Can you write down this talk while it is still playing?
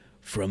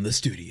From the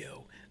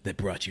studio that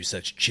brought you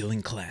such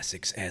chilling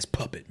classics as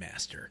Puppet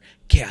Master,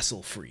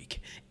 Castle Freak,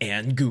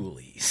 and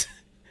Ghoulies,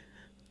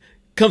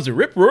 comes a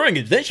rip-roaring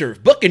adventure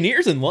of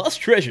buccaneers and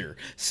lost treasure.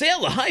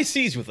 Sail the high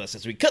seas with us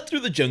as we cut through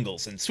the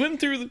jungles and swim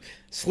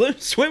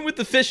with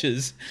the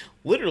fishes,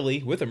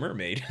 literally with a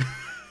mermaid,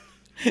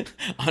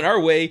 on our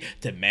way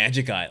to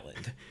Magic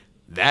Island.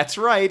 That's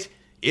right,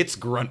 it's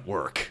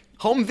Gruntwork.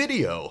 Home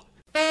video.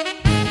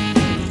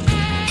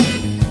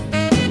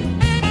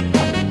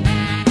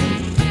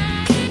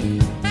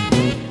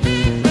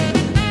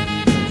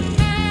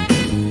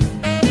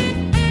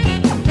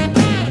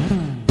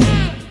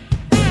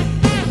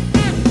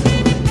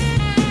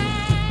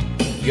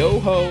 Yo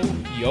ho,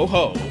 yo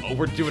ho. Oh,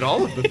 we're doing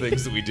all of the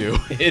things that we do.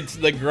 It's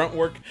the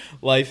Gruntwork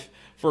life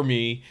for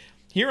me.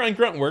 Here on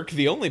Gruntwork,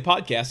 the only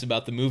podcast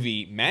about the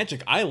movie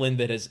Magic Island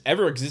that has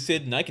ever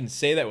existed, and I can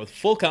say that with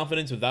full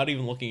confidence without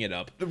even looking it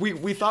up.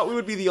 We thought we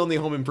would be the only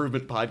home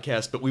improvement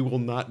podcast, but we will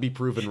not be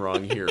proven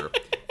wrong here.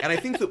 And I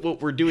think that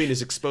what we're doing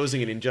is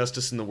exposing an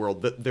injustice in the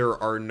world, that there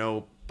are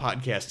no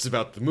podcasts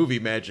about the movie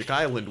Magic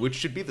Island, which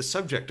should be the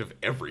subject of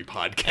every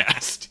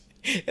podcast.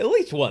 At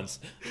least once.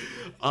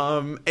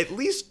 At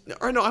least,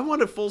 or no, I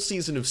want a full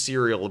season of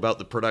Serial about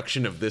the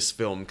production of this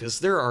film, because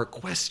there are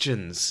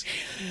questions.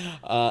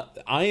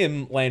 I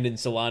am Landon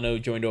Solano,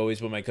 joined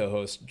always by my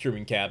co-host,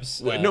 Truman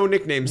Caps. No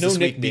nicknames this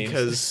week,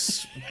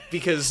 nicknames.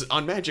 because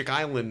on Magic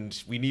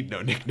Island, we need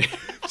no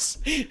nicknames.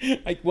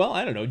 I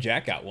don't know,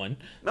 Jack got one.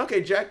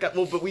 Okay, Jack got,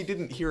 well, but we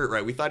didn't hear it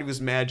right. We thought he was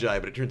Magi,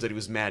 but it turns out he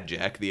was Mad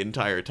Jack the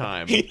entire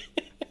time.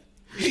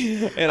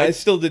 And I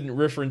still didn't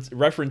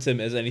reference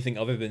him as anything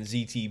other than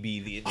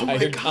ZTB the entire time. Oh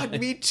my god,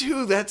 me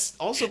too. That's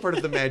also part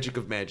of the magic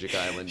of Magic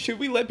Island. Should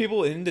we let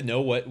people in to know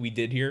what we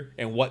did here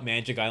and what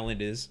Magic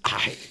Island is?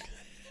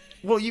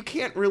 Well, you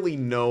can't really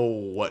know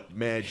what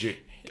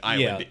Magic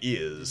Island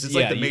is. It's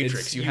like the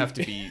Matrix. You have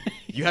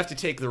to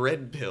take the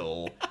red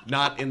pill,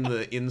 not in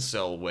the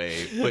incel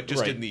way, but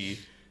just in the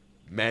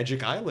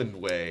Magic Island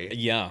way.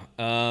 Yeah.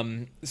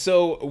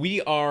 So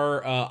we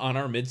are on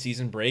our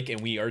mid-season break,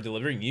 and we are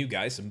delivering you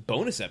guys some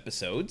bonus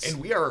episodes.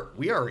 And we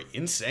are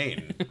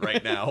insane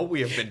right now.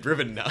 We have been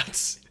driven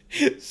nuts.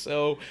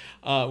 So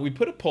we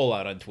put a poll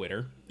out on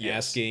Twitter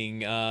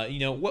asking,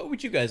 what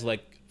would you guys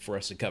like for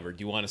us to cover?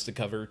 Do you want us to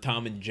cover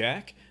Tom and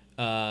Jack?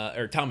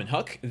 Or Tom and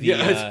Huck,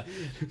 the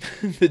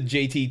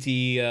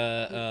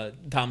JTT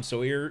Tom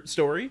Sawyer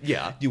story?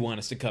 Yeah. Do you want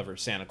us to cover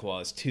Santa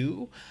Claus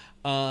 2?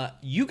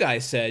 You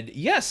guys said,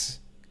 yes,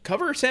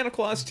 cover Santa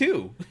Claus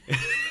 2.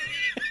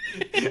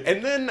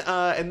 and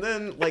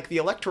then, like, the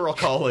Electoral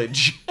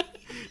College,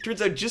 turns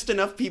out just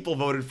enough people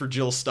voted for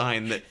Jill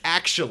Stein that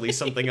actually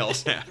something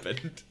else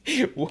happened.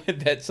 What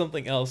that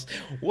something else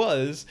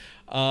was,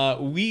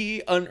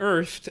 we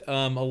unearthed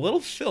a little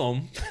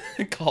film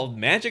called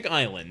Magic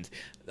Island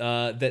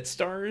that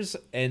stars,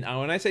 and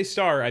when I say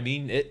star, I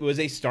mean it was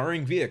a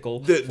starring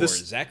vehicle for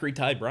Zachary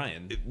Ty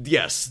Bryan.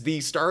 Yes,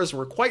 the stars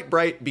were quite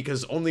bright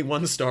because only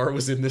one star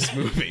was in this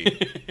movie.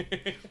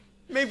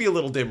 Maybe a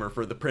little dimmer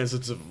for the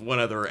presence of one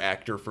other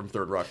actor from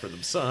Third Rock from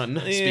the Sun,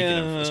 speaking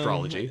of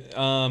astrology.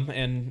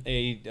 And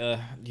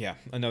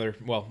another,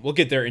 well, we'll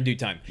get there in due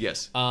time.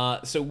 Yes.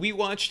 So we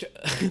watched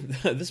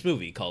this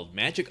movie called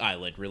Magic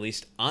Island,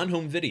 released on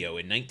home video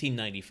in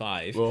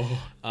 1995.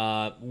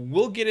 Oh.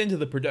 We'll get into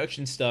the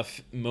production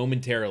stuff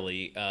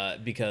momentarily,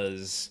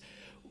 because...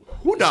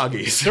 Who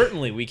doggies?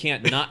 Certainly, we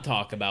can't not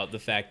talk about the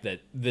fact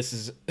that this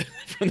is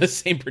from the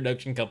same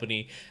production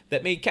company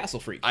that made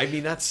Castle Freak. I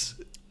mean, that's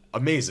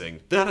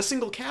amazing. Not a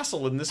single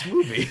castle in this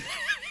movie.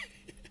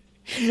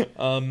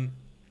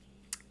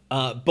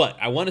 But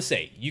I want to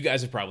say, you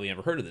guys have probably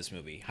never heard of this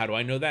movie. How do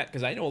I know that?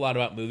 Because I know a lot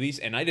about movies,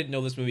 and I didn't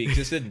know this movie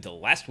existed until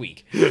last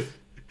week.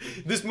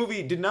 This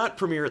movie did not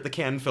premiere at the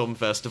Cannes Film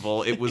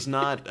Festival. It was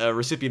not a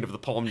recipient of the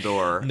Palme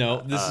d'Or.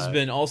 No, this has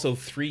been also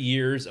 3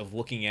 years of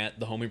looking at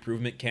the Home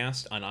Improvement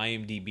cast on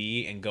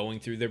IMDb and going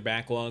through their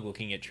backlog,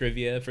 looking at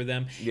trivia for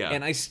them. Yeah.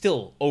 And I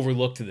still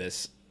overlooked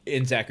this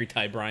in Zachary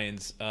Ty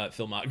Bryan's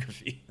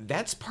filmography.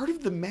 That's part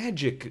of the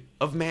magic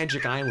of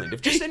Magic Island.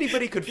 If just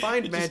anybody could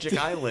find Magic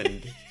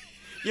Island...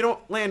 You know,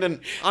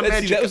 Landon, on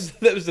Magic...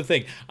 that was the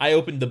thing. I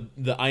opened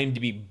the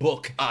IMDb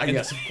book.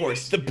 Yes, of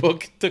course. The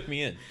book took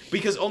me in.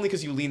 Because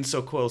you leaned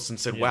so close and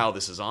said, wow,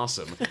 this is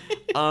awesome.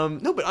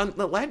 No, but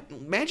on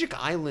Magic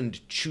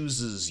Island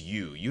chooses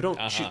you. You don't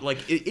choose...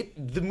 Like,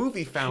 the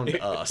movie found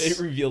us. It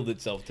revealed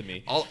itself to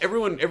me.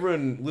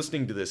 Everyone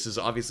listening to this has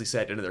obviously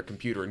sat into their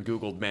computer and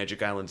Googled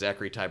Magic Island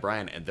Zachary Ty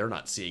Bryan, and they're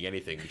not seeing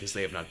anything because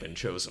they have not been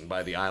chosen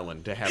by the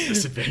island to have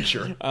this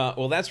adventure.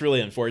 Well, that's really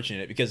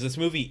unfortunate because this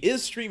movie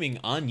is streaming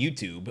on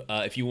YouTube.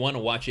 If you want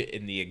to watch it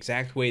in the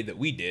exact way that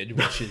we did,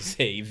 which is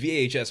a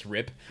VHS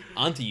rip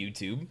onto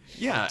YouTube.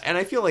 Yeah, and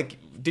I feel like,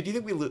 did you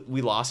think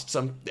we lost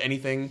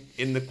anything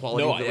in the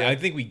quality? No, of the I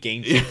think we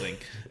gained something.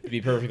 To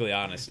be perfectly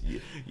honest.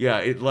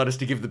 Yeah, it led us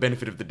to give the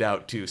benefit of the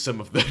doubt to some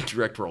of the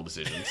directorial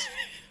decisions.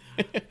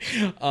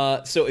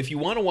 So if you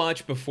want to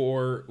watch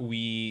before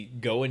we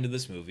go into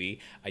this movie,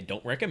 I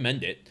don't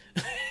recommend it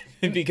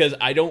because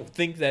I don't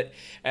think that.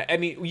 I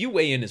mean, you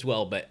weigh in as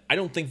well, but I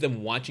don't think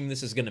them watching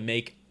this is going to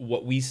make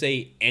what we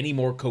say any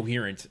more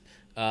coherent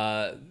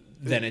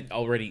than it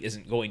already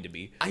isn't going to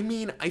be. I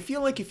mean, I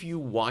feel like if you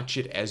watch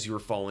it as you're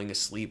falling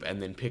asleep and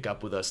then pick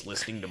up with us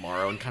listening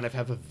tomorrow and kind of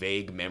have a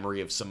vague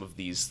memory of some of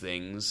these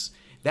things,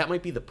 that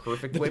might be the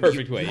perfect way.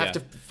 Perfect way, you have yeah. to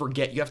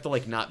forget. You have to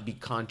like not be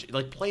conscious.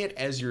 Like play it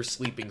as you're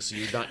sleeping, so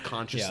you're not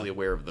consciously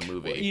aware of the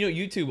movie. Well, you know,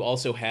 YouTube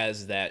also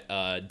has that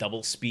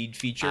double speed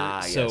feature,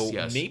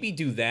 yes. maybe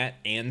do that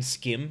and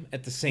skim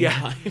at the same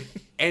time.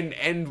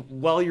 And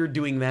while you're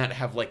doing that,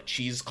 have like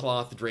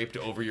cheesecloth draped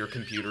over your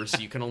computer so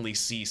you can only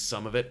see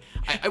some of it.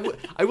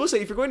 I will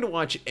say, if you're going to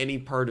watch any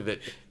part of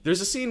it,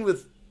 there's a scene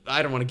with,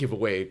 I don't want to give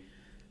away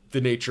the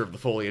nature of the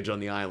foliage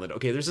on the island.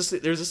 Okay, there's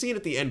a scene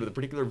at the end with a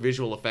particular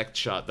visual effects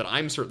shot that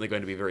I'm certainly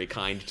going to be very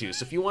kind to.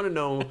 So if you want to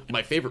know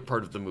my favorite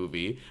part of the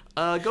movie,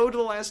 go to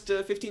the last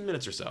 15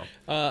 minutes or so.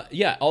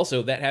 Yeah,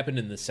 also, that happened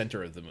in the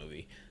center of the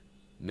movie.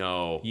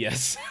 No.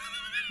 Yes.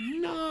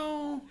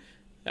 No.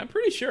 I'm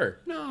pretty sure.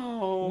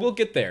 No. We'll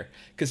get there.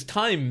 Because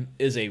time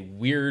is a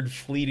weird,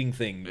 fleeting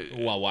thing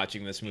while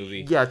watching this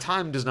movie. Yeah,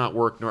 time does not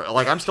work.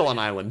 Like, I'm still on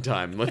island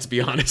time, let's be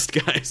honest,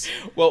 guys.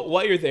 Well,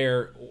 while you're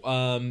there,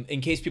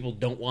 in case people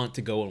don't want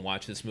to go and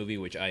watch this movie,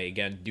 which I,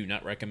 again, do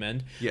not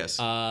recommend. Yes.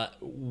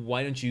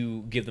 Why don't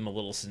you give them a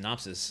little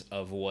synopsis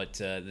of what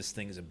this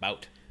thing is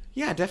about?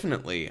 Yeah,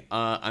 definitely.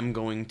 I'm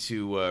going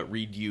to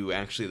read you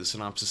actually the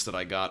synopsis that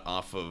I got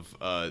off of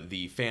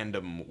the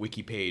fandom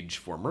wiki page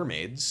for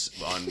mermaids,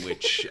 on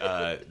which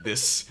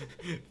this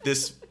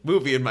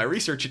movie, in my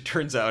research, it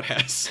turns out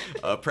has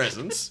a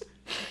presence.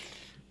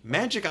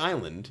 Magic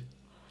Island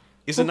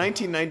is a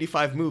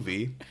 1995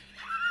 movie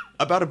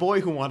about a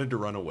boy who wanted to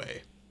run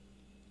away.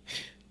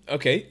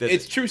 Okay,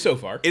 it's true so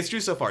far. It's true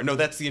so far. No,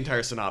 that's the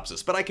entire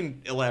synopsis, but I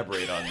can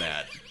elaborate on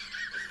that.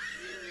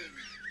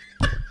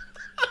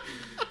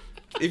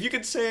 If you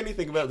could say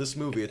anything about this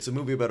movie, it's a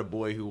movie about a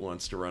boy who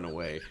wants to run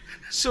away.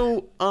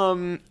 So,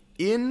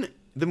 in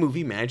the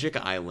movie Magic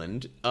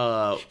Island,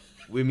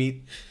 we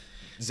meet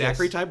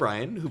Zachary Ty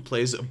Bryan, who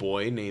plays a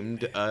boy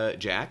named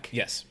Jack.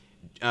 Yes.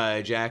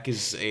 Jack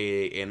is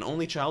an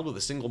only child with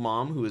a single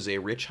mom who is a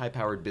rich,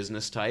 high-powered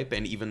business type,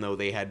 and even though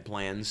they had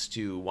plans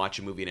to watch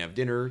a movie and have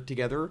dinner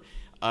together,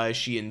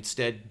 she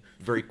instead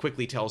very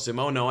quickly tells him,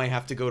 "Oh no, I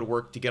have to go to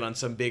work to get on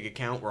some big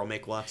account where I'll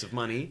make lots of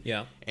money."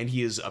 Yeah. And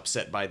he is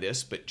upset by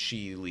this, but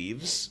she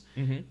leaves.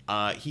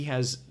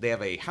 Mm-hmm. They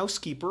have a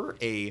housekeeper,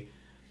 a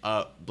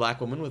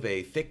black woman with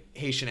a thick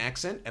Haitian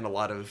accent and a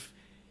lot of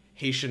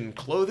Haitian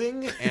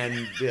clothing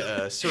and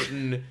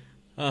certain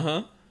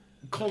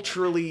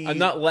culturally. I'm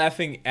not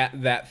laughing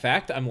at that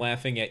fact. I'm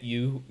laughing at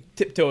you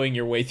tiptoeing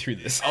your way through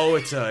this. Oh,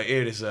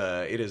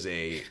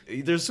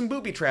 there's some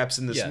booby traps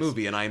in this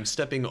movie, and I'm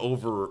stepping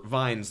over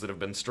vines that have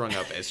been strung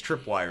up as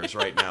tripwires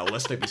right now,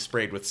 lest I be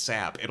sprayed with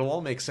sap. It'll all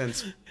make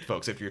sense,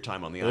 folks, if your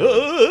time on the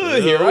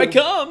island. Here I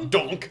come!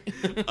 Donk!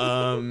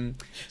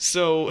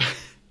 So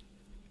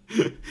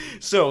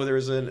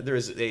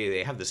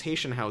they have this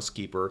Haitian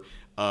housekeeper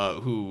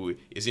who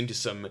is into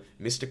some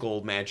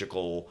mystical,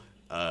 magical,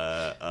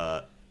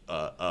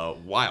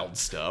 wild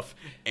stuff,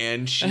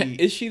 and she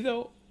is she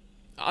though?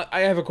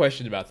 I have a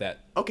question about that.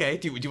 Okay,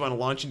 do you want to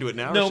launch into it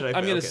now? No, or should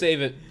I'm going to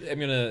save it. I'm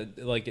going to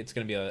it's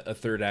going to be a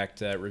third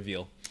act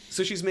reveal.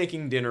 So she's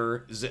making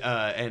dinner,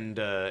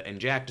 and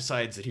Jack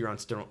decides that he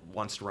wants to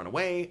run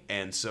away,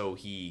 and so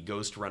he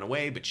goes to run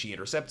away, but she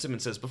intercepts him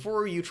and says,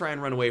 "Before you try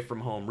and run away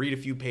from home, read a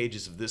few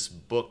pages of this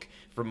book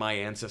from my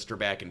ancestor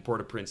back in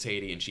Port-au-Prince,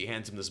 Haiti." And she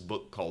hands him this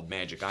book called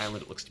Magic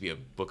Island. It looks to be a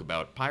book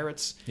about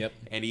pirates. Yep.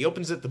 And he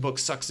opens it. The book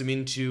sucks him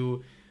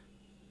into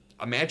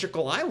a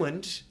magical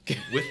island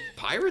with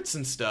pirates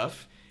and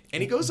stuff.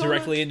 And he goes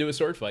directly into a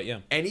sword fight, yeah.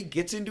 And he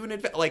gets into an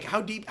adventure. Like,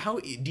 how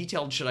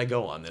detailed should I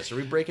go on this? Are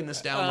we breaking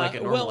this down like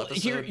a normal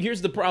episode?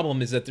 Here's the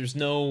problem: is that there's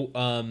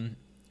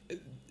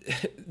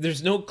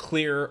no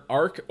clear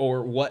arc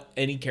or what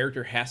any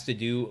character has to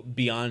do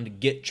beyond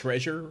get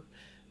treasure.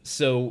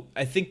 So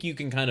I think you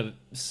can kind of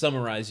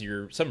summarize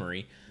your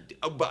summary,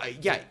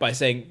 by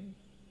saying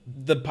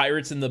the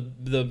pirates and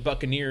the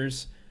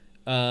Buccaneers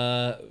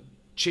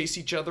chase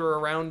each other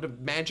around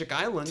Magic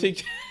Island to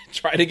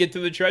try to get to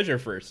the treasure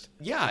first.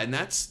 Yeah, and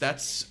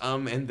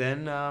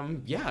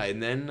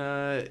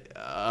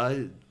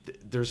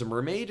there's a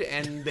mermaid,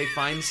 and they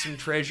find some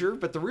treasure,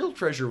 but the real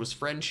treasure was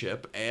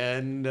friendship,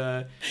 and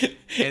then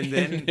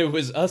it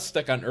was us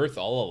stuck on Earth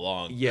all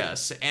along.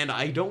 Yes, and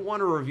I don't want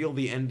to reveal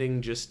the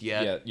ending just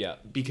yet. Yeah.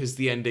 Because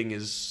the ending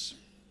is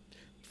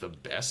the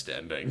best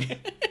ending.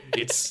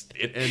 It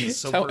ends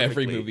so how perfectly.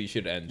 Every movie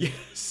should end.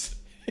 Yes.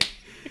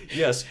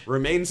 Yes,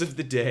 Remains of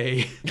the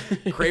Day,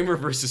 Kramer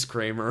versus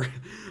Kramer,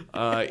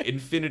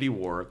 Infinity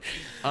War.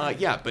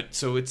 But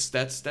so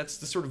that's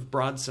the sort of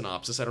broad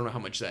synopsis. I don't know how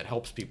much that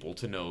helps people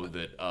to know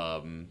that,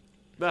 so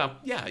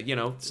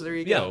there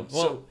you go.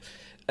 Well,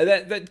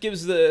 that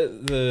gives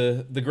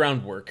the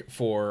groundwork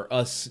for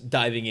us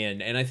diving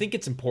in, and I think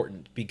it's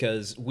important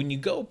because when you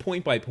go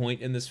point by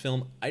point in this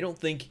film, I don't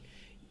think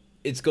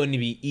it's going to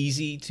be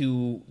easy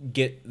to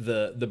get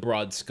the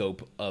broad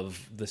scope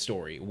of the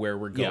story, where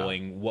we're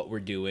going, what we're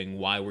doing,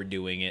 why we're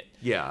doing it.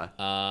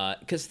 Yeah.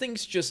 Because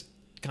things just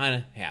kind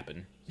of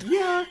happen.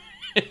 Yeah.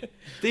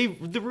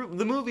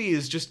 The movie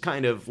is just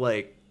kind of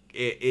like,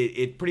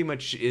 it pretty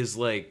much is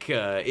like,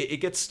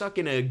 it gets stuck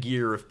in a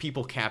gear of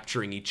people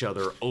capturing each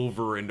other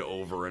over and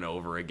over and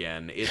over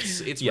again.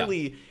 It's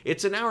really,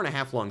 it's an hour and a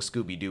half long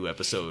Scooby-Doo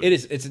episode. It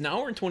is. It's an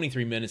hour and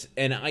 23 minutes,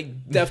 and I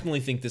definitely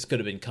think this could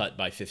have been cut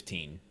by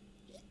 15.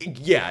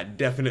 Yeah,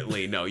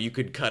 definitely. No, you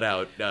could cut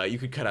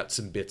out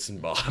some bits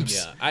and bobs.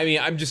 Yeah, I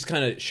mean, I'm just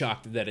kind of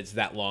shocked that it's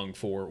that long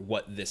for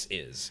what this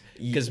is,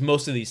 because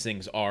most of these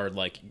things are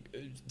like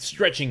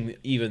stretching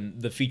even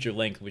the feature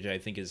length, which I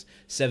think is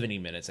 70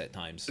 minutes at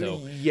times.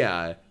 So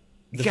yeah,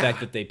 the fact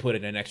that they put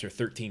in an extra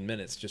 13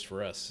 minutes just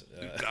for us,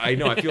 I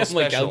know, I feel special.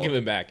 Like, I'll give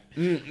it back.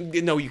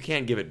 No, you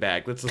can't give it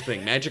back. That's the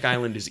thing. Magic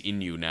Island is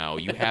in you now.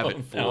 You have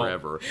it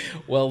forever.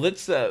 No. Well,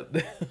 let's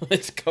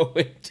go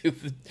into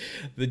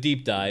the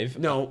deep dive.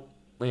 No,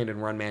 Landon,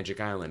 we're on Magic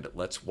Island.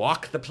 Let's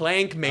walk the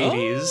plank,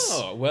 mateys.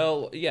 Oh,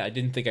 well, yeah, I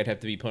didn't think I'd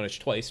have to be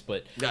punished twice,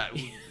 but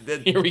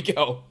here we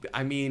go.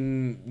 I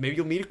mean, maybe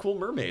you'll meet a cool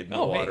mermaid in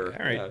the water.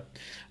 Hey,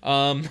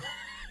 all right.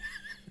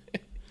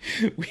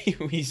 Yeah.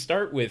 We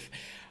start with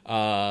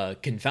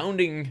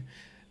confounding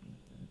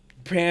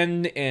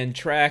pan and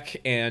track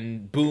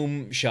and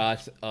boom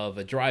shot of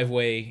a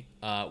driveway,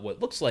 what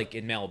looks like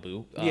in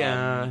Malibu.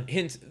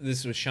 Hint,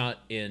 this was shot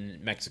in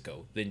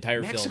Mexico. The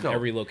entire film,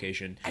 every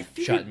location,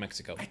 shot in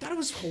Mexico. I thought it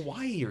was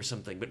Hawaii or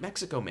something, but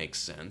Mexico makes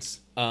sense.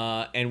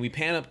 And we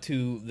pan up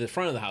to the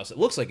front of the house. It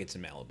looks like it's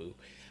in Malibu.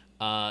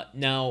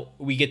 Now,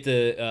 we get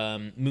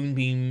the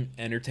Moonbeam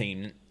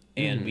Entertainment,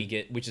 and we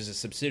get, which is a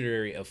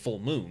subsidiary of Full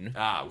Moon.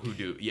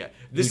 Hoodoo, yeah.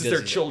 This is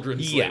their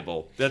children's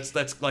label.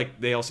 That's like,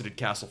 they also did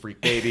Castle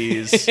Freak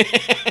Babies,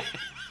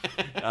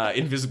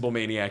 Invisible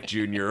Maniac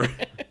Jr.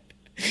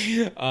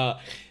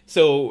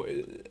 So,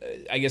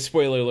 I guess,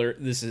 spoiler alert,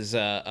 this is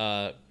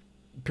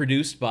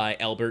produced by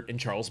Albert and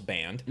Charles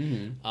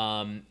Band.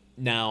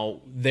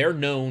 Now, they're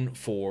known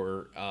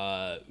for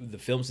the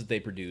films that they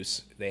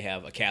produce. They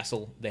have a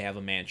castle, they have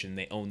a mansion,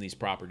 they own these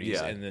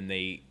properties, and then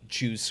they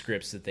choose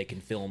scripts that they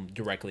can film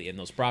directly in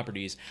those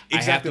properties. Exactly.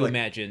 I have to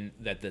imagine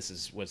that this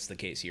is what's the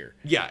case here.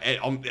 Yeah,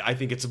 I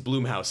think it's a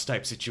Blumhouse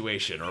type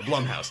situation, or a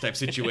Blumhouse type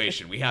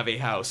situation. We have a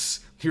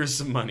house, here's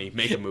some money,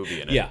 make a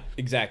movie in it. Yeah,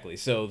 exactly.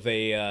 So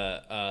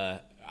they...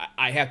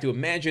 I have to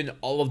imagine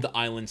all of the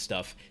island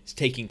stuff is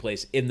taking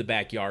place in the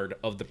backyard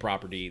of the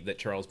property that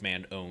Charles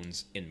Band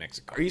owns in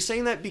Mexico. Are you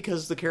saying that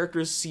because the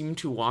characters seem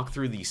to walk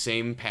through the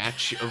same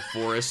patch of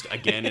forest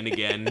again and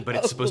again, but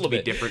it's supposed to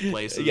be different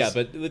places? Yeah,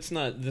 but let's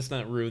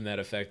not ruin that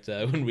effect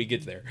when we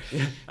get there.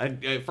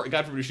 God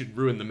forbid we should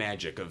ruin the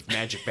magic of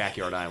Magic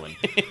Backyard Island.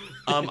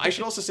 I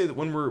should also say that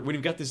when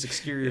we've got this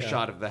exterior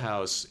shot of the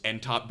house and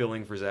top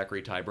billing for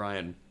Zachary Ty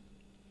Bryan,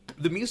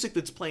 the music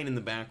that's playing in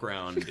the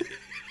background...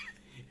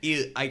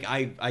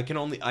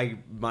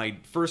 my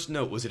first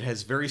note was it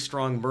has very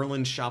strong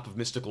Merlin's Shop of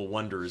Mystical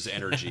Wonders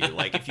energy.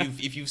 Like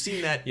if you've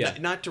seen that,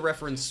 not to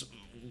reference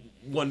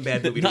one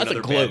bad movie to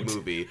another bad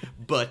movie,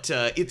 but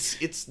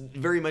it's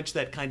very much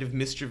that kind of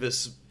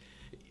mischievous.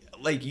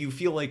 Like, you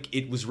feel like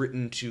it was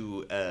written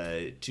to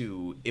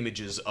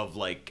images of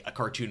like a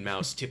cartoon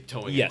mouse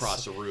tiptoeing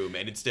across a room,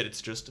 and instead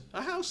it's just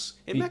a house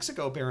in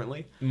Mexico.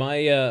 Apparently,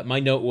 my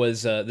note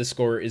was the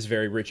score is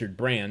very Richard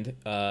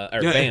Band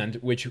Band,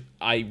 which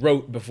I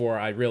wrote before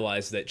I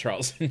realized that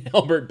Charles and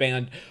Albert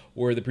Band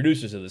were the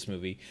producers of this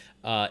movie.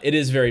 It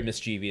is very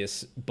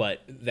mischievous,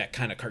 but that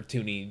kind of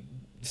cartoony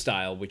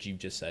style, which you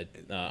just said.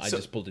 I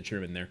just pulled a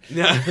Truman there.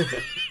 Yeah.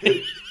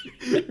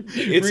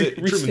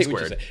 It's Truman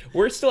squared.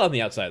 We're still on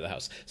the outside of the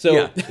house.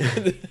 So our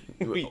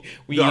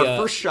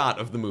first shot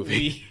of the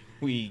movie.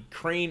 We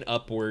crane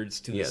upwards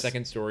to the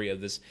second story of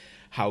this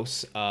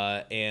house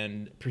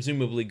and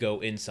presumably go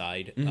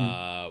inside,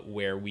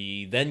 where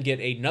we then get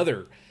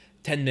another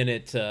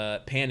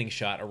 10-minute panning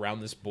shot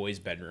around this boy's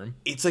bedroom.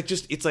 It's like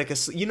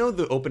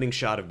the opening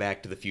shot of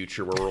Back to the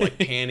Future where we're like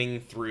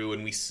panning through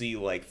and we see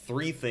like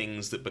three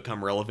things that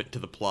become relevant to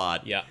the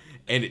plot. Yeah.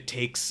 And it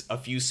takes a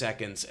few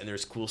seconds and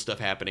there's cool stuff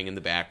happening in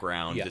the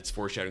background. Yeah. It's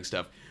foreshadowing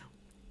stuff.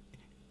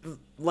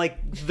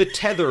 Like the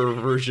Tether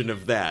version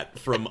of that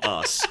from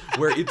Us,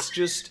 where it's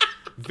just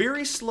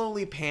very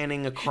slowly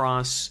panning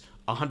across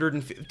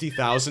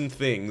 150,000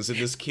 things in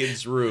this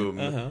kid's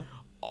room.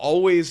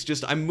 Always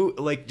just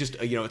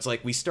it's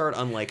like we start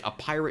on like a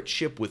pirate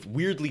ship with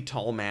weirdly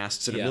tall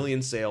masts and a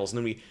million sails, and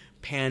then we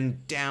pan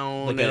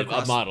down like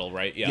a model,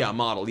 right? A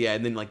model,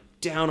 and then like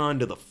down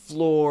onto the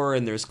floor,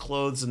 and there's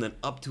clothes, and then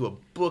up to a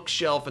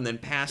bookshelf, and then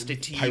past a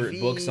TV, pirate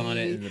books on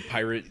it, and the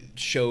pirate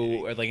show,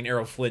 like an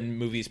Errol Flynn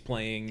movie's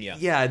playing,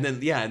 and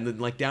then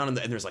like down and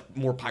there's like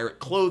more pirate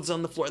clothes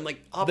on the floor, and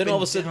like up. Then and all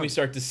of a sudden down. we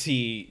start to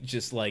see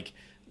just like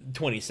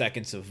 20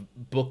 seconds of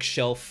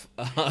bookshelf.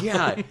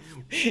 Yeah.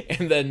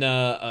 And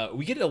then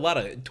we get a lot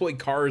of toy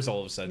cars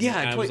all of a sudden. Yeah,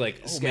 and I was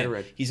like, oh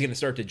man, he's going to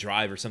start to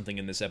drive or something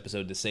in this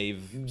episode to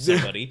save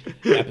somebody.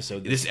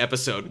 This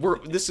episode,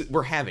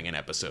 we're having an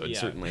episode,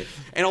 certainly.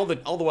 And all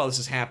the while this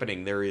is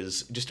happening, there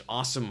is just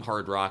awesome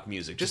hard rock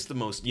music, just the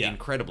most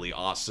incredibly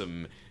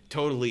awesome,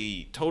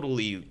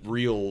 totally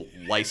real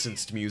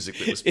licensed music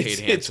that was paid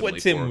handsomely. It's what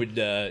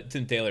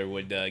Tim Taylor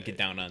would get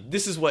down on.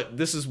 This is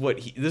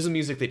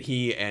music that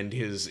he and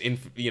his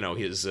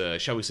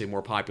shall we say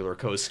more popular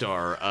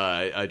co-star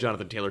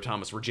Jonathan Taylor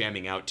Thomas were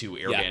jamming out to,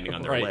 airbanding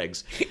on their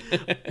legs.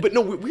 But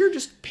no, we're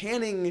just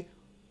panning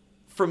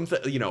from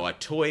a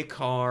toy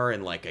car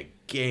and like a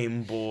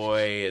Game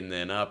Boy, and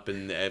then up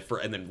and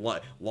then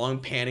long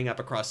panning up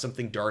across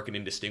something dark and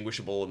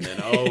indistinguishable, and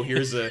then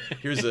here's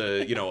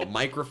a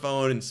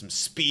microphone and some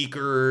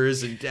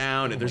speakers, and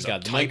down, and there's a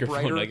typewriter.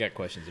 Microphone I got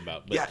questions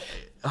about. But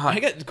I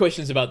got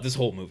questions about this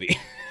whole movie.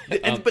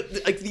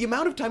 But like the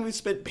amount of time we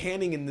spent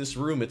panning in this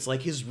room, it's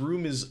like his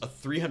room is a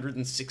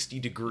 360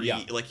 degree,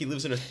 like he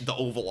lives in the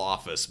Oval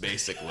Office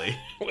basically.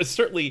 It's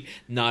certainly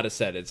not a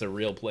set; it's a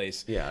real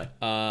place. Yeah.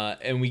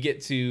 And we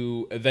get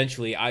to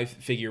eventually. I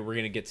figure we're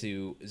gonna get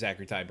to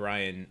Zachary Ty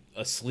Bryan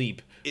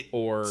asleep,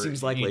 or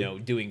seems likely.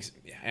 Doing,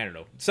 I don't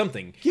know,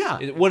 something.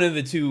 Yeah. One of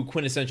the two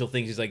quintessential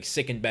things is like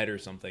sick in bed or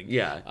something.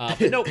 Yeah.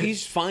 But no,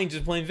 he's fine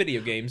just playing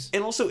video games.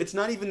 And also, it's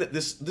not even that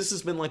this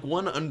has been like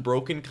one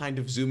unbroken kind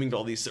of zooming to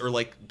all these, or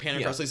like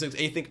panning across these things,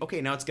 and you think, okay,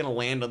 now it's gonna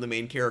land on the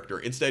main character.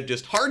 Instead,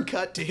 just hard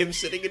cut to him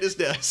sitting at his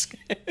desk.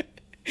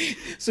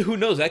 So who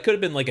knows? That could have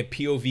been like a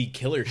POV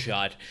killer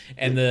shot,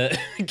 and the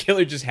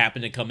killer just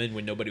happened to come in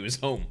when nobody was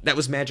home. That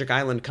was Magic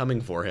Island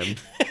coming for him,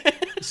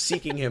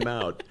 seeking him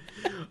out.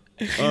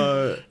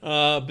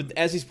 But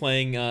as he's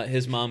playing,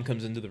 his mom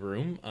comes into the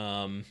room.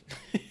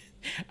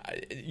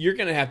 You're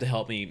gonna have to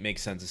help me make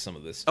sense of some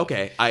of this.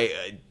 Okay,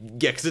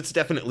 because it's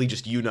definitely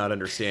just you not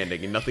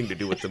understanding and nothing to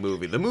do with the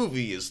movie. The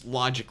movie is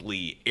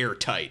logically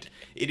airtight.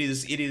 It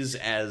is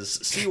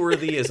as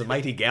seaworthy as a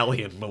mighty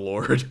galleon, my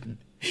lord.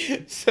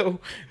 So,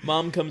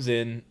 mom comes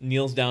in,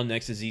 kneels down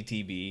next to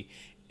ZTB,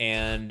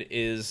 and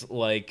is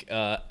like,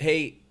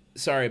 "Hey,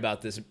 sorry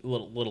about this,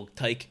 little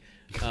tyke."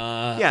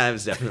 Yeah, it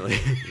was definitely.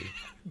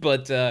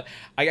 But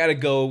I gotta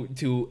go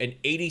to an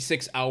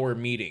 86-hour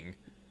meeting.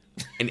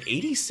 An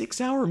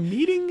 86-hour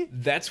meeting?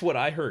 That's what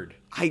I heard.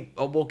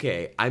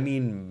 Okay. I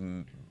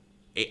mean,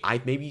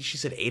 maybe she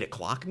said 8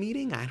 o'clock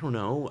meeting. I don't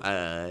know.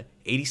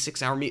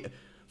 86-hour meeting.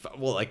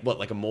 Well, like what?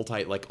 Like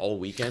a all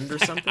weekend or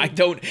something?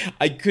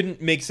 I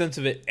couldn't make sense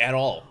of it at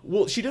all.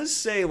 Well, she does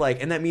say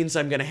and that means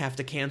I'm going to have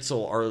to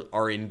cancel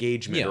our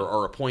engagement or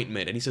our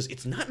appointment. And he says,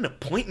 it's not an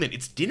appointment,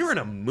 it's dinner and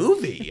a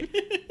movie.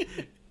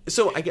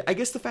 So I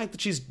guess the fact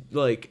that she's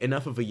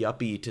enough of a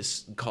yuppie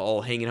to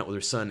call hanging out with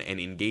her son an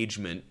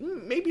engagement,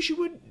 maybe she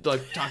would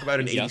talk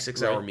about an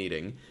 86-hour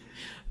meeting.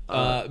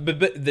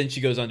 But then she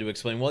goes on to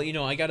explain, well,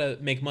 I got to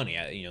make money.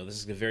 This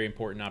is a very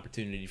important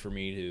opportunity for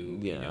me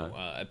to,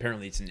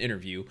 apparently it's an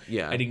interview.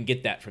 Yeah. I didn't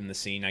get that from the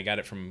scene. I got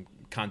it from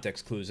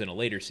context clues in a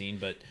later scene,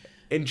 but...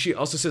 And she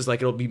also says,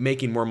 it'll be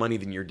making more money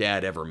than your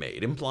dad ever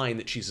made, implying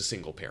that she's a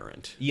single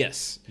parent.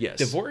 Yes.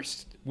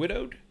 Divorced?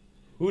 Widowed?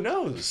 Who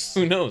knows?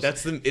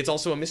 It's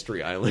also a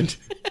mystery island.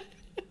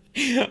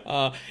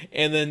 And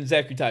then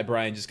Zachary Ty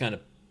Bryan just kind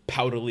of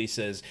poutily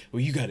says,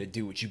 well, you got to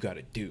do what you got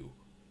to do.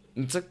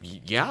 It's like,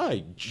 yeah.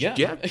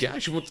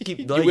 She wants to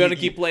keep. Do we want to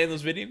keep playing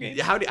those video games?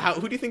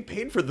 Who do you think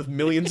paid for the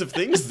millions of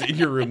things in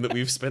your room that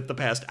we've spent the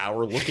past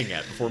hour looking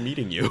at before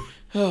meeting you?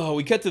 Oh,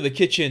 we cut to the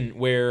kitchen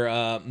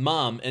where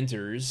Mom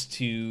enters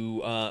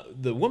to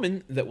the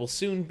woman that will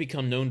soon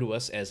become known to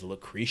us as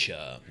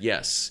Lucretia.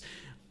 Yes.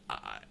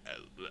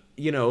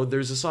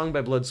 There's a song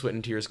by Blood, Sweat,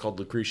 and Tears called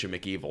Lucretia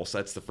McEvil, so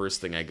that's the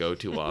first thing I go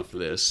to off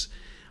this.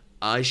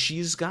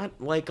 She's got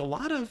a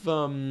lot of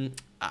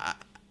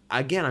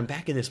again, I'm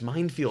back in this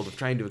minefield of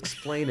trying to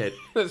explain it.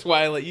 That's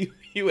why I let you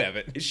have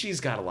it. She's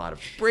got a lot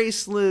of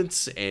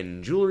bracelets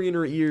and jewelry in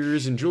her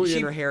ears and jewelry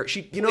in her hair.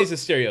 She plays a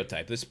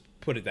stereotype. Let's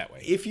put it that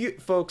way. If you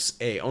folks,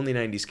 only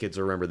 90s kids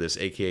will remember this,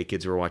 aka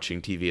kids who were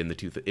watching TV in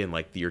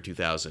the year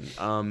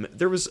 2000.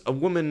 There was a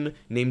woman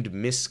named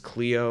Miss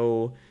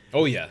Cleo.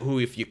 Oh yeah. Who,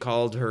 if you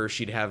called her,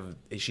 she'd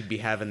be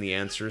having the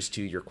answers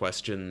to your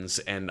questions,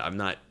 and I'm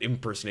not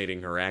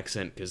impersonating her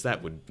accent because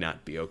that would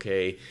not be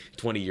okay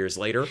 20 years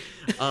later.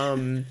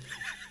 But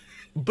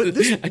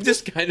I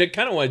just kind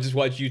of want to just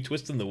watch you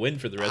twist in the wind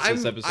for the rest of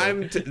this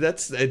episode.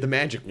 That's the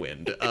magic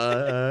wind.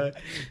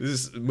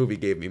 This movie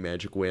gave me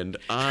magic wind.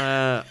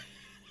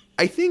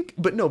 I think,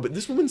 but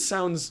this woman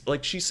sounds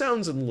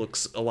and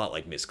looks a lot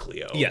like Miss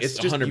Cleo. Yes, it's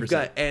just 100%. You've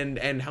got,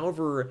 and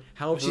however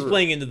she's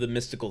playing into the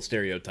mystical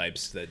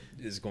stereotypes that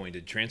is going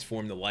to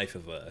transform the life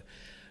of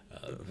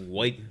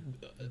white,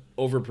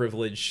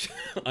 overprivileged,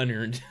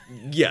 unearned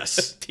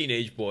Yes.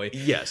 teenage boy.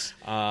 Yes.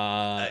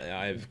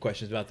 I have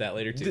questions about that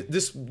later too.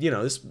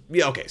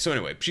 Yeah, okay. So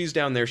anyway, she's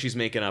down there. She's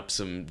making up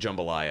some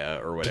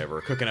jambalaya or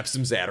whatever, cooking up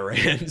some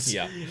Zatarans.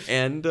 Yeah.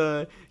 And,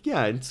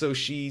 and so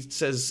she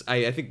says,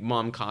 I think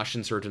Mom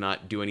cautions her to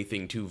not do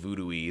anything too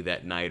voodoo-y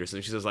that night or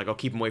something. She says, like, I'll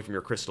keep him away from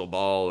your crystal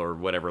ball or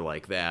whatever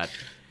like that.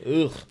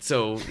 Ugh.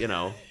 So,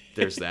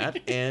 there's that.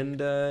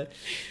 And,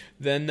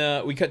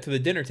 Then we cut to the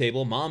dinner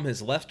table. Mom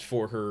has left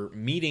for her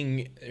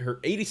meeting, her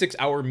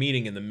 86-hour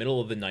meeting in the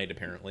middle of the night,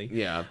 apparently.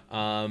 yeah.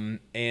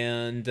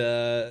 And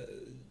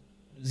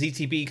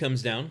ZTP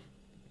comes down.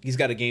 He's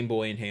got a Game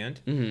Boy in hand.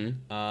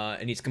 Mm-hmm.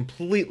 And he's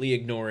completely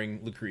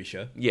ignoring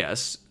Lucretia.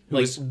 Yes.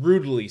 Like,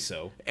 rudely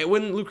so. And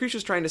when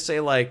Lucretia's trying to say,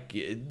 like,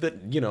 that,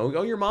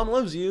 oh, your mom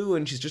loves you,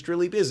 and she's just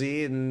really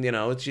busy, and,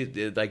 she,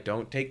 like,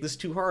 don't take this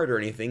too hard or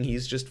anything,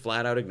 he's just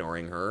flat out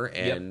ignoring her,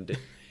 and... Yep.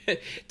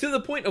 To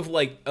the point of,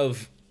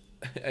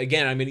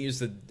 again, I'm going to use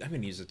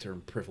the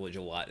term privilege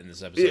a lot in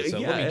this episode, so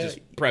let me just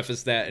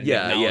preface that and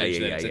acknowledge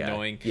that it's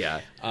annoying.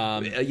 Yeah.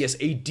 Yes,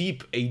 a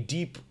deep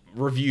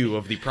review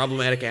of the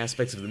problematic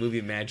aspects of the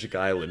movie Magic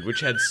Island, which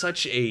had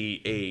such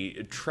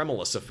a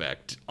tremulous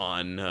effect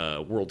on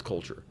world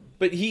culture.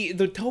 But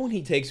the tone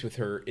he takes with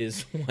her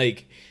is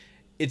like,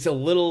 it's a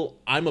little,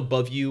 I'm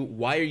above you,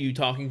 why are you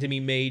talking to me,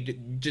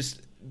 maid?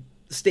 Just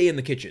stay in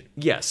the kitchen.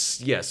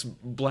 Yes,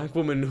 black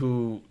woman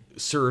who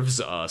serves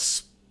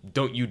us,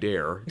 don't you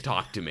dare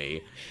talk to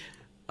me.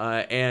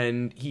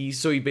 And he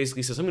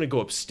basically says, I'm going to go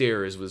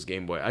upstairs with his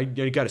Game Boy. I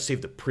got to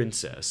save the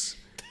princess.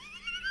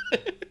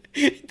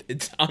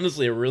 It's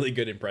honestly a really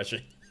good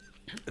impression.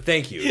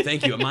 Thank you.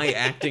 My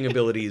acting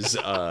abilities,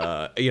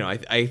 I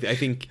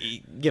think,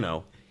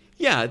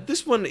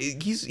 this one,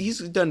 he's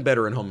done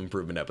better in Home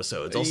Improvement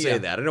episodes. I'll say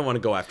that. I don't want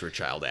to go after a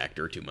child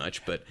actor too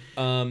much, but...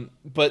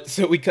 But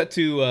so we cut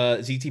to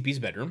ZTP's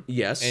bedroom.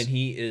 Yes. And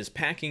he is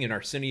packing an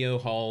Arsenio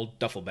Hall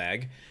duffel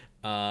bag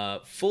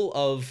full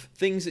of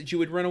things that you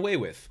would run away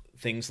with.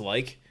 Things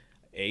like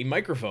a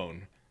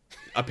microphone.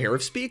 A pair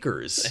of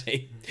speakers.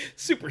 A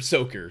super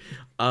soaker.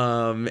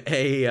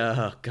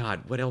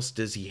 God, what else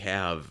does he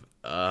have?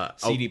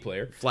 CD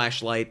player.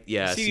 Flashlight,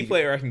 yeah. CD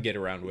player I can get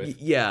around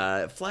with.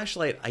 Yeah,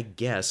 flashlight, I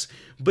guess.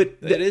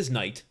 But that is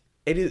night.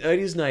 It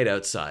is night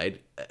outside.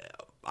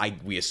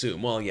 We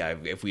assume. Well, yeah,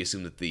 if we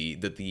assume that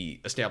the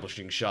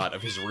establishing shot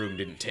of his room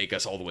didn't take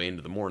us all the way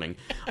into the morning.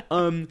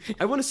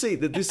 I want to say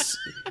that this,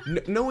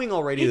 knowing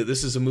already that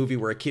this is a movie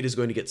where a kid is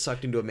going to get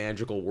sucked into a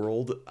magical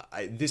world,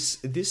 this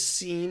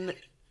scene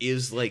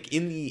is like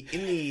in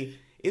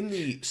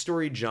the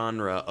story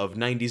genre of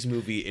 90s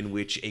movie in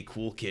which a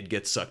cool kid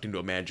gets sucked into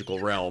a magical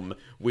realm,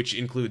 which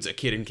includes a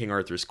kid in King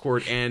Arthur's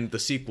court and the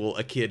sequel,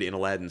 A Kid in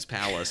Aladdin's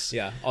Palace.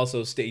 Yeah,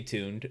 also Stay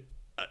Tuned.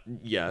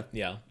 Yeah.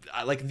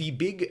 Like the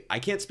big, I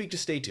can't speak to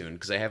Stay Tuned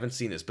because I haven't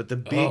seen this, but the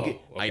big,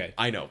 okay.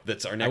 I know,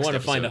 that's our next I want to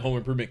episode. find a Home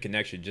Improvement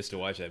connection just to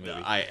watch that movie.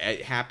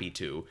 I happy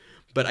to.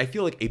 But I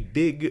feel like a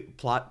big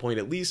plot point,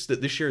 at least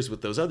that this shares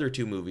with those other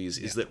two movies,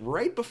 is that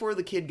right before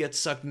the kid gets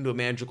sucked into a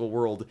magical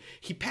world,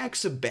 he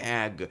packs a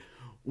bag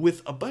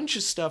with a bunch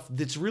of stuff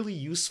that's really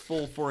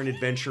useful for an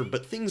adventure,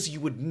 but things you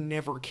would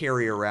never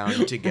carry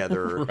around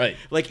together. Right.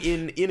 Like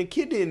in A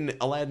Kid in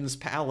Aladdin's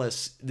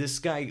Palace, this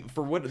guy,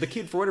 for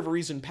whatever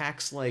reason,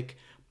 packs like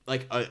a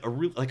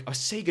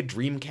Sega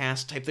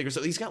Dreamcast type thing or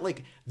so. He's got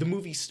like the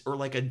movie or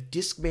like a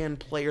Discman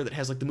player that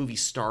has like the movie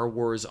Star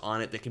Wars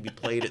on it that can be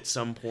played at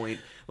some point.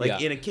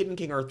 Like in A Kid in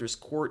King Arthur's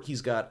court,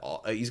 he's got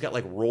like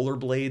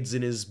rollerblades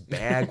in his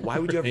bag. Why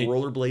would you have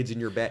rollerblades in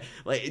your bag?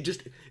 Like it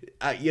just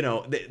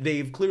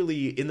they've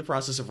clearly in the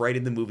process of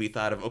writing the movie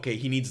thought of, okay,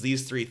 he needs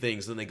these three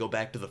things. Then they go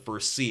back to the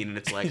first scene and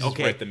it's like, just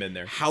okay, write them in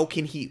there.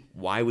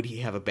 Why would he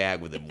have a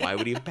bag with him? Why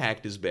would he have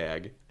packed his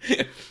bag?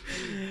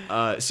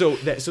 So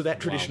that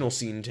traditional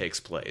scene takes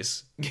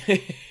place.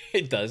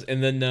 It does.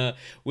 And then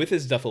with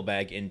his duffel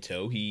bag in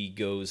tow, he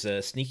goes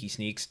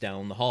sneaks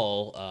down the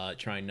hall,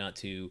 trying not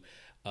to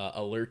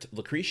alert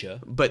Lucretia.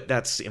 But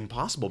that's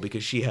impossible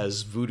because she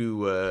has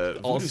voodoo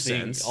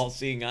sense.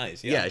 All-seeing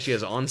eyes. Yeah, she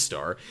has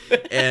OnStar.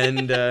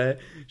 And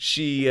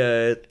she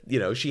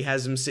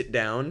has him sit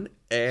down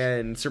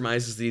and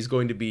surmises that he's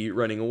going to be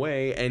running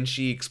away, and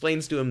she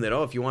explains to him that,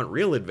 if you want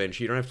real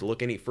adventure, you don't have to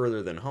look any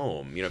further than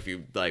home. If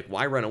you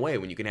why run away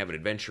when you can have an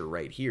adventure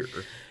right here?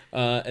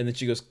 And then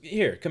she goes,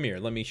 come here,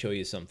 let me show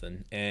you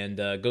something, and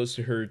goes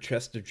to her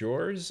chest of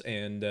drawers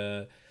and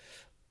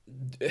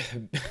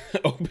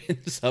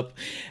opens up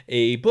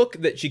a book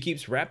that she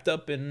keeps wrapped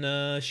up in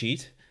a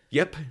sheet.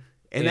 Yep.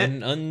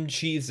 And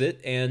unsheathes it,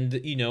 and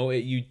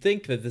you'd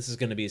think that this is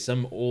going to be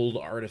some old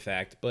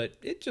artifact, but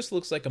it just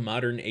looks like a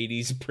modern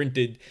 80s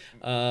printed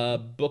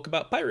book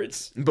about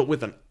pirates. But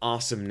with an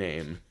awesome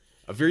name.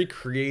 A very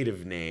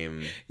creative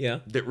name.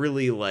 Yeah. That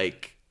really,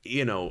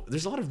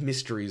 there's a lot of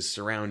mysteries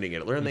surrounding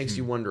it. It really makes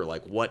you wonder,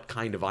 like, what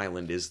kind of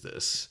island is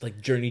this?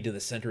 Like Journey to the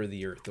Center of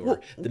the Earth,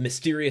 or the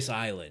Mysterious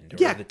Island, or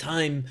Yeah.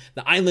 the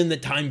island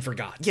that time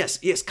forgot.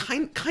 Yes,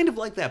 kind of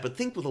like that, but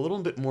think with a little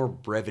bit more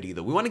brevity,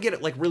 though. We want to get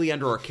it, like, really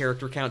under our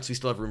character count, so we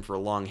still have room for a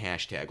long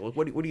hashtag. Like,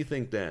 what do you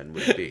think then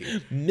would it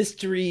be?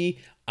 Mystery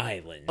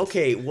Island.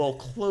 Okay, well,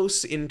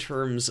 close in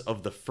terms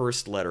of the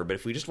first letter, but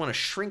if we just want to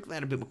shrink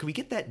that a bit, can we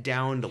get that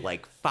down to,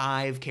 like,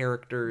 5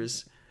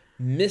 characters?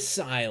 Miss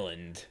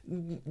Island.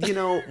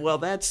 Well,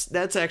 that's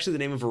actually the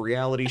name of a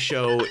reality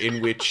show in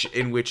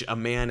which a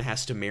man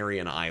has to marry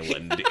an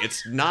island.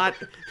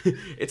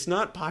 It's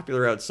not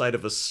popular outside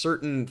of a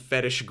certain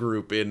fetish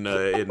group in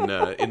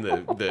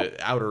the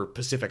outer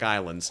Pacific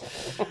Islands.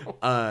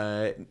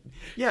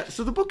 Yeah.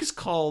 So the book is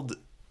called,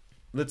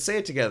 let's say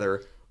it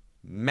together,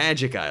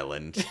 Magic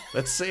Island.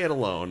 Let's say it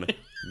alone.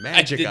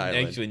 Magic I Island.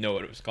 didn't actually know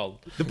what it was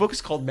called. The book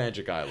is called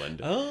Magic Island.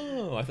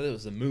 Oh, I thought it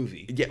was a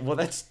movie. Yeah, well,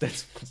 that's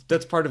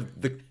part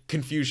of the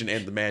confusion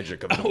and the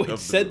magic of the Oh, it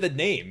said the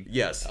name.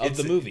 Yes, of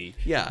the movie.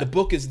 Yeah, the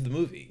book is the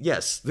movie.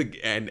 Yes,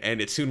 and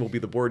it soon will be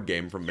the board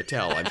game from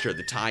Mattel. I'm sure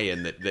the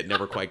tie-in that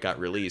never quite got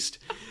released.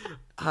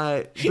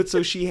 But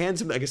so she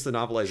hands him, I guess, the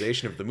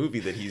novelization of the movie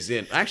that he's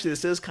in. Actually,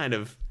 this is kind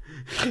of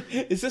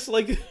Is this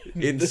like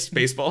in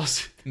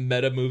Spaceballs?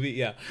 Meta movie?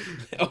 Yeah.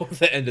 Oh,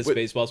 the end of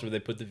Spaceballs where they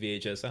put the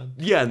VHS on.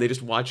 Yeah, and they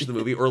just watch the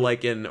movie, or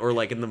like in the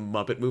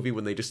Muppet movie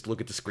when they just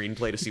look at the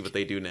screenplay to see what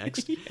they do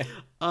next. Yeah.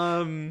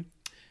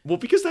 Well,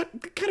 because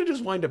that kind of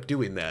just wind up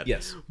doing that.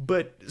 Yes.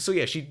 But so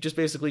yeah, she just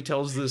basically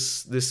tells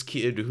this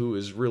kid who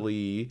is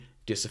really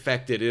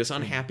disaffected, is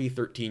unhappy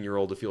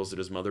 13-year-old who feels that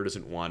his mother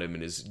doesn't want him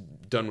and is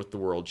done with the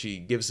world. She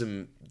gives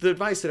him the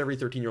advice that every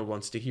 13-year-old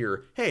wants to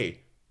hear.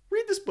 Hey,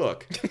 read this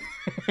book.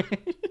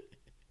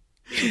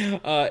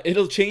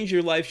 It'll change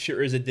your life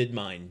sure as it did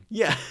mine.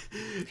 Yeah.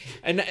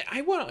 And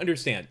I want to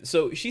understand.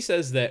 So she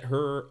says that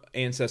her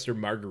ancestor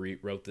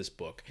Marguerite wrote this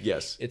book.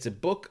 Yes. It's a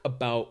book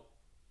about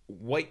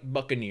white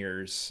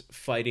buccaneers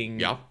fighting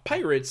Yeah.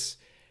 pirates,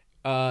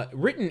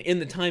 written in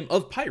the time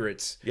of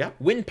pirates. Yeah.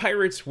 When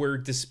pirates were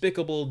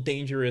despicable,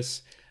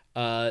 dangerous,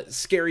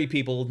 scary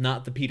people,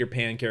 not the Peter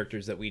Pan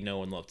characters that we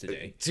know and love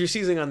today. So you're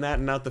seizing on that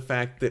and not the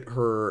fact that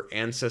her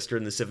ancestor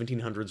in the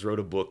 1700s wrote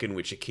a book in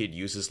which a kid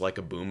uses like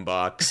a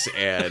boombox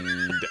and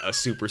a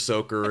super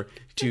soaker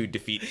to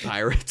defeat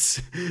pirates.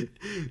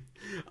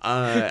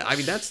 I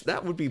mean,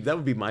 that would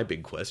be my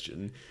big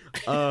question.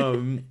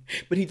 But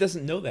he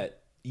doesn't know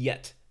that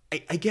yet.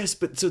 I guess,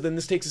 but so then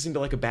this takes us into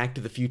like a Back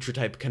to the Future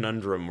type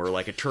conundrum, or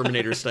like a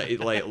Terminator style.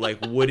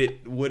 like would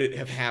it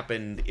have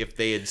happened if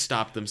they had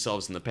stopped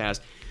themselves in the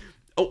past?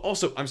 Oh,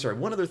 also, I'm sorry.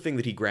 One other thing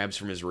that he grabs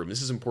from his room.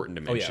 This is important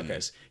to mention. Okay.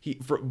 This.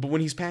 But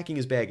when he's packing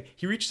his bag,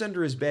 he reaches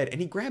under his bed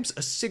and he grabs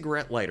a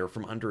cigarette lighter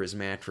from under his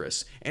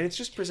mattress, and it's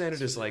just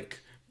presented as like,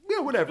 yeah,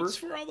 whatever. It's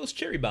for all those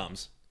cherry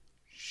bombs.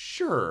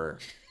 Sure.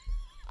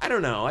 I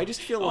don't know. I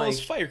just feel All like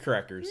those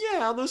firecrackers.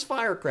 yeah, all those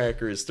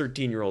firecrackers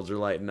 13-year-olds are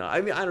lighting up.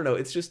 I mean, I don't know.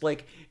 It's just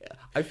like,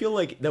 I feel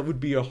like that would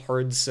be a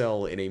hard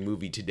sell in a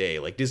movie today.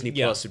 Like Disney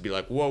Plus would be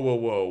like, whoa,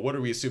 what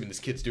are we assuming this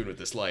kid's doing with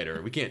this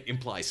lighter? We can't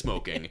imply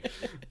smoking.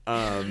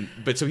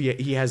 But so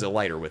he has a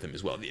lighter with him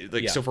as well.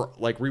 Like so for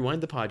like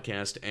rewind the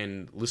podcast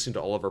and listen to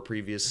all of our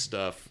previous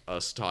stuff,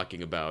 us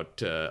talking about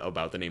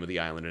the name of the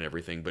island and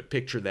everything. But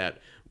picture that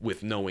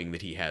with knowing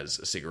that he has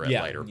a cigarette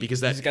lighter,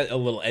 because he's got a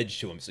little edge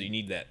to him, so you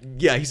need that.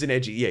 Yeah, he's an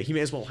edgy. Yeah, he may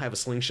as well have a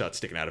slingshot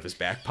sticking out of his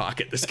back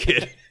pocket. This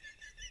kid.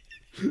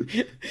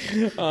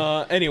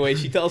 Anyway,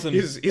 she tells him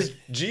his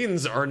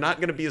jeans are not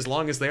going to be as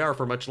long as they are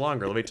for much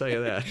longer. Let me tell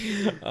you that.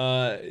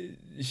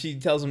 She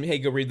tells him, "Hey,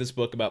 go read this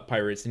book about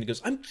pirates," and he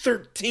goes, "I'm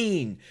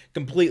 13,"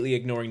 completely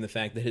ignoring the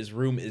fact that his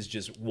room is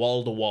just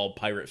wall-to-wall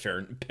pirate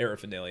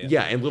paraphernalia.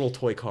 Yeah, and little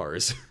toy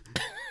cars.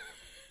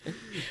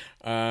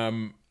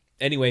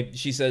 Anyway,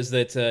 she says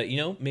that,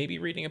 maybe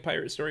reading a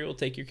pirate story will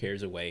take your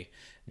cares away.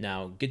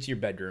 Now, get to your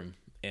bedroom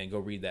and go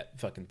read that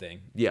fucking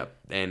thing. Yeah,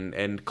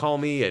 and call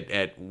me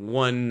at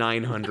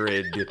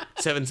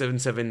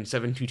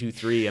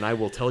 1-900-777-7223, and I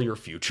will tell your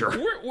future.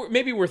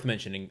 Maybe worth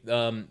mentioning,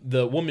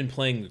 the woman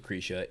playing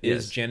Lucretia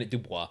is Janet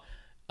Dubois,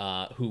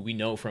 who we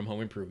know from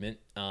Home Improvement,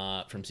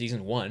 from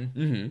season 1.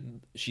 Mm-hmm.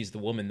 She's the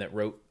woman that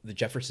wrote the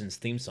Jeffersons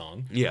theme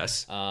song.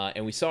 Yes.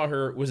 And we saw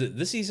her, was it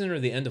this season or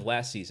the end of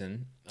last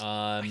season?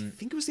 I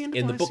think it was the end of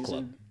in last the book season.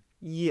 club.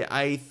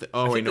 Yeah, it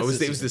was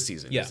this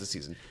season. Yeah. It was this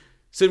season.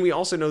 So then we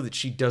also know that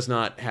she does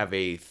not have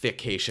a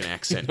thick Haitian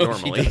accent No,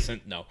 normally. she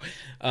doesn't, no.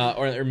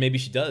 Or maybe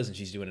she does, and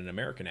she's doing an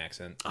American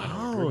accent.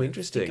 Oh,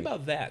 interesting. Think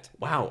about that.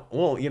 Wow.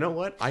 Well, you know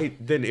what?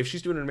 Then if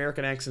she's doing an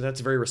American accent,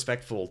 that's very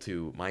respectful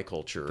to my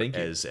culture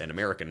as an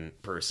American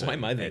person. Why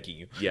am I thanking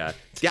you? Yeah.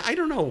 Yeah, I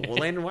don't know. Well,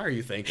 Landon, why are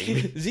you thanking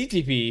me?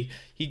 ZTP,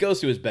 he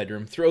goes to his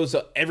bedroom, throws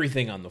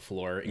everything on the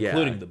floor,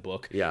 including the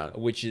book,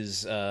 which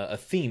is a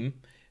theme.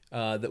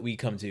 that we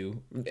come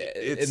to.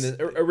 It's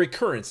A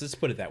recurrence, let's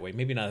put it that way.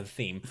 Maybe not a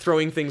theme.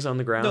 throwing things on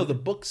the ground. No, the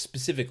book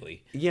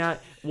specifically. Yeah,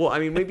 well, I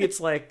mean, maybe it's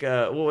like,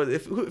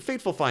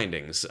 Fateful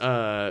Findings.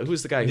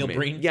 Who's the guy Neil who made?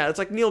 Breen? Yeah, it's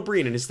like Neil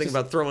Breen and his thing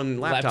about throwing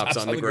laptops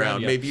on the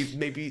ground. yeah.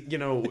 Maybe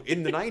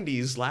in the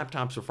 90s,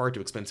 laptops were far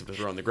too expensive to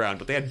throw on the ground,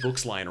 but they had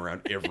books lying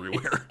around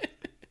everywhere.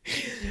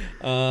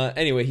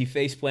 Anyway, he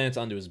face plants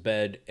onto his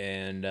bed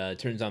and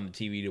turns on the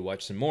TV to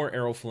watch some more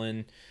Errol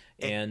Flynn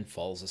and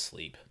falls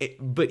asleep.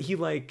 But he,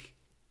 like,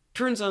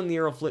 turns on the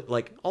Errol Flynn,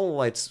 like, all the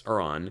lights are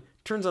on,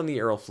 turns on the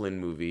Errol Flynn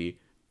movie,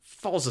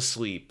 falls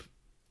asleep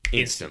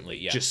instantly.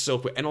 Yeah. Just so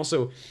quick. And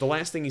also, the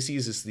last thing he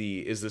sees is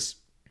this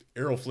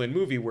Errol Flynn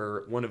movie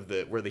where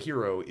where the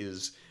hero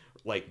is,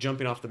 like,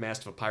 jumping off the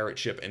mast of a pirate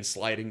ship and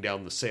sliding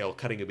down the sail,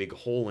 cutting a big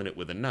hole in it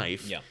with a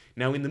knife. Yeah.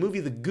 Now, in the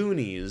movie The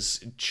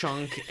Goonies,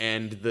 Chunk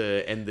and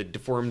the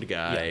deformed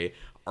guy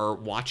are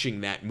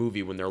watching that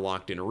movie when they're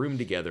locked in a room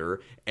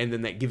together, and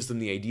then that gives them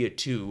the idea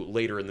to,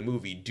 later in the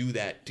movie, do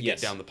that to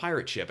get down the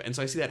pirate ship. And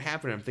so I see that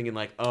happen, and I'm thinking,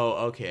 like,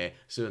 oh, okay,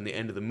 so in the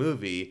end of the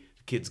movie,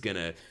 the kid's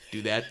gonna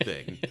do that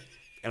thing.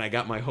 And I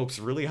got my hopes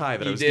really high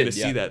that I was going to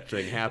see that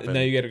thing happen. Now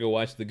you got to go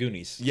watch The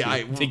Goonies.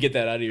 To get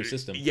that out of your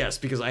system. Yes,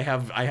 because I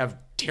have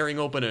tearing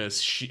open a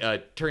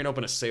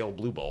sale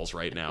blue balls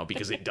right now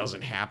because it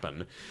doesn't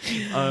happen.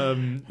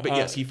 But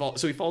yes, he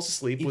falls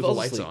asleep with the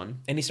lights on,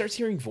 and he starts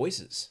hearing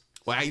voices.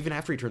 Well, even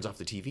after he turns off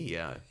the TV,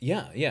 yeah.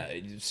 Yeah.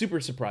 Super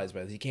surprised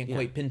by this. He can't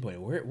quite pinpoint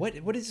it.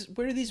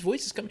 Where are these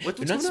voices coming?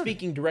 They're not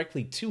speaking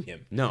directly to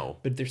him. No,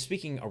 but they're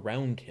speaking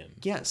around him.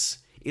 Yes,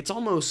 it's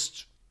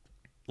almost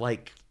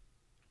like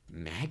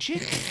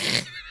magic.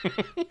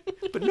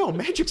 But no,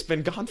 magic's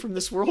been gone from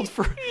this world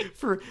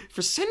for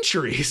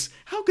centuries.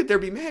 How could there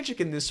be magic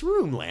in this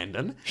room,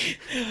 Landon?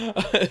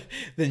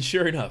 Then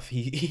sure enough,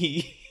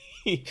 he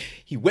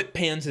whip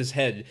pans his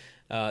head.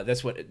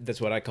 That's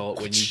what I call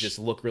it when you just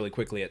look really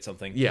quickly at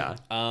something. Yeah.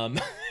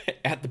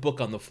 At the book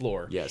on the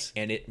floor. Yes.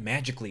 And it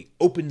magically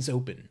opens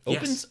open.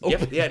 Opens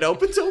open. Yeah, it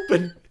opens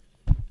open.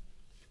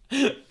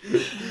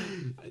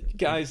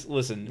 Guys,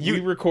 listen.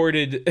 We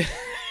recorded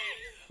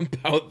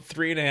about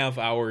 3.5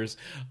 hours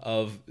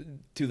of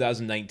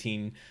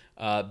 2019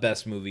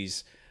 best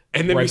movies.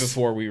 And then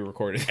before we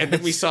recorded, and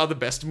then we saw the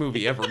best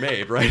movie ever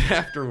made. Right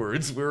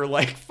afterwards, we were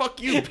like,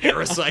 "Fuck you,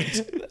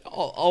 Parasite."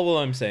 all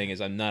I'm saying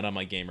is I'm not on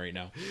my game right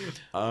now.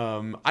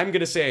 I'm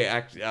gonna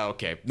say,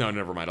 okay, no,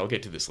 never mind. I'll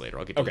get to this later.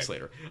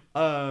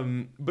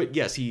 But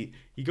yes, he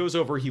goes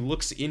over. He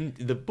looks in.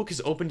 The book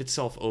has opened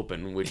itself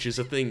open, which is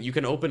a thing. You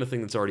can open a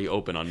thing that's already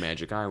open on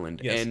Magic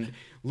Island, and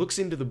looks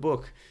into the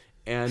book.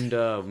 And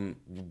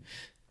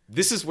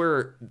this is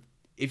where,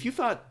 if you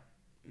thought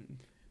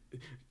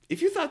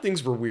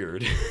things were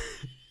weird,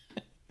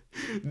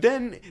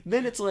 then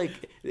it's like,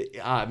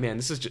 man,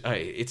 this is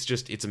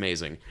it's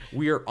amazing.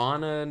 We are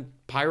on a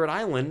pirate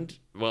island.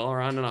 Well,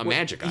 or on a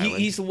magic island.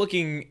 He's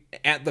looking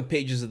at the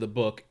pages of the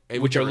book,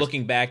 which are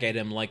looking back at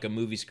him like a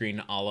movie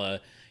screen, a la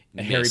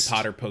a Harry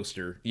Potter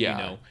poster.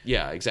 Yeah,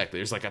 yeah, exactly.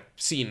 There's like a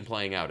scene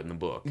playing out in the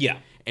book. Yeah.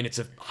 And it's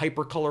a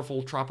hyper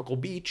colorful tropical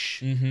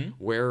beach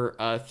where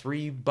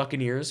 3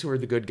 buccaneers, who are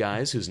the good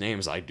guys, whose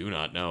names I do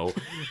not know,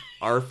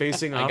 are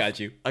facing off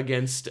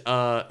against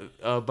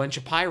a bunch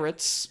of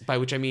pirates, by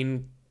which I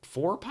mean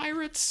 4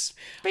 pirates?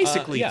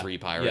 Basically 3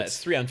 pirates. Yeah, it's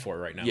 3 on 4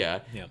 right now.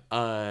 Yeah.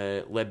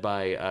 Led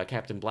by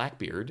Captain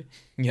Blackbeard.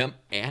 Yep.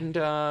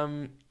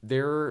 And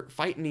they're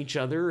fighting each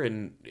other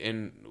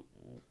and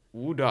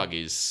woo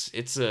doggies.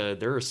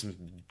 There are some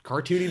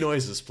cartoony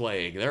noises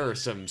playing. There are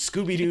some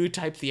Scooby-Doo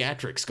type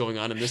theatrics going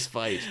on in this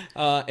fight.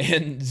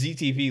 And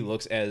ZTV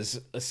looks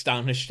as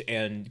astonished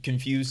and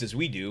confused as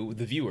we do,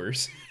 the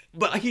viewers.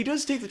 But he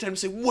does take the time to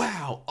say,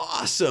 wow,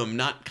 awesome,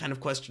 not kind of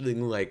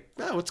questioning like,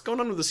 oh, what's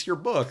going on with this here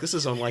book? This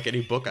is unlike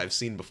any book I've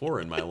seen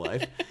before in my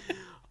life.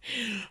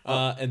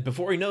 And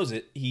before he knows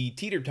it, he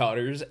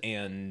teeter-totters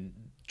and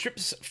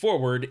trips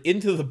forward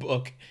into the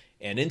book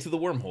and into the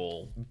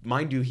wormhole.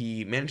 Mind you,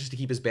 he manages to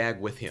keep his bag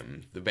with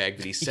him. The bag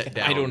that he set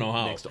down. I don't know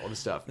how. Next to all the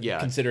stuff. Yeah.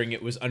 Considering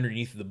it was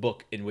underneath the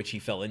book in which he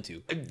fell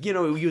into. You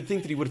know, you would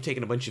think that he would have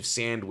taken a bunch of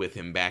sand with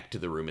him back to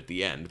the room at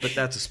the end, but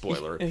that's a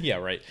spoiler. Yeah,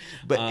 right.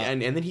 But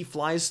and then he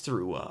flies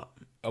through a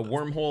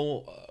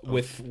wormhole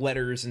with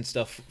letters and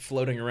stuff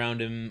floating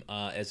around him,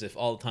 as if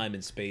all time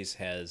and space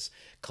has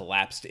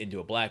collapsed into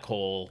a black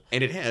hole.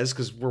 And it has,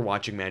 because we're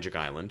watching Magic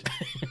Island.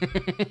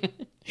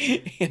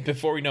 And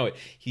before we know it,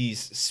 he's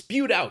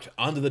spewed out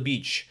onto the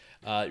beach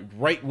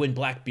right when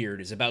Blackbeard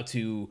is about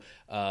to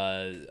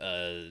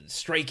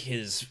strike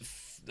his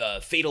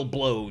fatal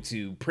blow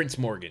to Prince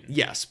Morgan.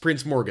 Yes,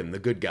 Prince Morgan, the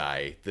good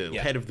guy, the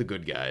head of the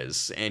good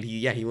guys. And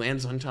he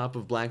lands on top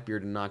of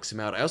Blackbeard and knocks him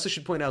out. I also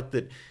should point out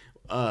that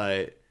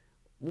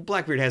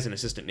Blackbeard has an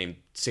assistant named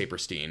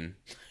Saperstein.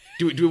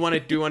 Do we want to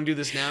do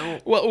this now?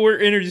 Well, we're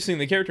introducing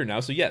the character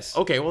now, so yes.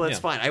 Okay, well that's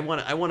fine. I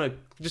want to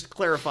just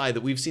clarify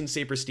that we've seen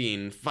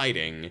Saperstein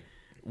fighting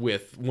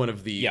with one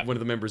of the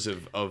members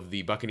of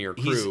the Buccaneer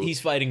crew. He's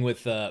fighting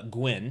with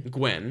Gwen.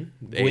 Gwen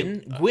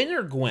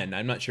or Gwen?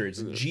 I'm not sure.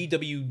 It's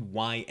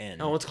Gwyn.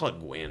 Oh, let's call it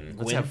Gwen.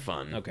 Let's have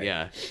fun. Okay.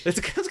 Yeah. Let's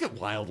get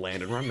Wild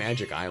Land, and we're on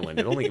Magic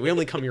Island. We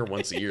only come here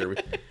once a year.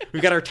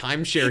 We've got our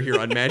timeshare here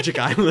on Magic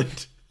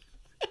Island.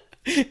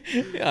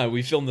 Yeah,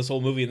 we filmed this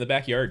whole movie in the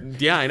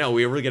backyard. Yeah, I know.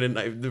 We were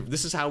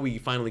this is how we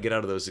finally get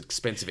out of those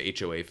expensive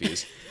HOA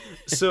fees.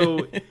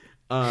 So,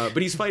 but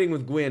he's fighting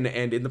with Gwyn,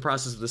 and in the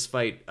process of this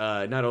fight,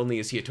 not only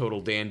is he a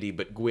total dandy,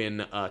 but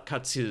Gwyn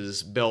cuts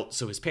his belt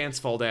so his pants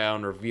fall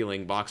down,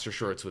 revealing boxer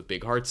shorts with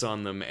big hearts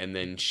on them, and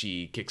then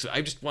she kicks.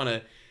 I just want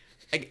to.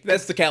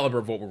 That's the caliber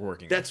of what we're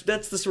working with.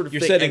 That's the sort of You're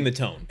thing. setting the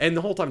tone. And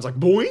the whole time it's like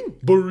boing,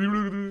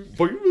 boing,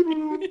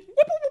 boing.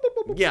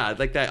 Yeah,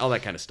 like that, all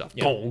that kind of stuff.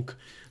 Yeah. Gonk.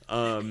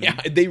 Yeah,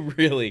 they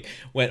really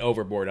went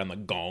overboard on the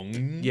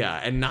gong. Yeah,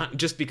 and not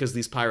just because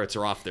these pirates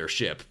are off their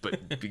ship,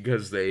 but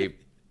because they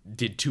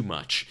did too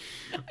much.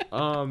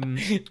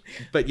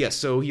 But yes,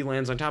 so he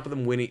lands on top of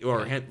them,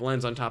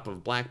 lands on top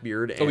of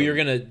Blackbeard. And, You're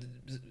gonna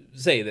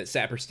say that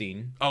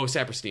Saperstein. Oh,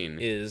 Saperstein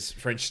is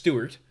French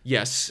Stewart.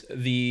 Yes,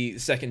 the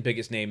second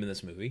biggest name in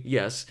this movie.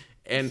 Yes,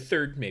 and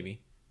third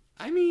maybe.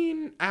 I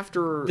mean,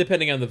 after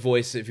depending on the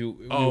voice, if you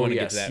want to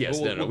get to that.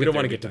 Yes, no, we don't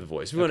want to get to the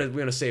voice. We want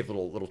to save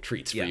little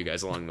treats for you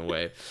guys along the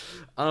way.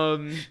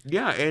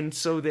 Yeah, and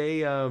so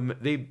they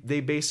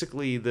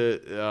basically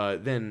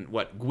then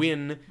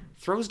Gwyn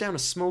throws down a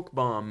smoke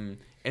bomb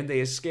and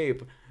they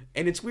escape.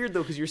 And it's weird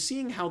though because you're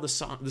seeing how the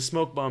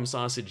smoke bomb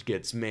sausage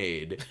gets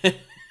made.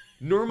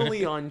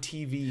 Normally on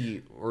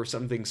TV or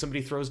something,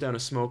 somebody throws down a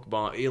smoke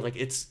bomb.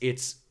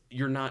 It's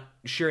you're not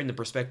sharing the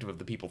perspective of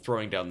the people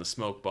throwing down the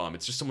smoke bomb.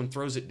 It's just someone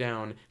throws it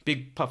down,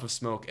 big puff of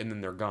smoke, and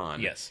then they're gone.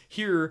 Yes.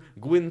 Here,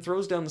 Gwyn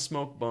throws down the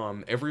smoke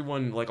bomb.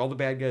 Everyone, all the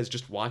bad guys,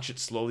 just watch it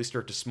slowly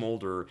start to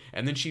smolder,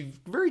 and then she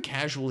very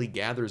casually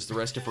gathers the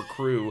rest of her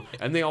crew,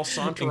 and they all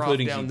saunter off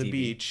down the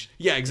beach.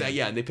 Yeah, exactly.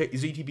 Yeah, and they pick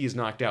ZTB is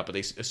knocked out, but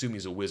they assume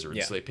he's a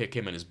wizard, so they pick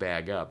him and his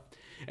bag up.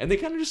 And they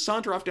kind of just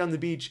saunter off down the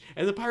beach,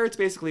 and the pirates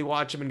basically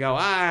watch them and go,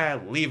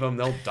 leave them,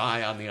 they'll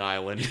die on the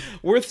island.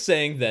 Worth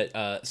saying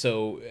that,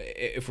 so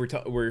if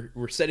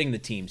we're setting the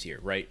teams here,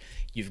 right?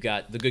 You've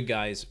got the good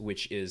guys,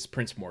 which is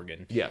Prince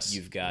Morgan. Yes.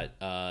 You've got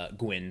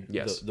Gwyn,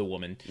 yes. the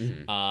woman.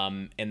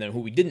 Mm-hmm. And then who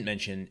we didn't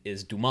mention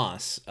is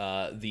Dumas,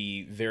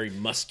 the very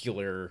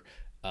muscular...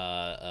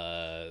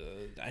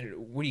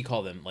 what do you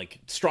call them? Like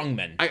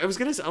strongmen. I was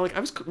gonna say,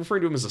 I was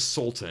referring to him as a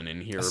sultan in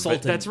here,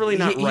 but that's really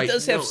not right. He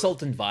does have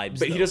sultan vibes,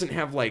 but he doesn't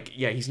have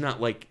he's not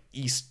like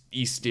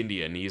East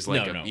Indian. He's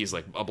he's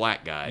like a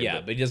black guy. Yeah,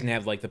 but he doesn't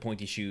have like the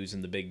pointy shoes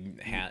and the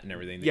big hat and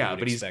everything. That you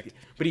would expect.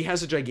 But he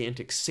has a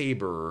gigantic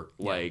saber,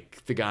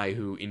 like the guy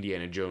who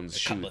Indiana Jones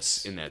shoots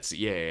cutlass. In that.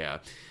 Yeah.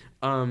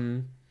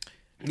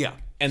 Yeah.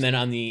 And then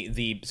on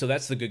the so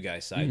that's the good guy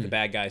side. The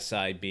bad guy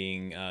side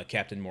being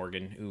Captain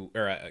Morgan,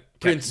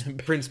 Prince Morgan.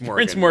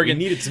 Prince Morgan.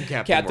 We needed some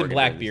Captain Morgan.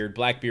 Blackbeard.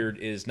 Blackbeard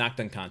is knocked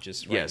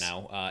unconscious right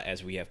now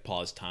as we have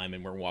paused time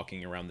and we're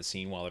walking around the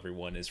scene while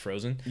everyone is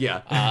frozen.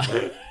 Yeah.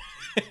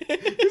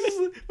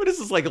 What is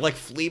this like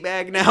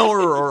Fleabag now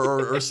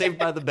or Saved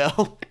by the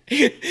Bell?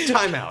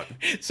 Time out.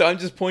 So I'm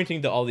just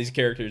pointing to all these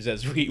characters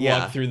as we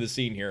walk through the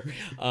scene here.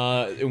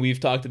 And we've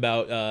talked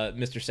about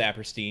Mr.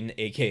 Saperstein,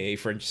 aka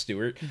French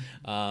Stewart.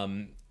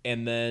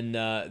 And then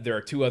there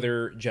are two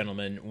other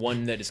gentlemen.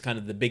 One that is kind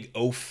of the big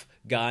oaf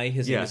guy.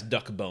 His name is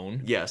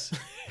Duckbone. Yes.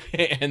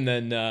 And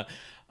then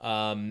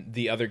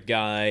the other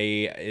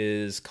guy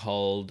is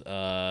called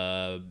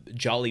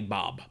Jolly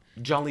Bob.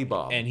 Jolly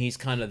Bob. And he's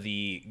kind of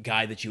the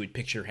guy that you would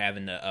picture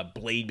having a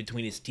blade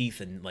between his teeth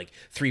and like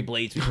 3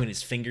 blades between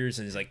his fingers,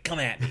 and he's like, "Come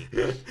at me."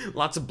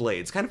 Lots of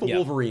blades, kind of a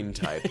Wolverine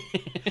type.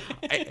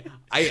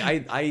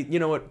 I you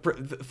know what?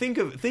 Think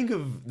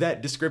of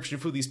that description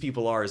of who these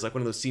people are as like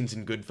one of those scenes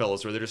in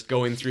Goodfellas where they're just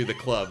going through the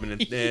club,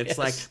 and it's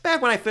like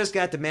back when I first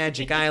got to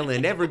Magic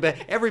Island,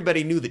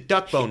 everybody knew that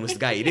Duckbone was the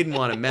guy you didn't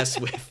want to mess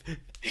with.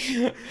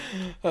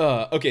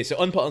 Okay, so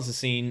unpause the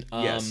scene.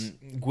 Yes.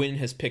 Gwyn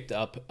has picked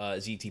up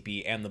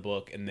ZTP and the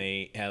book, and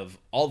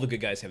all the good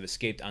guys have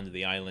escaped onto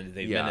the island.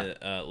 They've been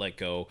let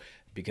go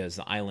because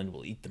the island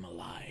will eat them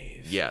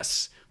alive.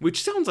 Yes,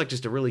 which sounds like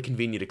just a really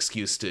convenient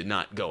excuse to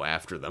not go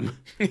after them.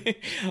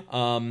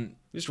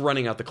 Just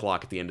running out the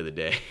clock at the end of the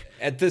day.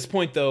 At this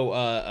point,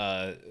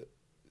 though,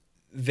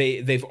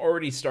 they've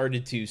already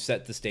started to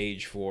set the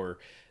stage for.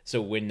 So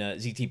when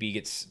ZTP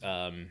gets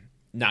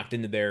knocked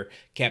into there,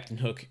 Captain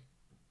Hook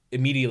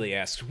immediately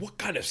asks, "What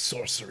kind of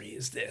sorcery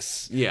is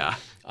this?" Yeah.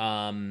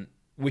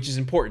 Which is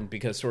important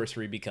because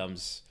sorcery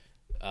becomes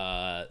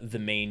the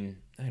main,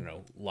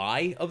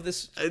 lie of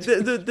this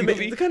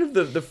movie. The kind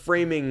of the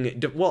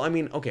framing. Well, I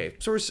mean, okay,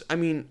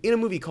 in a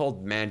movie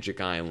called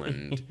Magic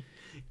Island,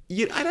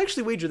 I'd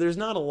actually wager there's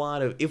not a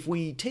lot of, if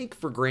we take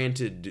for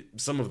granted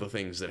some of the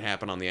things that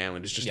happen on the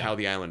island, it's just how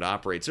the island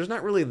operates. There's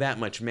not really that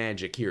much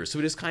magic here, so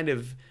it is kind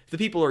of, the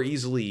people are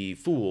easily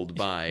fooled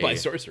by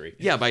sorcery.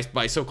 Yeah,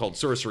 by so-called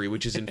sorcery,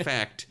 which is in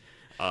fact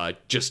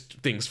just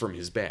things from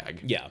his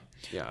bag. Yeah.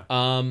 Yeah.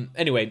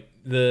 Anyway,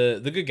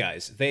 the good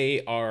guys,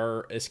 they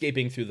are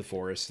escaping through the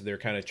forest. They're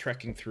kind of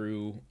trekking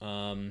through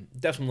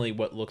definitely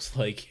what looks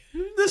like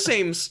The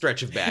same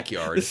stretch of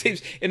backyard. the same.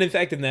 And in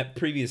fact, in that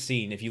previous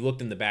scene, if you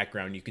looked in the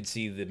background, you could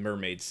see the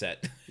mermaid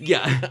set.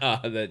 Yeah.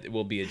 That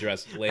will be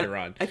addressed later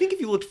on. I think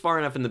if you looked far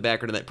enough in the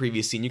background of that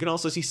previous scene, you can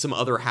also see some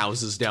other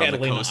houses down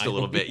Catalina the coast a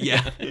little Island. bit.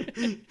 Yeah.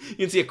 You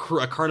can see a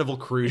Carnival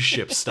cruise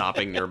ship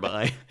stopping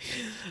nearby.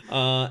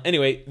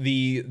 Anyway,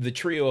 the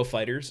trio of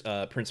fighters,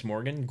 Prince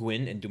Morgan,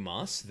 Gwyn, and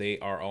Dumas, they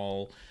are all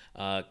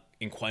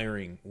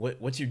inquiring,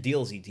 what's your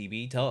deal,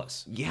 ZTB? Tell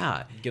us.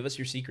 Yeah. Give us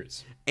your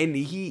secrets. And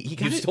he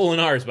kind You've of... stolen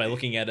ours by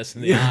looking at us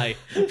in the eye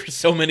for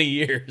so many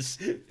years.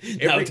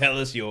 Now tell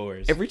us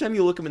yours. Every time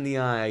you look him in the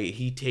eye,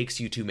 he takes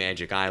you to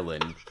Magic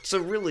Island. So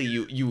really,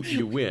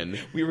 you win.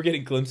 We were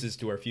getting glimpses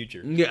to our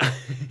future. Yeah.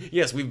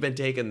 Yes, we've been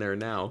taken there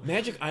now.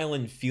 Magic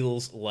Island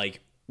feels like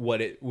what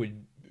it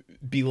would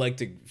be like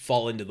to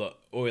fall into the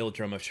oil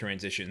drum of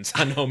transitions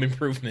on Home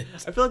Improvement.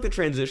 I feel like the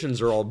transitions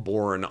are all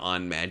born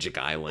on Magic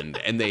Island,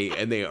 and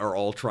they are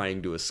all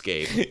trying to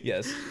escape.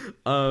 Yes.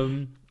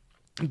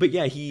 But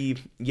yeah, he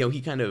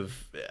kind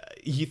of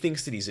he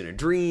thinks that he's in a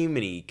dream,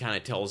 and he kind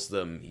of tells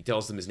them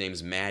his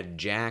name's Mad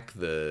Jack,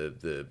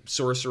 the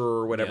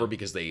sorcerer or whatever, Yeah.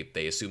 because they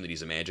assume that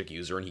he's a magic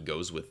user, and he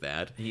goes with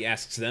that. He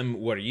asks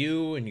them, "What are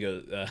you?" And he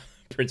goes,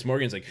 Prince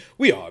Morgan's like,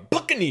 "We are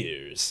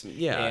Buccaneers."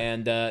 Yeah.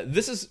 And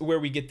this is where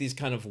we get these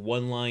kind of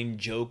one-line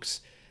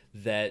jokes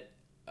that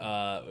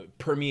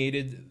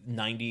permeated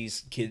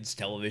 90s kids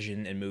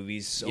television and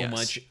movies so Yes.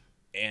 much,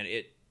 and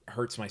it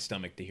hurts my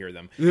stomach to hear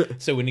them.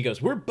 So when he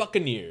goes, "We're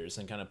Buccaneers,"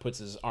 and kind of puts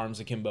his arms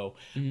akimbo,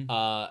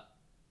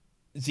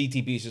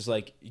 ZTB's just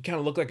like, "You kind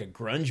of look like a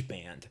grunge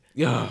band."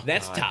 Oh,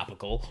 That's God.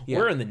 topical. Yeah.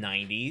 We're in the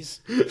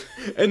 90s.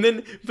 And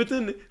then,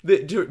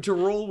 to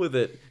roll with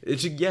it,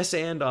 to yes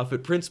and off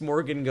it, Prince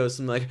Morgan goes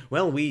something like,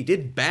 "Well, we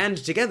did band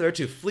together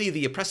to flee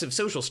the oppressive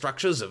social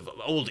structures of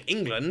old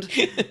England,"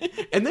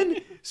 and then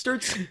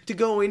starts to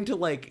go into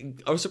like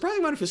a surprising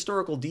amount of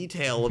historical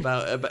detail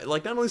about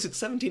like not only is it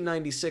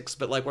 1796,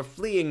 but like we're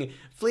fleeing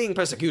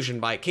persecution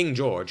by King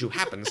George, who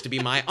happens to be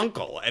my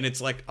uncle, and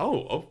it's like,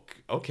 oh,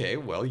 okay,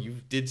 well you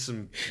did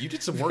some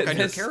work on your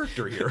That's-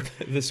 character here.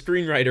 The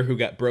screenwriter who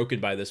got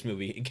broken by this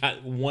movie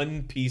got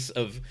one piece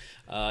of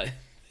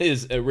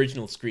his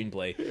original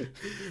screenplay.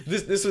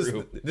 This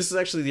is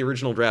actually the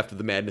original draft of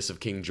The Madness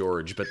of King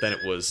George, but then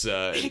it was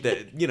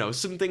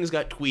some things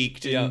got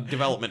tweaked in Yeah.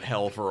 development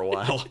hell for a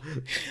while.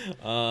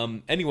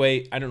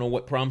 Anyway, I don't know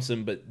what prompts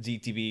him, but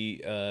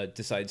ZTV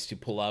decides to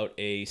pull out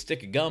a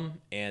stick of gum,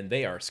 and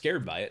they are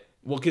scared by it.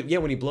 Well, yeah,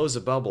 when he blows a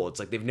bubble, it's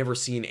like they've never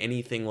seen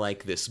anything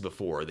like this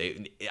before.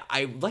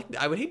 I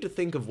would hate to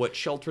think of what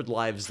sheltered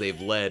lives they've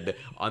led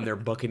on their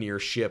Buccaneer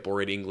ship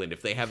or in England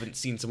if they haven't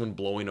seen someone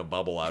blowing a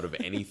bubble out of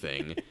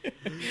anything.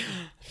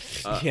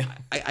 Yeah.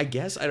 I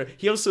guess I don't.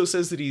 He also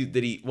says that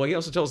he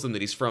also tells them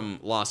that he's from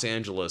Los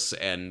Angeles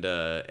and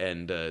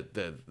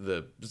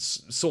the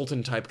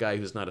Sultan type guy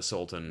who's not a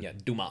Sultan. Yeah,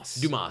 Dumas.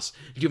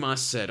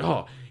 Dumas said,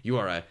 "Oh, you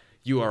are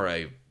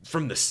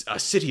from a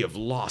city of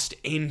lost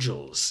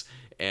angels."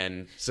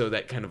 And so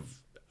that kind of,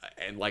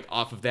 and like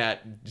off of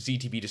that,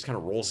 ZTB just kind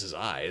of rolls his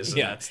eyes. And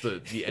Yeah. that's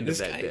the end of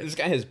that bit. This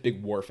guy has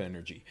big Worf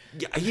energy.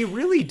 Yeah, he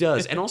really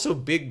does. And also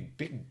big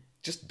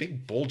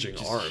bulging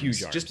arms.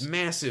 huge arms. Just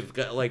massive.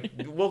 Like,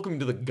 welcome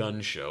to the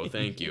gun show.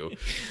 Thank you.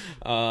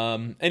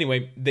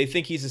 Anyway, they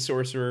think he's a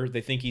sorcerer.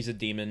 They think he's a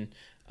demon.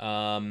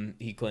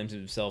 He claims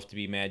himself to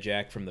be Mad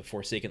Jack from the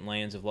Forsaken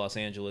Lands of Los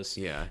Angeles.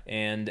 Yeah.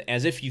 And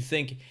as if you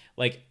think,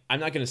 like,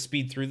 I'm not going to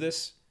speed through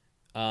this,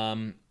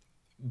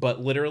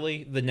 but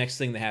literally the next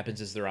thing that happens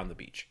is they're on the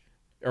beach.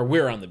 Or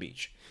we're on the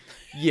beach.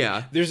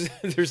 Yeah.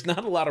 There's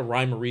not a lot of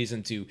rhyme or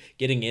reason to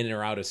getting in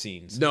or out of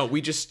scenes. No,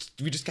 we just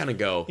kind of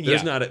go.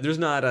 There's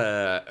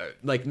not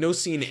like no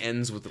scene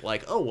ends with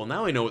like, oh well,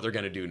 now I know what they're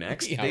gonna do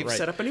next. Yeah, They've right.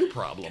 set up a new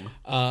problem.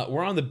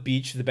 We're on the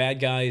beach. The bad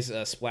guys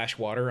splash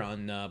water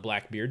on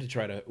Blackbeard to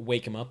try to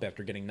wake him up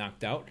after getting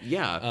knocked out.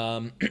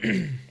 Yeah.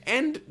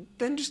 And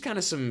then just kind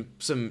of some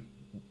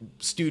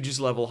Stooges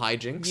level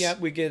hijinks. Yeah,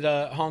 we get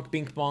honk,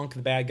 bink, bonk.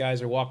 The bad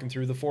guys are walking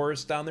through the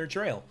forest down their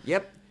trail.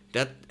 Yep.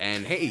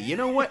 And hey, you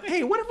know what?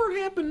 Hey, whatever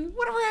happened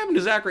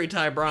to Zachary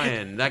Ty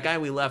Bryan? That guy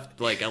we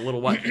left like a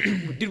little while.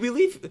 Did we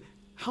leave?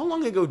 How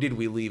long ago did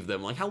we leave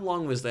them? Like, how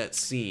long was that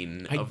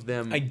scene of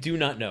them? I do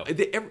not know.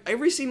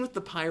 Every scene with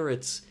the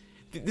pirates.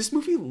 This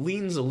movie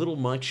leans a little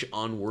much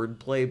on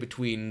wordplay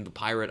between the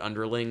pirate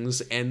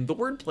underlings, and the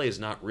wordplay is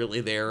not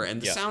really there,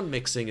 and the sound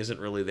mixing isn't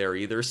really there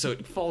either, so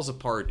it falls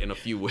apart in a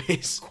few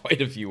ways.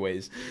 Quite a few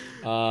ways.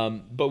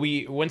 But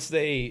once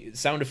they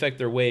sound effect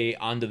their way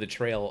onto the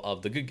trail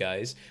of the good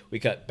guys, we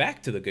cut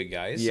back to the good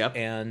guys. Yep.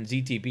 And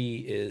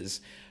ZTB is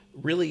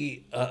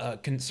really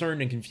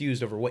concerned and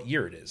confused over what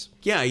year it is.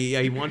 Yeah,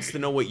 he wants to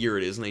know what year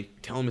it is, and they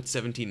tell him it's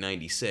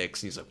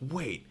 1796, and he's like,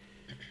 wait,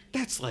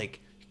 that's like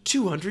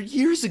 200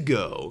 years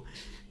ago.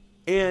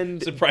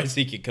 And Surprised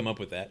he could come up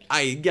with that.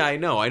 I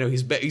know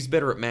he's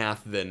better at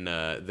math than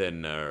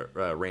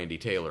Randy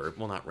Taylor.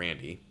 Well, not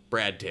Randy.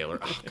 Brad Taylor.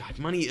 Oh, God,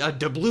 money. A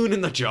doubloon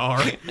in the jar.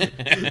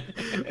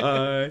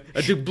 A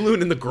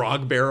doubloon in the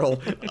grog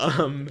barrel.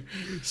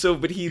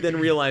 But he then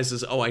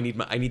realizes, oh, I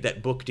need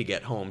that book to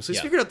get home. So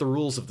he's figured out the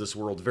rules of this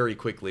world very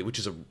quickly, which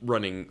is a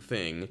running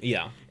thing.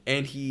 Yeah.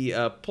 And he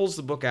pulls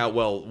the book out.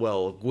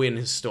 Well, Gwyn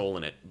has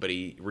stolen it, but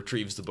he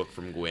retrieves the book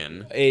from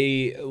Gwyn.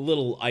 A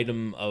little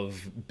item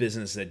of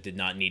business that did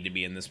not need to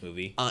be in this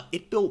movie.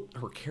 It built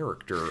her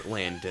character,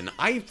 Landon.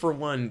 I, for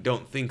one,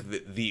 don't think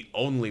that the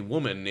only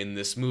woman in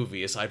this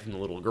movie, aside from the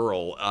little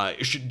girl,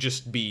 should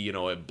just be,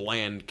 a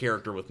bland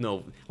character with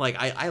no... Like,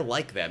 I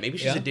like that. Maybe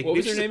she's a dick. What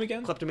was maybe her she's name a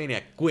again?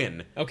 Kleptomaniac.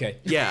 Gwyn. Okay.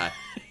 Yeah.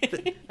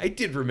 I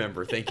did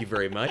remember. Thank you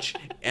very much.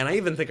 And I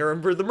even think I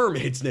remember the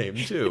mermaid's name,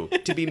 too.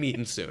 To be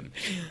meeting soon.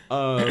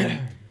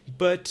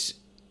 But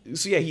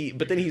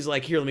then he's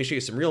like, here, let me show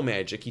you some real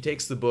magic. He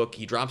takes the book,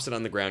 he drops it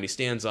on the ground, he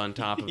stands on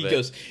top of it. He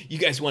goes, you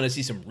guys want to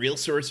see some real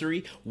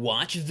sorcery?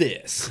 Watch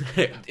this.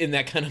 In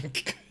that kind of,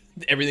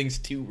 everything's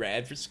too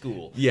rad for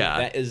school. Yeah.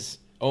 That is,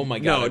 oh my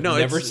God, no,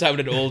 I've never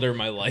sounded older in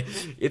my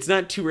life. It's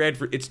not too rad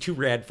it's too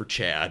rad for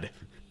Chad.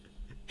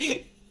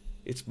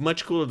 It's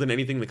much cooler than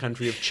anything the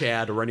country of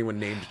Chad or anyone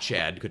named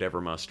Chad could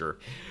ever muster.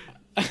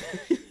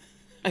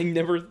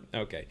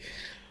 Okay.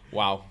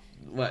 Wow.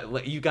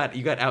 You got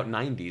out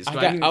 90s. I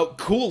got out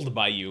cooled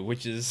by you,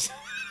 which is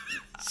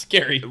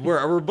scary.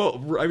 We're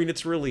both. I mean,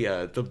 it's really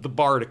the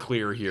bar to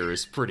clear here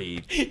is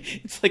pretty.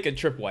 It's like a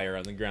tripwire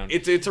on the ground.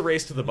 It's a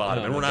race to the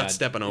bottom, and we're not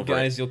stepping over.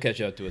 Guys, you'll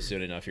catch up to us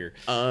soon enough here.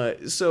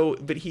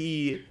 But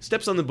he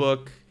steps on the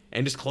book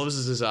and just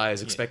closes his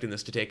eyes, expecting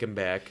this to take him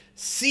back.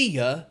 See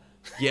ya.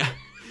 Yeah.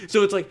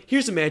 So it's like,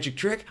 here's a magic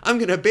trick. I'm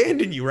going to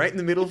abandon you right in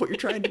the middle of what you're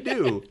trying to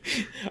do.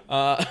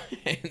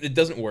 It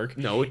doesn't work.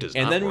 No, it does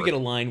not. And then work. we get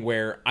a line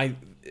where I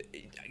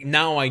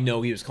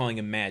know he was calling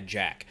him Mad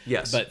Jack.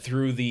 Yes. But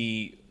through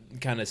the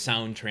kind of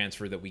sound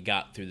transfer that we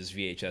got through this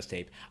VHS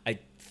tape, I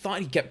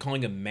thought he kept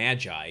calling him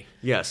Magi.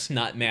 Yes.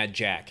 Not Mad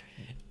Jack.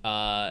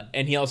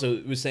 And he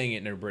also was saying it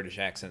in a British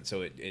accent,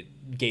 so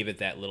it gave it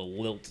that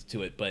little lilt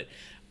to it. But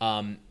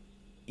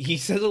he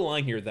says a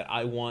line here that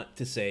I want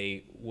to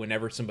say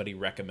whenever somebody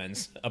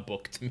recommends a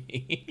book to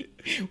me,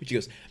 which he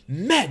goes,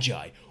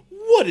 Magi,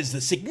 what is the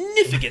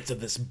significance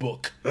of this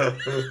book?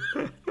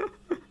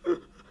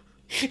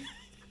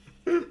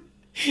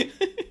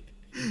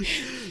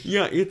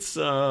 Yeah, it's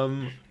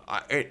and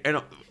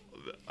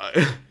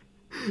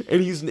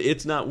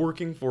it's not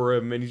working for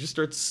him, and he just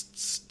starts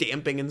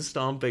stamping and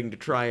stomping to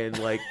try and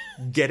like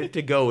get it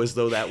to go, as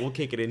though that will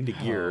kick it into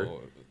gear.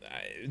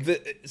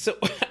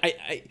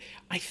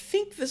 I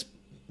think this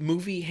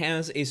movie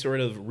has a sort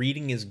of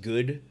reading is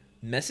good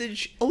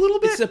message. A little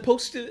bit. It's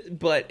supposed to,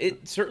 but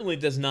it certainly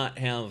does not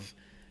have.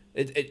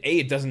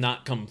 It does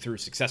not come through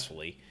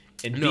successfully,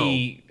 and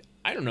B,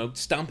 I don't know,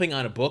 stomping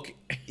on a book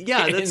in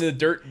the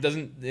dirt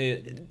doesn't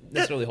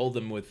necessarily hold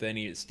them with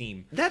any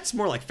esteem. That's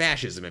more like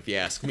fascism, if you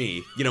ask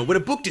me. When a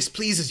book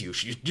displeases you,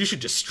 you should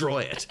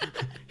destroy it.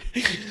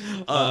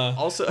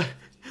 Also,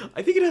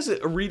 I think it has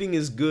a reading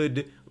is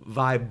good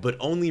vibe, but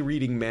only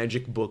reading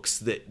magic books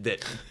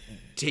that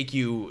take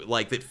you,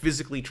 like, that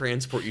physically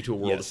transport you to a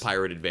world of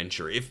pirate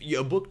adventure. If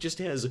a book just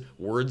has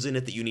words in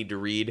it that you need to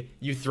read,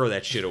 you throw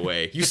that shit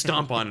away. You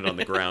stomp on it on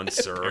the ground,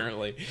 sir.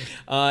 Apparently.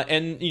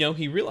 And,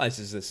 he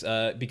realizes this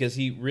because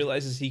he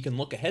realizes he can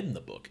look ahead in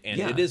the book. And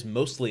it is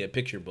mostly a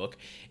picture book.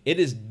 It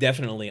is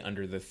definitely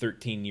under the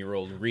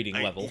 13-year-old reading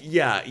level.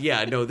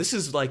 Yeah. No, this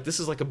is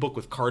like a book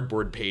with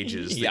cardboard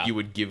pages that you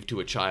would give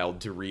to a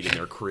child to read in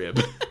their crib.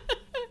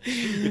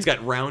 It's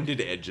got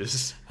rounded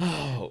edges.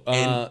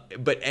 And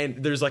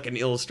there's like an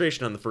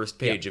illustration on the first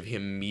page of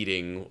him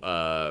meeting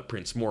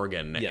Prince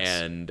Morgan,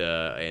 and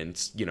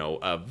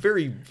a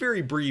very,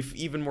 very brief,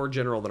 even more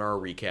general than our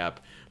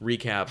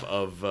recap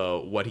of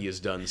what he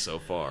has done so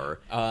far.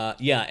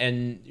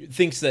 And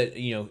thinks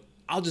that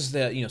I'll just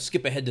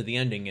skip ahead to the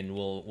ending and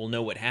we'll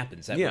know what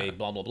happens that way.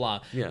 Blah blah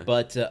blah. Yeah.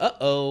 But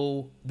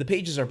the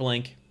pages are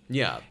blank.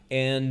 Yeah.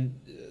 And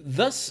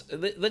thus,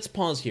 let's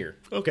pause here.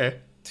 Okay.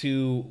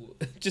 To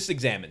just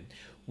examine.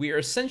 We are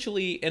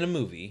essentially in a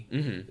movie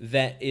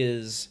that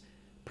is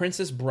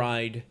Princess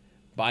Bride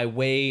by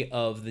way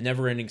of the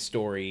never-ending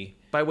story.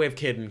 By way of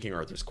Kid in King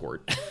Arthur's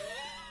Court.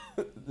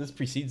 This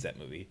precedes that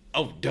movie.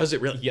 Oh, does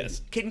it really?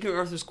 Yes. Kid in King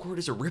Arthur's Court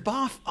is a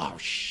ripoff? Oh,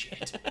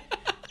 shit.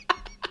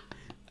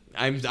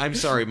 I'm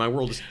sorry, my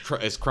world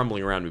is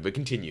crumbling around me, but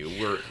continue.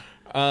 We're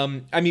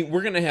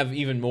going to have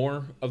even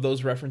more of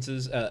those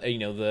references,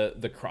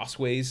 the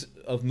crossways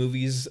of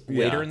movies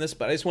later in this,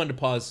 but I just wanted to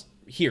pause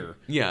here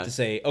to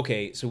say,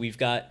 okay, so we've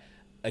got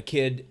a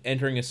kid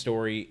entering a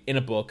story in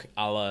a book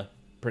a la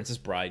Princess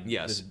Bride.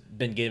 Yes. That's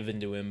been given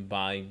to him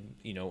by,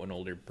 an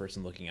older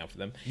person looking out for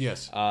them.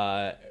 Yes.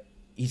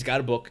 He's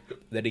got a book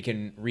that he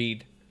can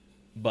read,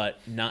 but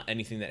not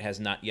anything that has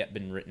not yet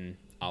been written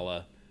a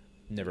la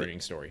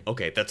Neverending Story.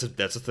 Okay, that's a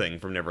thing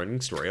from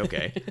Neverending Story,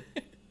 okay.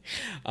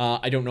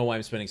 I don't know why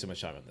I'm spending so much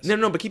time on this.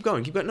 No, but keep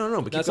going. But keep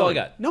That's going. all I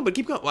got. No, but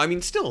keep going. Well, I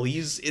mean, still,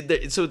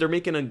 so they're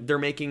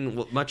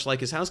making much like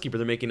his housekeeper.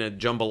 They're making a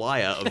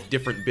jambalaya of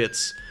different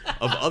bits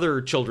of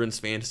other children's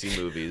fantasy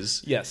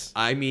movies. Yes.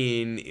 I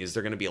mean, is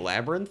there going to be a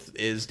Labyrinth?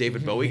 Is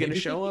David Bowie going to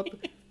show up?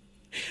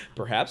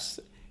 Perhaps.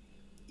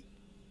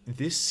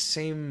 This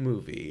same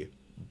movie,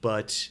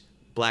 but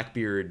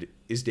Blackbeard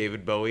is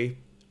David Bowie.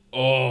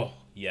 Oh,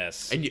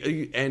 yes.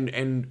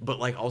 But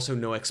like also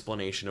no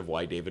explanation of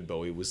why David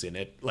Bowie was in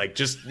it. Like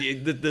just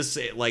this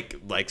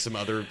like some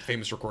other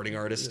famous recording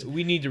artist.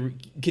 We need to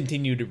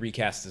continue to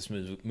recast this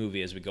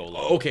movie as we go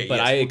along. Okay, but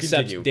yes, I we'll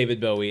accept continue.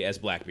 David Bowie as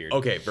Blackbeard.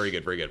 Okay, very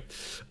good, very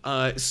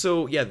good.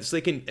 So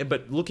they can.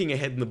 But looking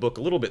ahead in the book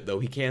a little bit, though,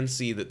 he can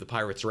see that the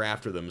pirates are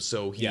after them.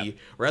 So he,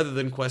 rather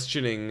than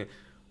questioning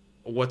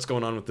what's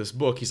going on with this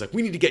book, he's like,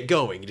 we need to get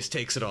going. He just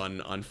takes it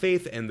on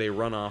faith, and they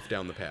run off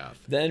down the path.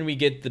 Then we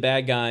get the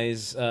bad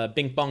guys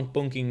bink bonk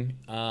bunking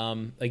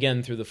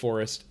again through the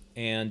forest,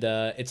 and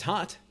it's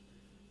hot,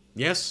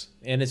 Yes,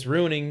 and it's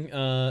ruining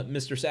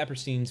Mr.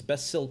 Saperstein's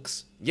best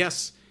silks.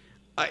 yes.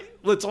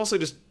 Let's also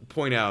just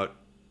point out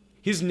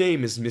his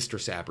name is Mr.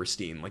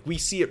 Saperstein. Like we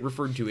see it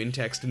referred to in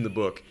text in the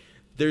book.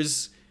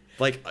 There's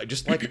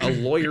just like a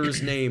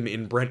lawyer's name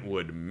in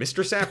Brentwood,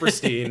 Mr.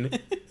 Saperstein.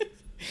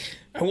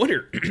 I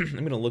wonder. I'm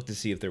going to look to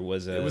see if there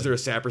was Was there a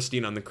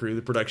Saperstein on the crew?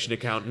 The production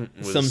accountant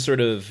was some sort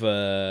of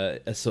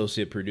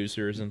associate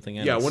producer or something.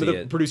 I don't one of see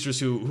the it. producers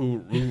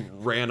who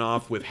ran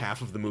off with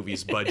half of the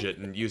movie's budget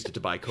and used it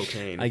to buy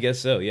cocaine. I guess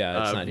so.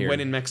 Yeah, it's not here.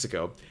 When in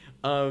Mexico.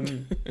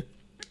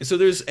 So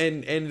there's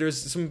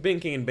there's some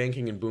binking and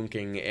banking and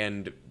boonking,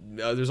 and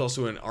there's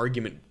also an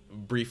argument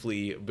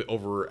briefly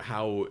over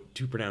how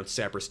to pronounce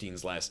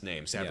Saperstein's last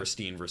name,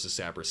 Saperstein versus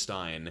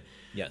Saperstein.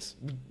 Yes.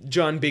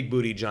 John Big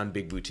Booty, John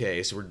Big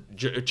Booty. So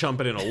we're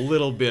chumping in a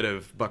little bit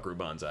of Buckaroo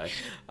Banzai.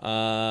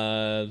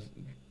 And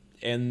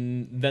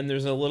then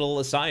there's a little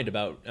aside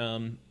about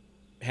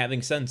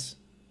having sense.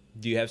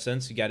 Do you have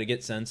sense? You got to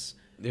get sense.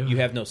 Yeah. You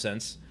have no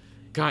sense.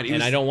 God,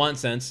 And I don't want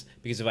sense,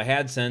 because if I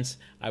had sense,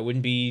 I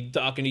wouldn't be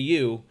talking to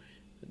you.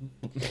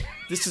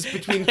 This is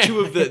between two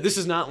of the. This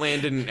is not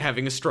Landon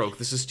having a stroke.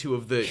 This is two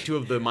of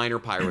the minor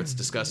pirates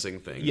discussing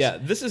things. Yeah,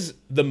 this is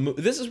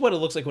what it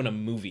looks like when a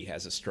movie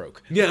has a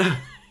stroke. Yeah.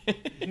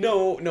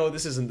 No,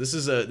 this isn't. This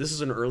is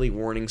an early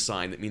warning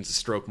sign that means a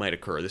stroke might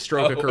occur. The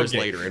stroke occurs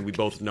later, and we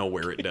both know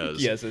where it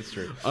does. Yes, that's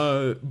true.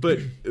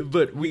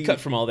 But we Cut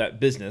from all that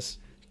business.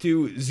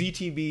 to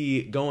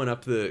ZTB going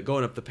up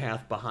the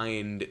path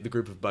behind the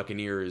group of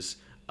buccaneers,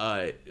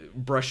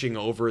 brushing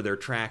over their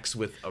tracks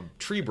with a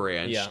tree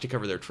branch to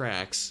cover their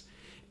tracks.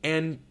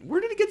 And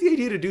where did he get the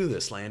idea to do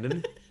this,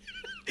 Landon?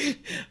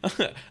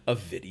 A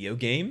video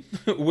game?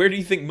 Where do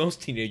you think most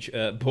teenage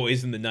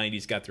boys in the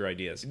 90s got their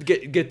ideas?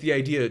 Get the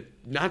idea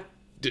not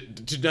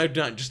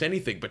just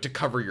anything, but to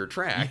cover your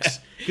tracks,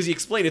 because he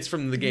explained it's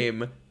from the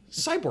game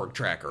Cyborg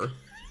Tracker.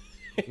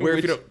 Where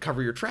if you don't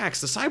cover your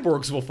tracks, the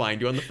cyborgs will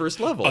find you on the first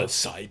level. A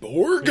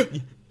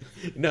cyborg?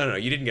 No,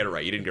 you didn't get it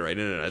right.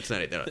 No, that's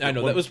not it. No, I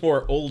know, that was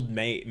more old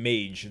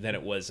mage than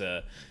it was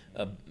a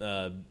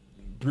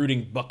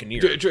brooding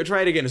buccaneer.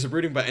 Try it again. It's a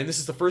brooding, and this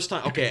is the first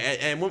time. Okay,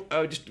 and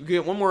just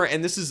get one more.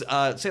 And this is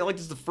say it like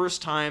this is the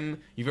first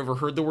time you've ever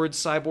heard the word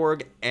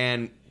cyborg.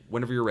 And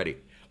whenever you're ready,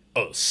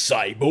 A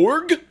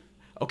cyborg?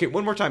 okay,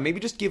 one more time. Maybe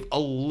just give a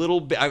little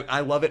bit.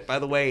 I love it, by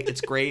the way. It's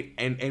great,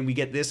 and we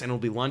get this, and it'll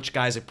be lunch,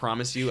 guys. I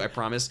promise you. I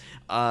promise.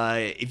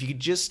 If you could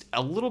just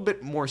a little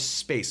bit more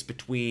space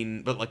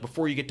between, but like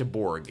before you get to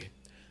Borg.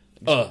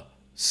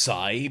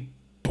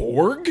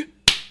 Cyborg?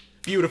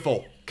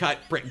 Beautiful. Cut,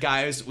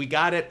 guys. We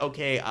got it.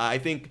 Okay, I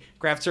think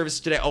craft service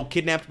today. Oh,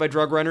 kidnapped by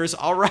drug runners.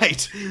 All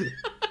right.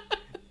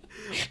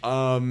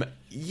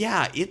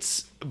 Yeah,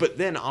 but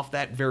then off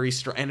that very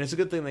strong, and it's a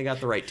good thing they got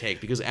the right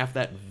take, because after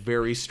that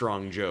very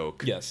strong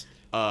joke, Yes.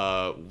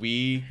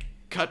 we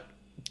cut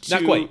to,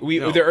 Not quite.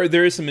 no.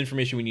 There is some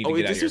information we need to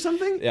get out is here. there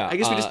something? Yeah. I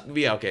guess we just,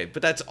 okay,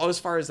 but that's as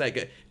far as that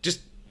goes.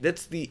 Just,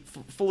 that's the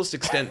fullest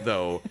extent,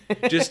 though.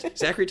 Just,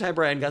 Zachary Ty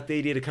Bryan got the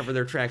idea to cover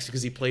their tracks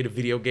because he played a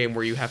video game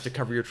where you have to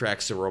cover your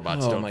tracks so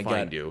robots don't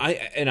find you.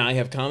 I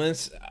have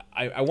comments.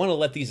 I want to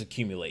let these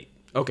accumulate.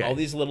 Okay. All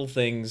these little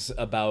things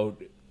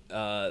about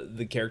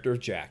the character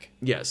of Jack.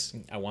 Yes.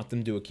 I want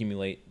them to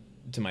accumulate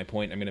to my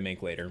point I'm going to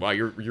make later. Wow,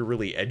 you're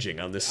really edging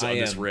on this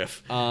this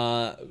riff.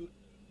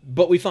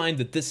 But we find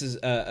that this is,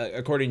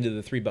 according to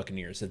the three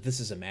Buccaneers, that this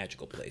is a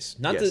magical place.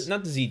 Not the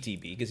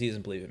ZTB, because he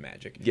doesn't believe in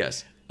magic.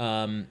 Yes.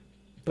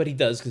 But he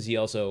does, because he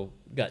also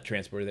got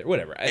transported there.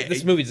 Whatever.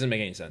 This movie doesn't make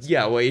any sense.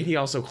 Yeah, well, he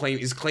also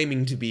is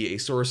claiming to be a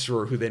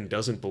sorcerer who then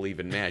doesn't believe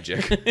in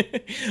magic.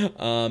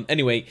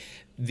 Anyway,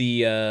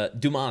 the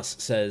Dumas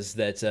says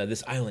that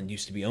this island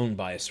used to be owned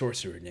by a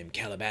sorcerer named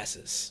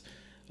Calabasas.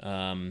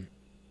 And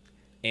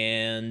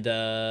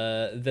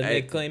then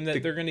they claim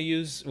that they're going to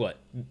use what?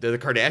 The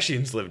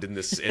Kardashians lived in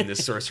this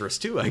sorceress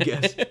too, I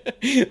guess.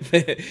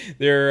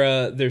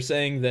 They're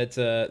saying that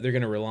they're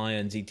going to rely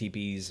on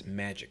ZTP's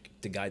magic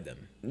to guide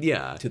them.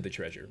 Yeah. To the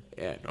treasure.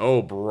 And,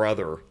 oh,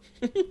 brother.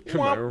 And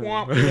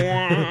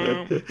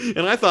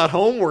I thought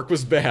homework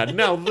was bad.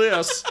 Now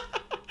this.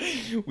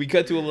 We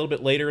cut to a little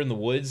bit later in the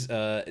woods.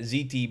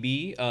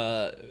 ZTB,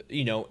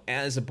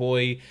 as a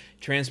boy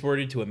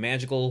transported to a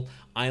magical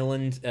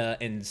island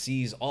and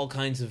sees all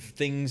kinds of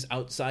things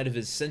outside of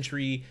his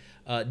century,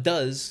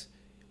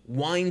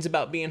 whines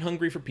about being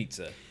hungry for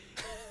pizza.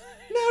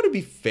 Now, to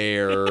be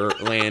fair,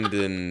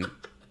 Landon,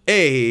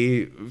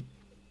 A,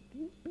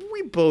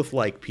 we both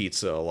like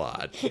pizza a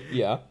lot.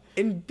 Yeah.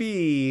 And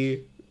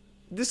B,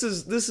 this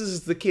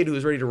is the kid who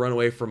is ready to run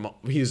away from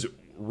his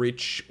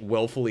rich,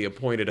 wealthily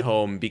appointed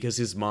home because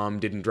his mom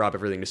didn't drop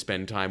everything to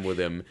spend time with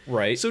him.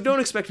 Right. So don't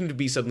expect him to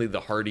be suddenly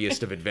the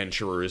hardiest of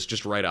adventurers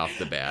just right off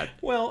the bat.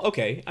 Well,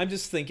 okay. I'm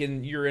just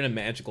thinking you're in a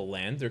magical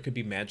land. There could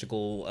be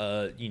magical,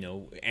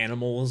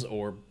 animals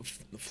or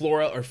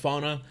flora or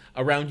fauna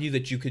around you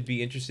that you could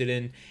be interested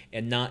in,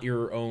 and not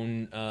your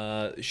own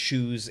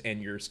shoes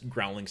and your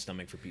growling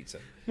stomach for pizza.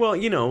 Well,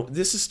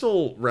 this is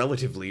still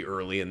relatively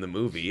early in the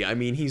movie. I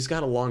mean, he's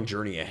got a long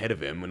journey ahead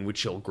of him in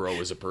which he'll grow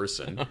as a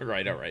person. All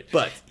right.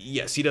 But,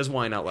 yes, he does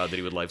whine out loud that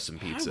he would like some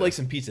pizza. I'd like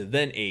some pizza.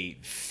 Then a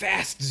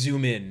fast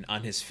zoom in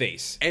on his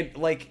face. And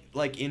like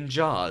in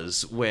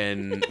Jaws,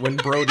 when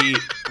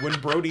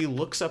Brody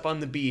looks up on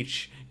the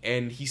beach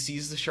and he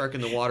sees the shark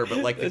in the water,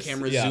 but the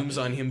camera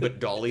zooms on him but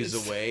dollies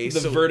away.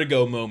 The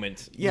vertigo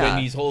moment when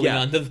he's holding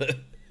onto the...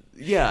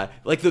 Yeah,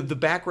 the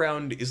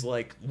background is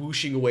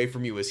whooshing away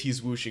from you as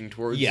he's whooshing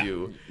towards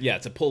you. Yeah,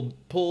 it's a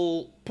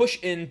push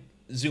in,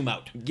 zoom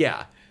out.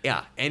 Yeah,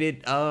 and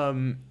it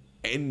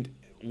and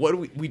what do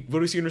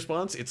we see in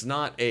response? It's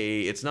not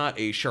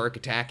a shark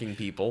attacking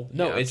people.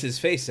 No, it's his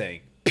face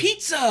saying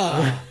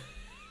pizza.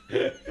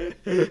 And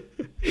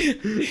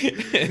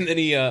then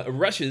he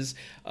rushes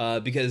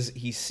because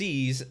he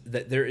sees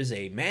that there is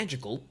a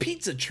magical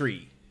pizza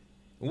tree.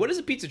 What does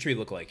a pizza tree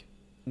look like?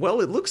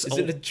 Well, it looks... Is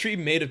it a tree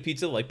made of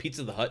pizza, like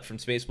Pizza the Hut from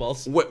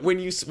Spaceballs? When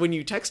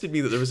you texted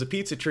me that there was a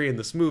pizza tree in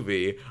this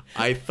movie,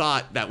 I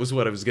thought that was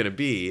what it was going to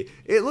be.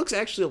 It looks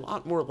actually a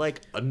lot more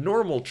like a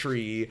normal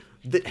tree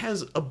that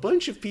has a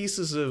bunch of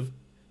pieces of...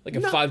 Like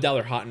a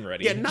 $5 hot and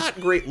ready. Yeah, not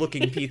great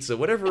looking pizza.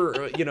 Whatever,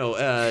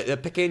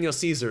 Pequeño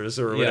Caesar's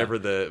or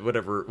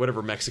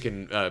whatever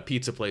Mexican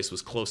pizza place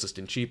was closest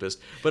and cheapest.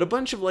 But a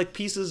bunch of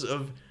pieces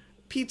of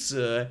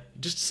pizza,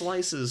 just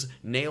slices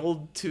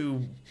nailed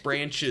to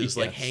branches,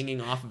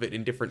 hanging off of it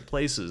in different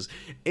places.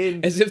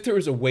 And as if there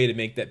was a way to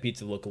make that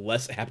pizza look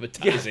less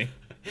appetizing.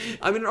 Yeah.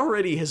 I mean, it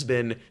already has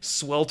been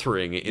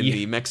sweltering in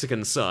the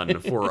Mexican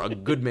sun for a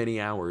good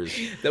many hours.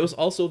 That was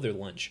also their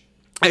lunch.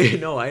 I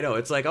know.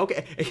 It's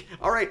okay,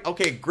 all right,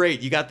 okay,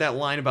 great. You got that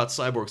line about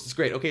cyborgs. It's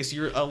great. Okay, so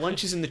your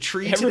lunch is in the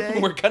tree today?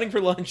 We're cutting for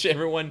lunch.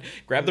 Everyone,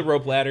 grab the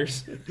rope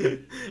ladders.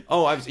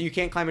 You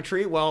can't climb a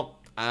tree? Well,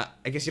 I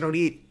guess you don't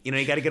eat. You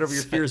got to get over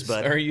your fears,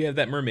 bud. Or you have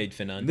that mermaid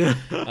fin on. We're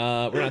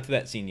not to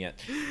that scene yet.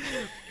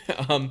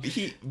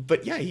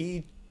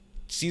 He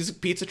sees a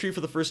pizza tree for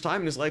the first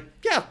time and is like,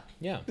 yeah,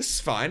 this is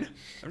fine.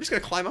 I'm just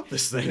going to climb up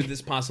this thing. Could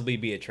this possibly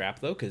be a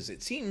trap, though? Because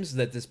it seems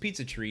that this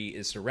pizza tree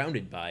is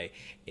surrounded by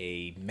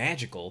a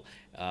magical,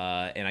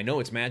 and I know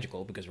it's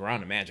magical because we're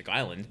on a magic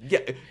island.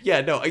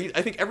 No,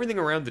 I think everything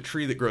around the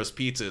tree that grows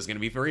pizza is going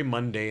to be very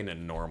mundane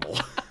and normal.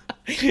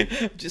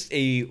 Just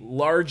a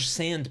large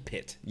sand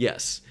pit.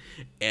 Yes.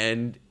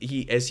 And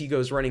as he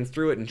goes running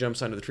through it and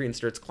jumps onto the tree and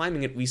starts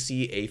climbing it, we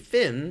see a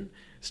fin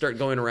start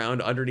going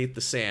around underneath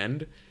the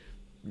sand.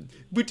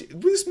 But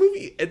this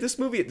movie at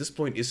this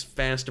point is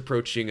fast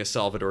approaching a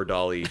Salvador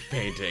Dali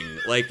painting.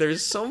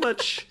 There's so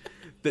much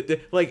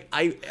that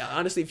I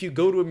honestly, if you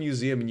go to a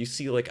museum and you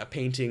see a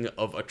painting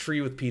of a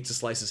tree with pizza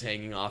slices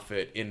hanging off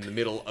it in the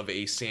middle of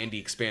a sandy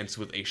expanse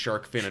with a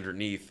shark fin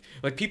underneath,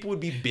 people would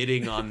be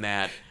bidding on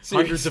that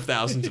hundreds of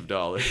thousands of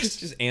dollars. It's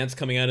just ants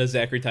coming out of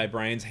Zachary Ty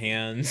Bryan's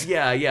hands.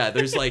 Yeah.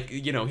 There's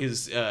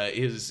his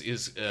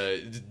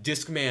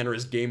Discman or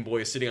his Game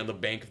Boy is sitting on the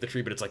bank of the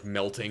tree, but it's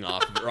melting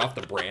off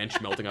the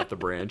branch, melting off the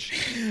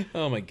branch.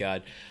 Oh my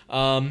god!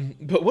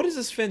 But what does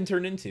this fin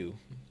turn into?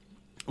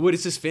 What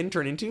does this fin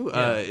turn into?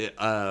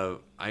 Yeah.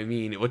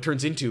 What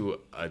turns into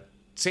a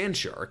sand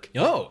shark.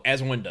 Oh,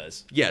 as one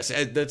does. Yes,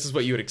 that's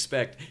what you would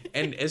expect.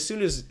 And as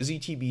soon as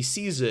ZTB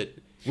sees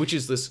it, which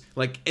is this,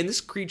 and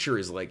this creature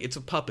is it's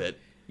a puppet.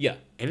 Yeah.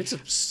 And it's a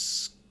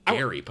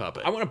scary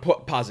puppet. I want to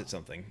posit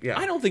something. Yeah.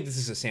 I don't think this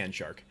is a sand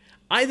shark.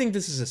 I think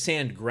this is a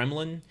sand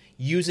gremlin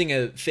using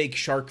a fake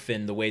shark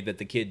fin the way that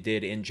the kid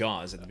did in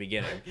Jaws at the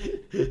beginning.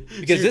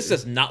 Because this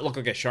does not look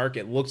like a shark;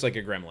 it looks like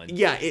a gremlin.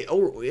 Yeah,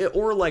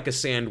 or like a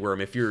sandworm.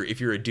 If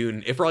you're a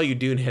Dune, for all you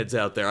Dune heads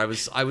out there, I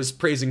was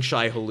praising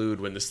Shai Hulud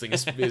when this thing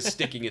is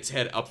sticking its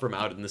head up from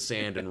out in the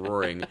sand and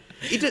roaring.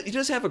 It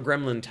does have a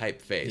gremlin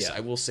type face. Yeah. I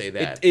will say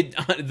that.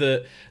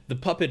 The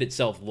puppet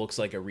itself looks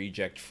like a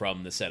reject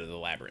from the set of The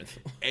Labyrinth.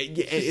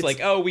 It's like,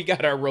 oh, we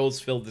got our roles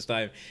filled this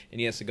time, and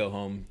he has to go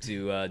home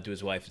to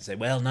his wife and say,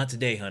 "Well, not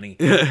today, honey."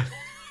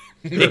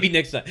 Maybe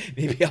next time.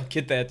 Maybe I'll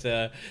get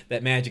that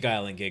Magic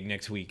Island gig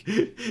next week.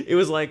 It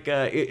was like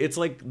it's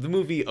like the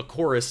movie A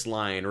Chorus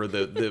Line, or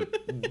the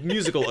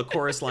musical A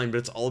Chorus Line, but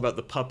it's all about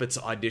the puppets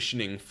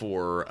auditioning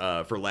for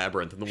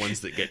Labyrinth and the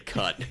ones that get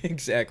cut.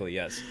 Exactly.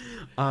 Yes.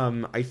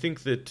 I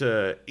think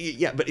that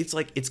yeah, but it's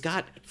like it's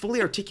got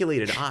fully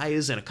articulated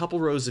eyes and a couple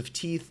rows of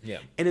teeth. Yeah.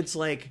 And it's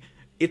like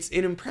it's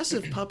an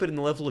impressive puppet in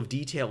the level of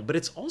detail, but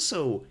it's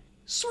also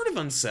sort of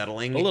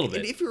unsettling. A little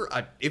bit.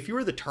 And if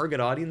you're the target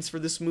audience for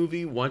this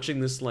movie, watching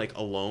this like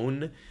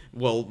alone,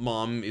 while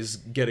mom is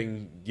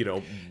getting,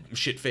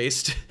 shit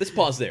faced. Let's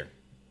pause there.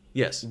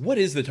 Yes. What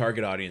is the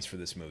target audience for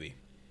this movie?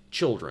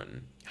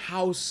 Children.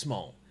 How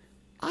small?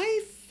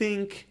 I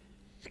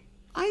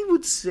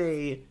would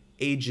say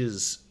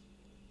ages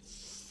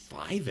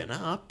 5 and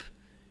up.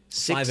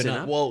 6 and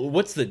up. Well,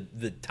 what's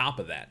the top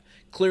of that?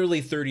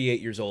 Clearly 38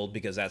 years old,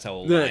 because that's how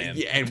old I am.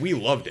 Yeah, and we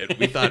loved it.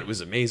 We thought it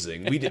was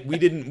amazing. We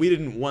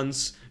didn't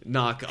once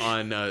knock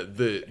on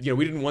we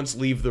didn't once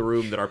leave the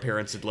room that our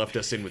parents had left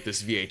us in with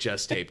this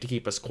VHS tape to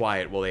keep us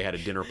quiet while they had a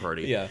dinner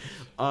party. Yeah.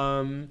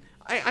 I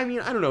mean,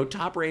 I don't know,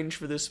 top range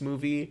for this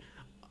movie,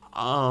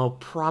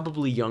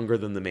 probably younger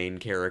than the main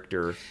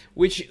character.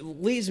 Which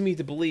leads me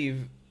to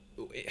believe,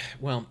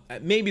 well,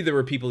 maybe there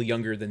were people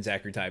younger than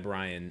Zachary Ty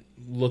Bryan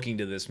looking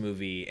to this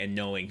movie and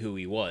knowing who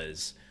he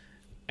was.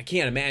 I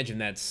can't imagine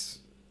that's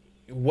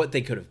what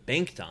they could have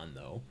banked on,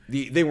 though.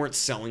 They weren't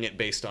selling it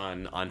based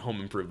on Home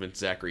Improvement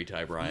Zachary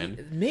Ty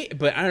Bryan.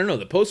 But I don't know.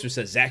 The poster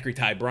says Zachary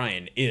Ty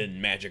Bryan in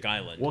Magic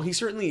Island. Well, he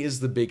certainly is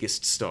the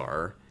biggest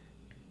star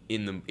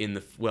in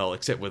the well,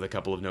 except with a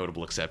couple of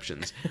notable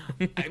exceptions.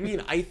 I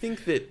mean, I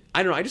think that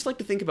I don't know. I just like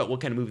to think about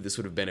what kind of movie this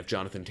would have been if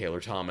Jonathan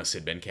Taylor Thomas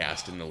had been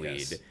cast in the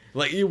lead. Yes.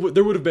 Like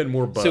there would have been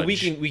more budge. So we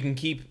can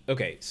keep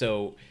okay.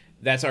 So.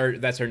 That's our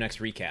next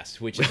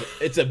recast, which is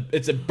it's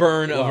a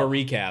burn of a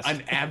recast.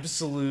 An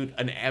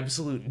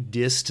absolute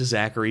diss to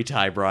Zachary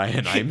Ty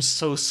Bryan. I'm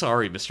so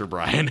sorry, Mr.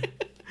 Bryan.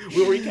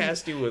 We'll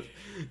recast you with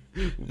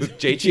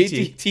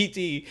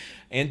JTT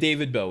and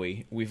David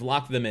Bowie. We've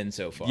locked them in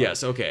so far.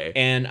 Yes, okay.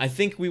 And I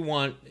think we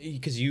want,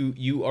 because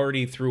you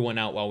already threw one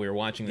out while we were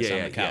watching this on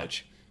the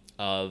couch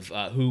of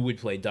who would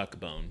play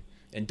Duckbone.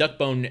 And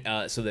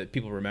Duckbone, so that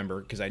people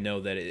remember, because I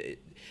know that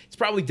it's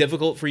probably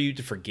difficult for you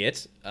to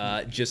forget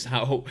just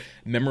how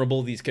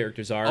memorable these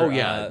characters are. Oh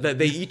yeah,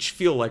 they each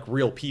feel like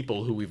real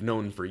people who we've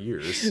known for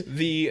years.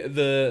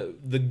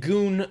 The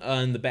goon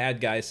on the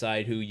bad guy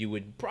side, who you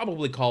would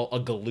probably call a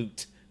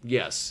galoot.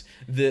 Yes.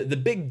 The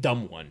big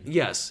dumb one.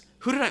 Yes.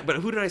 Who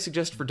did I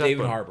suggest for Duckbone?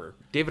 David Harbour.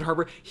 David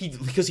Harbour.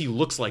 Because he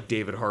looks like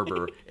David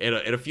Harbour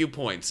at a few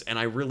points, and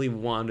I really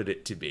wanted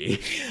it to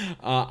be.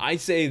 I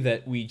say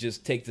that we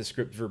just take the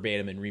script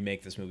verbatim and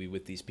remake this movie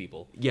with these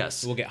people. Yes.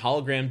 So we'll get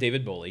hologram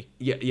David Bowie.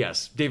 Yeah.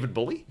 Yes. David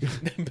Bowie.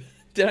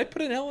 Did I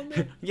put an L in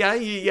there?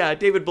 Yeah.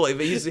 David Bowie.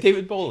 He's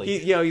David Bowie.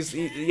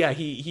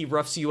 He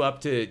roughs you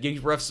up he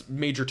roughs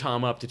Major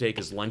Tom up to take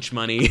his lunch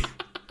money.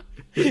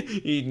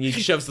 he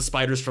shoves the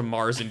spiders from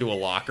Mars into a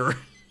locker.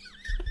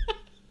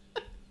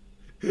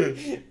 Oh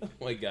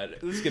my god,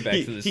 let's get back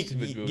to this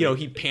stupid movie.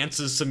 He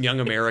pantses some young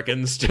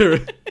Americans to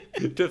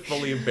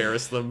fully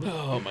embarrass them.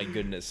 Oh my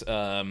goodness.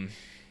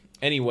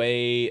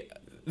 Anyway,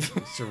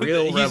 it's a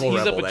real rebel,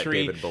 up a that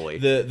tree. David Bowie.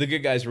 The good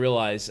guys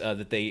realize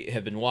that they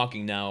have been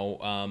walking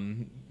now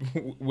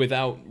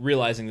without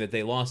realizing that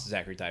they lost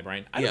Zachary Ty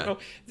Bryan. I don't know.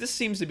 This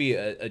seems to be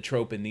a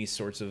trope in these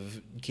sorts of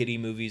kiddie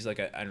movies. Like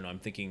I don't know. I'm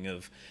thinking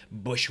of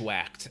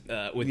Bushwhacked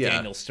with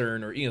Daniel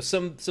Stern, or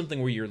something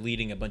where you're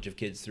leading a bunch of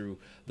kids through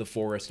the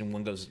forest and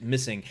one goes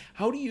missing.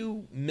 How do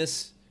you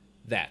miss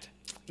that?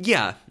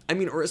 Yeah, I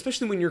mean, or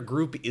especially when your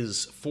group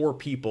is 4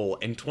 people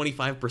and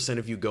 25%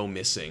 of you go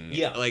missing.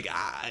 Yeah, like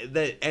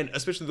that, and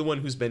especially the one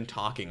who's been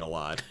talking a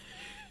lot.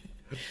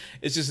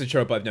 It's just a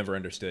trope I've never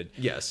understood.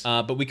 Yes,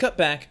 but we cut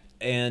back,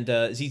 and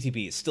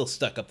ZTP is still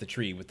stuck up the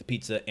tree with the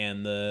pizza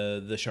and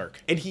the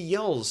shark. And he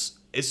yells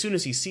as soon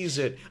as he sees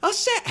it,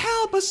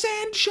 "Help! A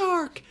sand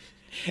shark!"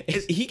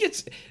 He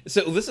gets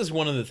so. This is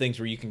one of the things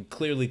where you can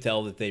clearly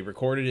tell that they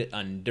recorded it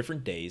on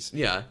different days.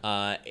 Yeah.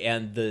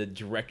 And the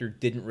director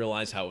didn't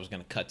realize how it was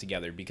going to cut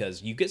together,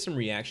 because you get some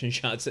reaction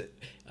shots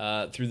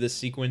through this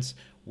sequence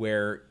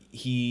where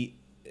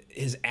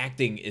his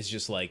acting is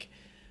just like,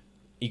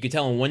 you could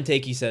tell in one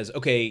take he says,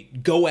 "Okay,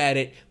 go at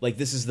it. Like,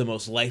 this is the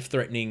most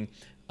life-threatening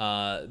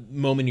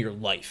moment in your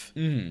life.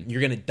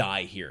 You're gonna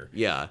die here."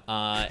 Yeah.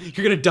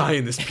 You're gonna die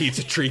in this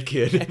pizza tree,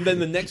 kid. And then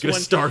the next You're one,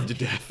 gonna starve to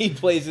death. He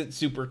plays it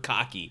super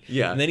cocky.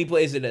 Yeah. And then he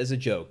plays it as a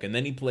joke, and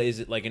then he plays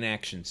it like an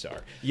action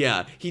star.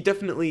 Yeah. He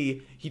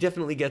definitely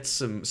gets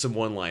some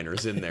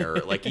one-liners in there.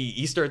 Like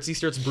he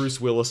starts Bruce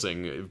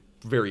Willising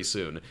very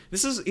soon.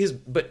 This is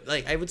but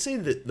like I would say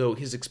that though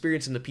his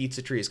experience in the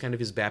pizza tree is kind of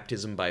his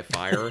baptism by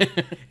fire,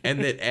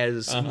 and that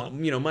as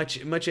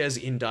much as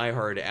in Die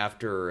Hard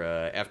after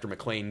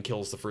McClane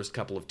kills the first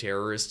couple of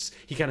terrorists,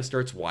 he kind of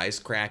starts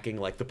wisecracking,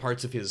 like the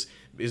parts of his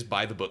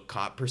by the book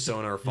cop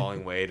persona are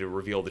falling away to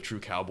reveal the true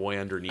cowboy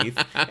underneath.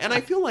 And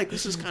I feel like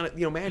this is kind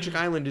of Magic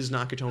Island is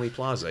Nakatomi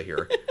Plaza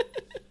here.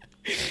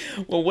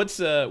 Well, what's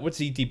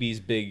ETB's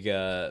big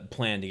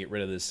plan to get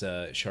rid of this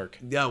shark?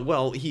 Yeah,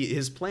 well,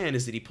 his plan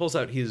is that he pulls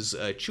out his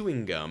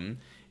chewing gum,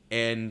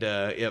 and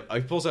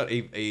he pulls out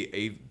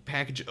a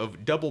package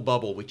of Double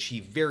Bubble, which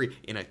he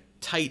in a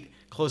tight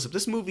close-up.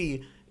 This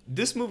movie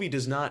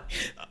does not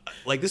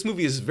this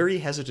movie is very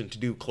hesitant to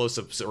do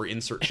close-ups or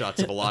insert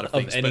shots of a lot of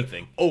things. Of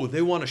anything. But,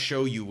 they want to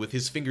show you with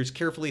his fingers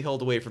carefully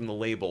held away from the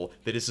label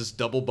that it's this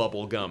Double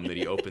Bubble gum that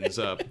he opens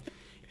up.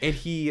 And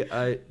he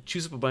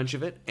chews up a bunch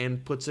of it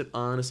and puts it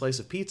on a slice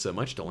of pizza,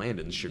 much to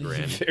Landon's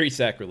chagrin. Very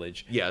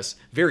sacrilege. Yes,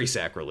 very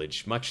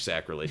sacrilege, much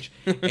sacrilege.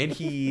 And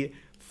he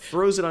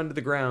throws it onto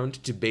the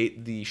ground to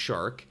bait the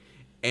shark,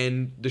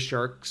 and the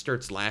shark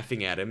starts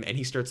laughing at him, and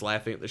he starts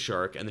laughing at the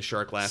shark, and the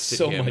shark laughs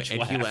at him, and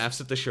he laughs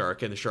at the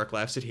shark, and the shark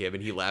laughs at him,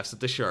 and he laughs at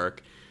the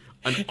shark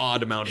an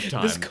odd amount of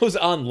time. This goes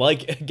on I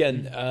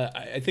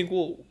think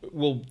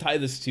we'll tie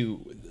this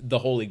to the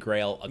Holy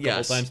Grail a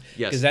couple times,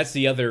 because that's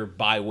the other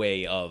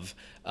byway of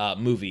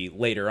movie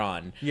later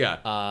on.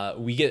 Yeah.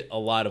 We get a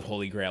lot of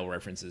Holy Grail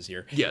references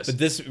here. Yes. But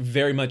this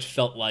very much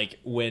felt like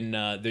when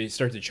they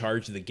start to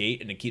charge the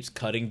gate and it keeps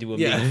cutting to him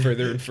being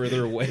further and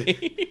further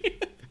away.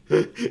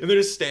 And they're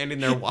just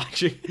standing there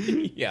watching.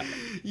 Yeah.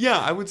 Yeah,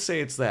 I would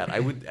say it's that.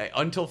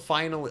 Until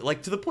finally,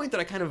 to the point that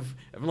I kind of,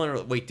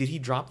 wait, did he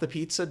drop the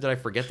pizza? Did I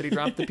forget that he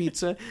dropped the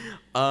pizza?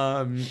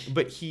 So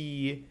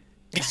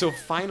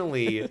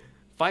finally,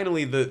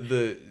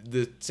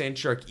 the sand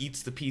shark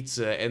eats the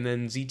pizza, and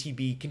then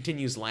ZTB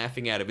continues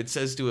laughing at him. It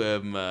says to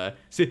him,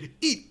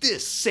 "Eat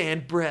this,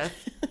 sand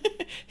breath."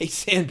 Hey,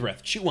 sand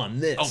breath, chew on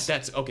this. Oh,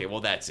 that's okay.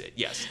 Well, that's it.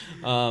 Yes.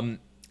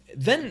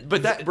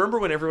 Remember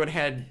when everyone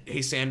had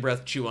 "Hey, sand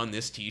breath, chew on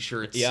this"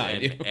 T-shirts? Yeah,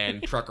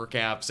 and trucker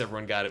caps.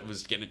 Everyone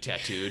was getting it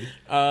tattooed.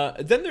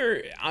 Then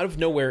there, out of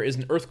nowhere, is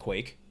an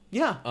earthquake.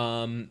 Yeah.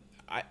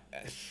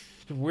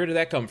 Where did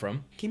that come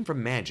from? Came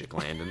from magic,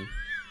 Landon.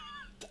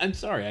 I'm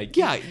sorry. I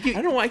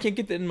don't know why I can't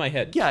get that in my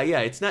head. Yeah.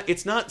 It's not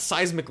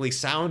seismically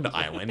sound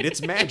island.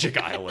 It's Magic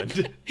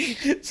Island.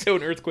 So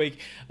an earthquake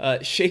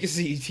shakes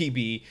the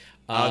ETB.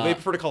 They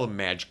prefer to call them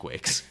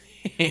Magquakes.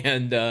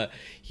 And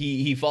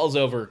he falls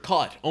over,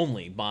 caught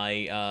only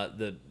by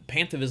the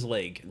pant of his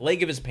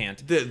leg of his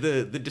pant.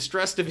 The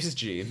distress of his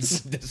jeans.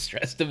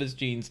 Distress of his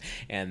jeans.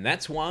 And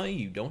that's why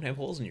you don't have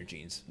holes in your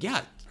jeans.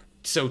 Yeah.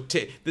 So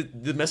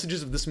the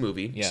messages of this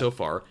movie so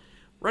far: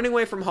 running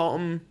away from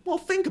home, well,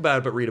 think about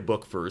it, but read a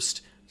book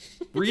first.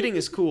 Reading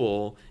is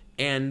cool,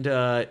 and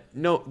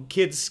no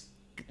kids,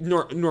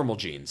 normal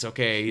jeans,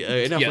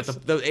 okay? Enough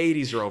with the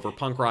 80s are over.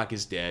 Punk rock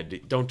is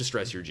dead. Don't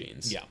distress your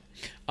jeans. Yeah.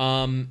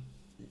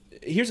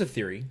 Here's a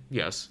theory.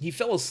 Yes. He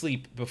fell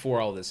asleep before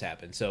all this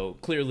happened, so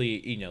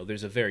clearly,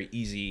 there's a very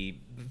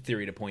easy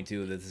theory to point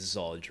to that this is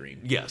all a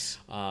dream. Yes.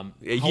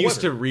 He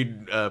used to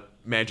read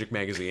Magic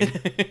magazine.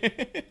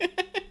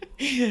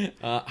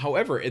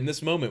 However, in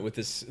this moment with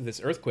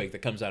this earthquake that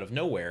comes out of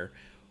nowhere,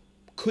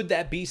 could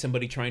that be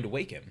somebody trying to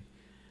wake him?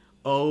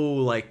 Oh,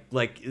 like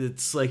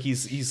it's like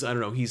he's I don't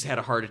know, he's had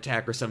a heart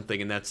attack or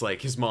something, and that's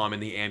like his mom in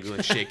the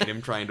ambulance shaking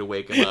him, trying to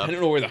wake him up. I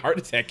don't know where the heart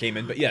attack came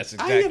in, but yes,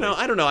 exactly. I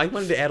don't know. I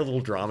wanted to add a little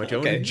drama to it. I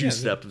wanted to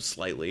juice it up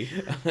slightly.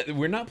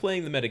 We're not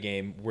playing the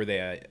metagame, were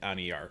they on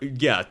ER?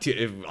 Yeah,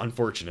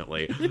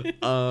 unfortunately.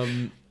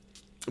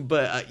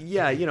 But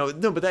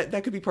but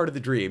that could be part of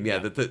the dream. Yeah,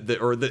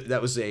 that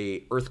was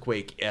a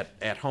earthquake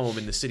at home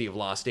in the city of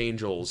Los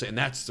Angeles, and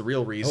that's the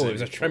real reason. Oh, it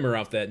was a tremor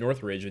off that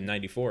Northridge in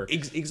 '94.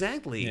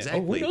 Exactly. Oh,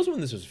 who knows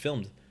when this was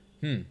filmed?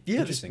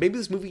 Yeah, maybe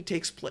this movie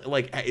takes place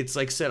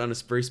it's set on a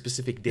very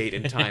specific date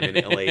and time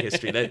in LA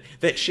history.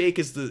 That shake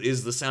is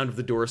the sound of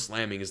the door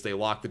slamming as they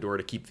lock the door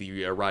to keep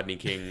the Rodney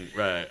King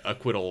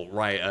acquittal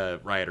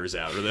rioters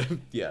out.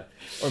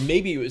 Or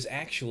maybe it was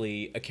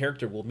actually a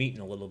character we'll meet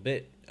in a little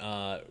bit,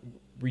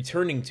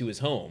 returning to his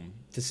home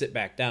to sit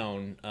back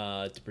down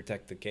to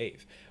protect the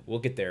cave. We'll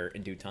get there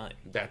in due time.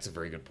 That's a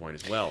very good point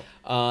as well.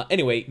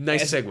 Anyway,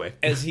 nice segue.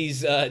 As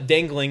he's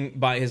dangling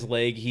by his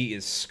leg, he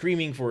is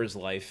screaming for his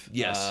life.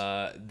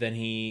 Yes. Then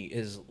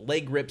his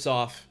leg rips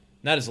off.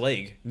 Not his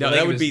leg. No,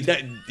 that would be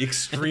that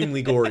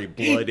extremely gory,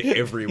 blood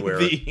everywhere.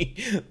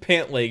 The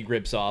pant leg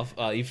rips off.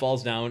 He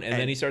falls down, and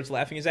then he starts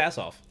laughing his ass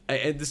off.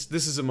 And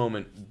this is a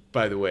moment,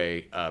 by the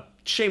way,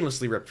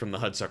 shamelessly ripped from the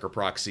Hudsucker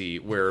Proxy,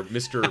 where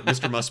Mr.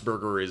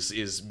 Musburger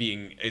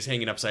is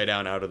hanging upside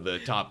down out of the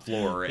top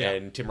floor,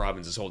 and Tim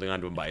Robbins is holding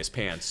onto him by his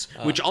pants,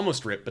 which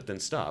almost rip, but then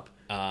stop.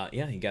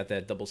 He got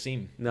that double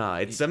seam. Nah,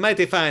 it's a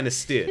mighty fine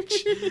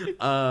stitch.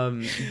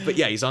 But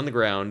yeah, he's on the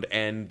ground,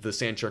 and the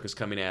sand shark is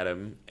coming at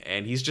him,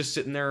 and he's just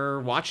sitting there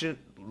watching it,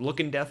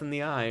 looking death in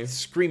the eye,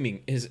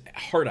 screaming his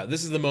heart out.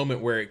 This is the moment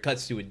where it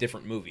cuts to a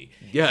different movie.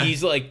 Yeah,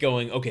 he's like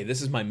going, okay,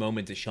 this is my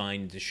moment to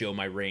shine, to show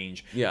my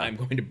range. Yeah, I'm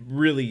going to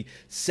really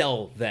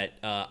sell that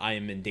I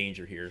am in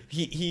danger here.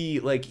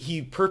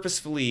 He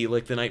purposefully,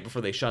 the night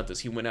before they shot this,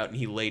 he went out and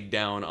he laid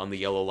down on the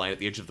yellow line at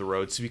the edge of the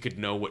road so he could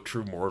know what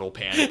true mortal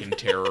panic and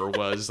terror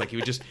was.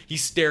 He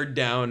stared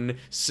down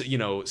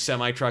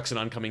semi trucks and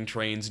oncoming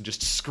trains and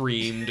just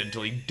screamed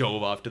until he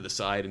dove off to the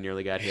side and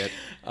nearly got hit.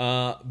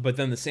 But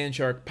then the sand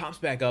shark pops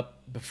back up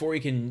before he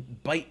can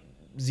bite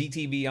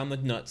ZTB on the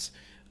nuts,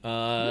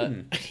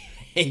 a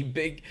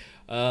big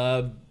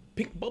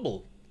pink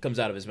bubble comes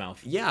out of his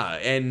mouth. Yeah,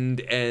 and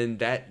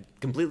that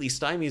completely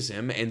stymies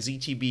him, and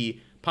ZTB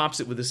pops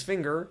it with his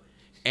finger,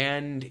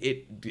 and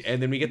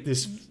then we get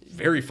this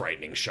very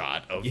frightening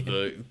shot of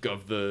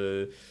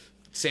the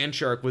sand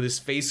shark with his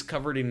face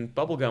covered in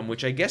bubblegum,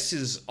 which I guess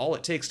is all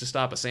it takes to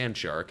stop a sand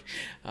shark.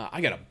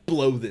 I gotta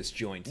blow this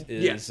joint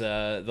is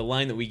the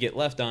line that we get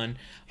left on.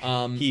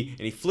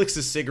 He flicks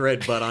his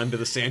cigarette butt onto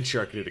the sand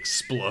shark and it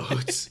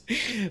explodes.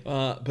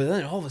 But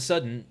then all of a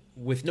sudden,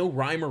 with no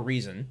rhyme or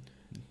reason,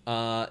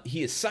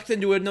 he is sucked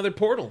into another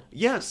portal.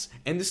 Yes,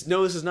 and this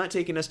is not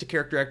taking us to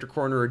Character Actor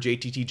Corner or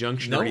JTT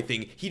Junction or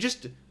anything. He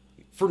just,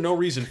 for no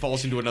reason,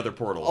 falls into another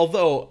portal.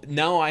 Although,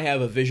 now I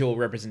have a visual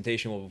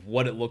representation of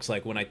what it looks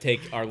like when I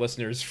take our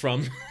listeners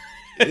from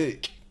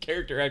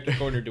Character Actor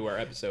Corner to our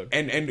episode.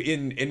 And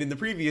in the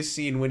previous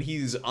scene, when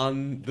he's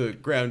on the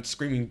ground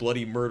screaming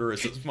bloody murder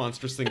as this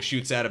monstrous thing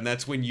shoots at him,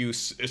 that's when you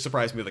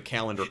surprised me with a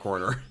calendar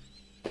corner.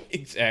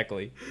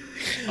 Exactly.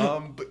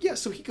 But yeah,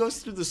 so he goes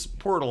through this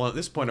portal. At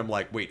this point, I'm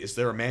like, wait, is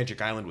there a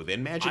Magic Island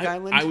within Magic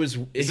Island?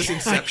 Is this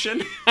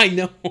Inception? I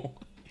know.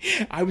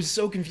 I was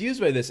so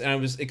confused by this, and I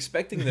was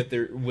expecting that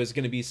there was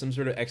going to be some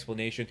sort of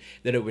explanation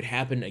that it would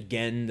happen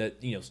again. That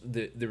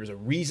there was a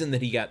reason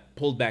that he got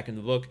pulled back in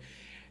the book.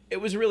 It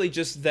was really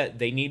just that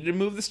they needed to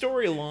move the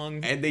story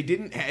along, and they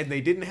didn't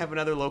have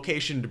another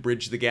location to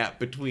bridge the gap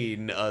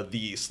between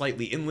the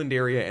slightly inland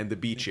area and the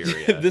beach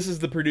area. This is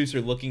the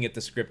producer looking at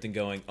the script and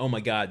going, "Oh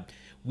my God,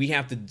 we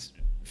have to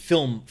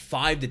film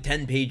 5 to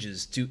 10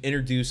 pages to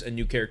introduce a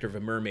new character of a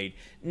mermaid.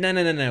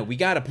 No, we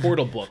got a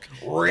portal book."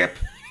 Rip.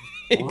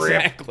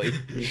 Exactly.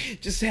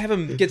 Just have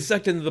him get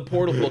sucked into the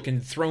portal book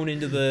and thrown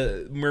into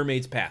the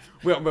mermaid's path.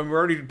 Well, but we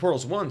already did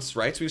portals once,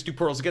 right? So we just do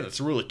portals again. That's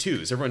the rule of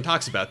twos. Everyone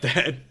talks about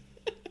that.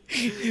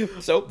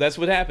 So that's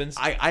what happens.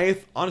 I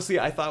honestly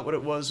thought what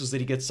it was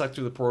that he gets sucked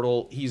through the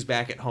portal, he's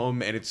back at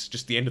home, and it's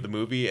just the end of the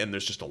movie, and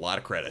there's just a lot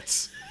of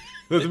credits.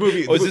 The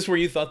movie. Oh, is this where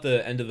you thought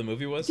the end of the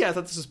movie was? Yeah, I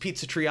thought this was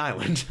Pizza Tree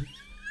Island.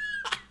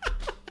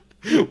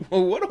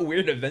 Well, what a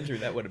weird adventure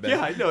that would have been.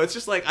 Yeah, I know. It's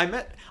just like I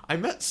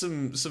met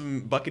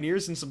some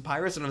buccaneers and some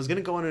pirates, and I was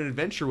gonna go on an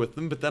adventure with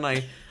them, but then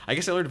I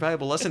guess I learned a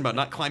valuable lesson about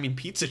not climbing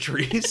pizza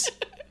trees.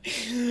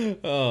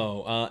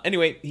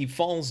 Anyway, he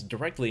falls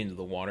directly into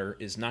the water,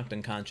 is knocked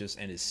unconscious,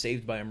 and is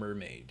saved by a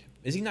mermaid.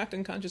 Is he knocked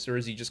unconscious, or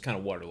is he just kind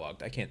of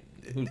waterlogged? I can't.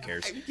 Who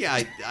cares?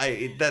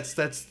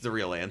 That's the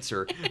real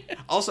answer.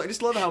 Also, I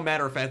just love how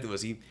matter of fact it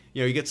was. He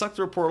gets sucked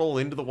through a portal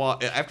into the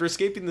water after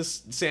escaping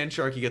this sand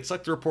shark. He gets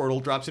sucked through a portal,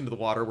 drops into the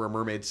water where a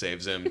mermaid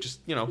saves him. Just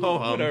ho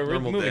hum. Whatever.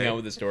 Moving on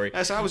with the story.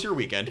 So how was your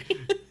weekend?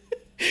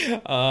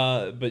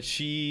 But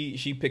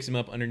she picks him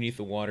up underneath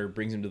the water,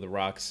 brings him to the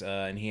rocks,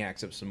 and he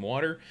hacks up some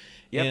water.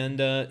 Yep.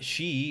 And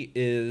she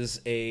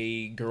is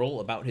a girl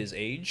about his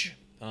age,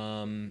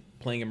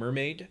 playing a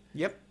mermaid.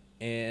 Yep.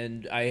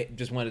 And I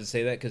just wanted to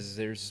say that because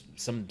there's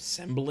some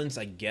semblance,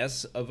 I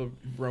guess, of a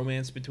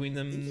romance between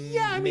them.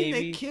 Yeah, I mean,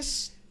 maybe. they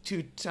kiss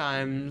 2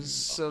 times,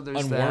 so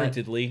there's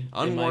unwarrantedly.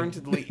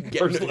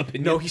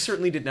 Unwarrantedly. No, he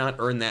certainly did not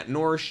earn that,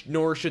 nor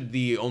should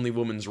the only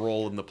woman's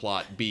role in the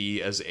plot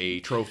be as a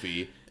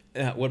trophy.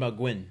 What about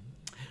Gwen?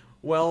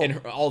 Well,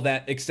 and all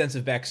that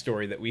extensive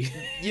backstory that we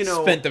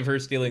spent of her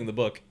stealing the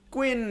book.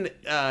 Gwen,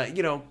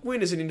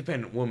 Gwen is an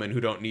independent woman who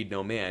don't need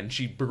no man.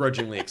 She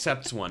begrudgingly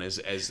accepts one as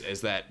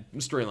that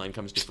storyline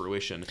comes to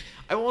fruition.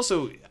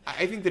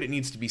 I think that it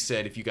needs to be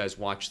said, if you guys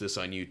watch this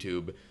on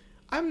YouTube,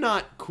 I'm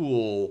not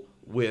cool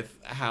with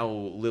how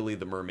Lily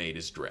the Mermaid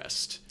is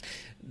dressed.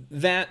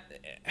 That,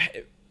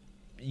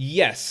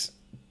 yes,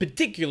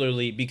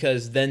 particularly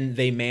because then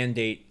they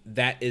mandate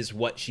that is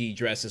what she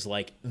dresses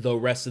like the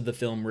rest of the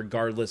film,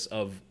 regardless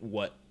of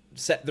what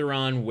set they're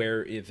on,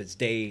 where if it's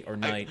day or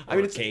night, or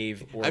a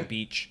cave or a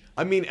beach.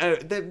 I mean,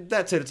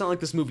 that's it. It's not like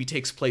this movie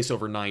takes place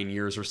over 9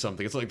 years or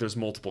something. It's not like there's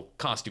multiple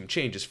costume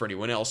changes for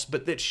anyone else,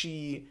 but that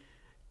she,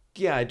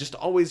 just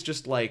always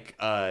just like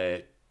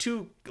a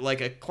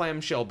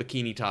clamshell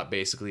bikini top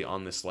basically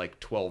on this like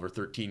 12 or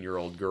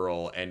 13-year-old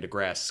girl and a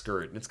grass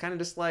skirt, and it's kind of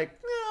just like,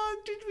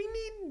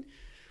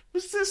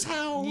 was this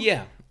how we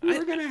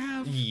were gonna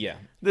have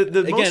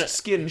the most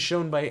skin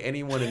shown by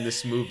anyone in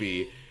this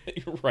movie?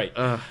 Right.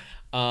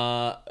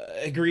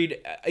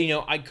 Agreed.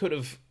 I could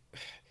have.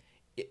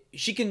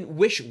 She can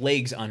wish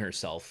legs on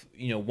herself.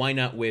 Why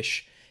not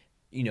wish,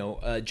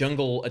 a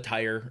jungle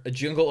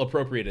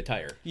appropriate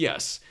attire?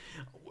 Yes.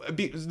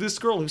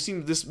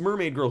 This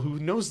mermaid girl who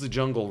knows the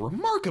jungle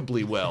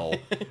remarkably well,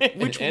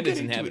 which and its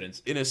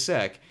inhabitants in a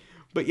sec.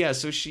 But yeah,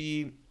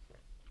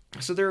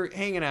 so they're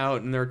hanging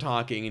out and they're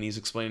talking, and he's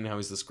explaining how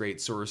he's this great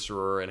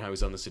sorcerer and how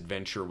he's on this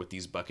adventure with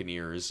these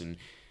buccaneers, and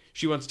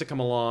she wants to come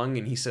along,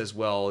 and he says,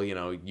 well,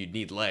 you'd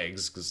need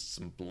legs because it's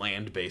some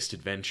land-based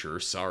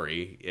adventure.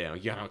 Sorry.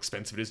 You know how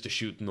expensive it is to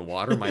shoot in the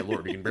water? My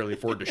lord, we can barely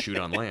afford to shoot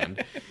on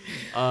land.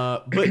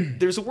 But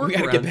there's a workaround. We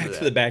gotta get back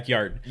to the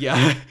backyard.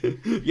 Yeah.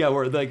 Yeah,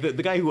 where like the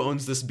guy who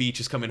owns this beach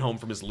is coming home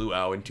from his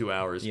luau in 2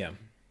 hours. Yeah.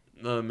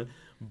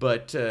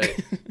 But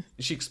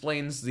she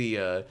explains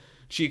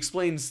she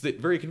explains that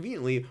very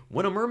conveniently,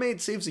 when a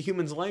mermaid saves a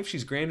human's life,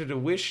 she's granted a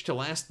wish to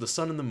last the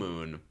sun and the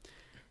moon.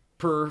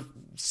 Per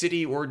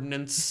city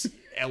ordinance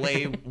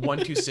LA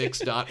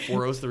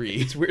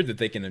 126.403. It's weird that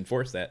they can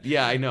enforce that.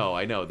 Yeah, I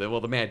know.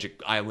 The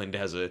Magic Island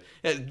has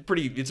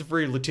it's a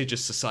very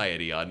litigious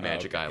society on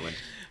Magic Island.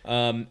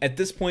 At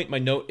this point, my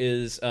note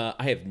is I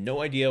have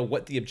no idea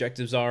what the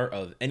objectives are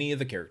of any of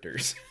the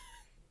characters.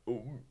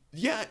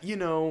 Yeah,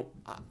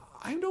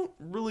 I don't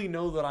really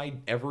know that I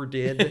ever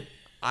did.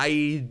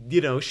 I,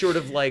 sort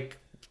of like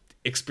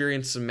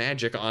experience some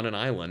magic on an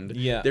island.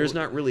 Yeah. There's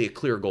not really a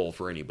clear goal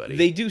for anybody.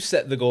 They do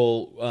set the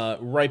goal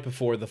right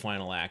before the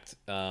final act,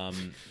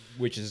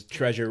 which is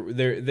treasure.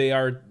 They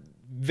are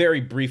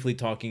very briefly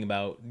talking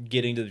about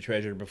getting to the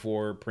treasure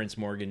before Prince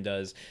Morgan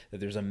does. That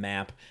there's a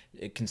map.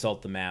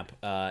 Consult the map.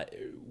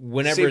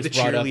 Whenever Save it's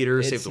the brought up,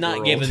 cheerleader, save it's the not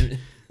world. given.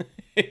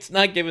 It's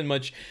not given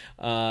much.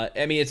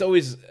 It's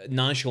always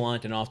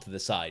nonchalant and off to the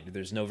side.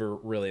 There's never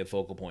really a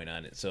focal point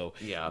on it. So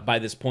Yeah. by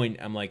this point,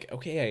 I'm like,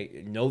 okay,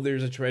 I know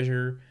there's a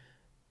treasure,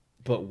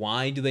 but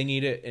why do they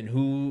need it? And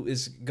who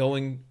is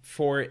going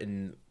for it?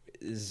 And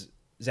is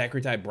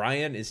Zachary Ty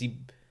Bryan, is he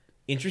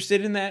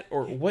interested in that?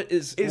 Or what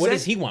does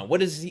he want?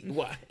 What's he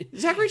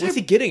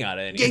getting out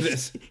of any of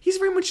this? He's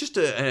very much just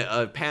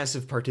a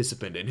passive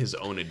participant in his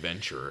own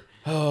adventure.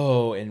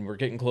 Oh, and we're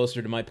getting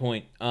closer to my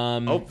point.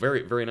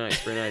 Very, very nice,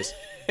 very nice.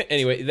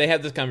 Anyway, they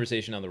have this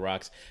conversation on the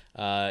rocks.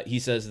 He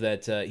says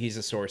that he's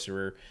a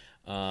sorcerer.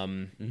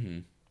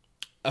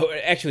 Oh,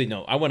 actually,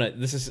 no.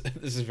 This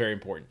is very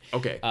important.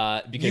 Okay.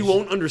 Because you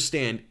won't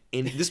understand,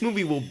 and this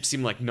movie will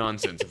seem like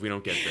nonsense if we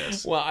don't get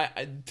this. Well,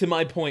 to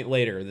my point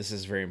later, this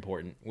is very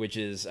important, which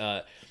is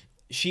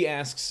she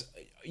asks,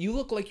 "You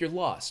look like you're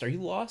lost. Are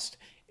you lost?"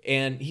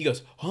 And he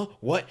goes, "Huh?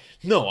 What?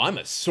 No, I'm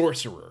a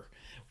sorcerer,"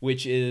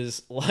 which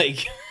is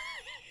like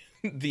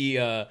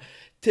the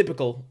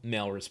typical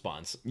male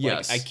response.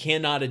 Yes. Like, I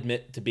cannot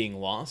admit to being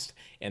lost,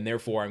 and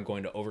therefore I'm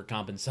going to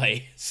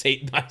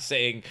overcompensate by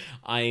saying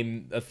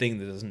I'm a thing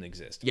that doesn't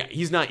exist. Yeah,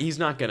 he's not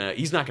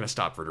gonna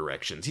stop for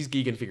directions.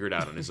 He can figure it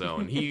out on his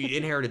own. He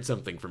inherited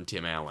something from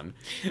Tim Allen.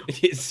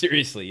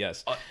 Seriously,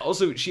 yes.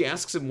 Also, she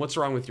asks him, "What's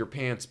wrong with your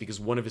pants?" because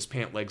one of his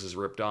pant legs is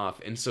ripped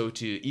off, and so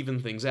to even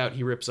things out,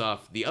 he rips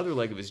off the other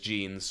leg of his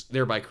jeans,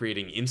 thereby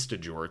creating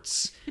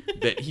Insta-jorts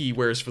that he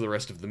wears for the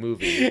rest of the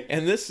movie.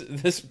 And this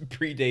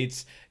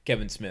predates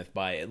Kevin Smith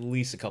by at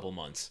least a couple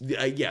months.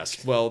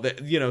 Yes, well,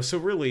 so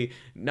really,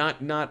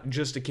 not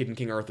just A Kid in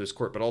King Arthur's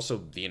Court, but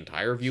also the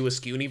entire View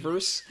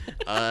Askew-universe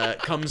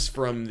comes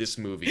from this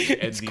movie.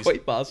 And It's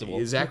quite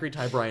possible. Zachary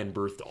Ty Bryan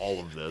birthed all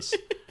of this.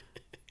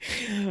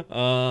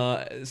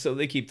 So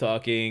they keep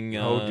talking.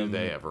 Oh, do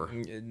they ever?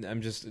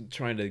 I'm just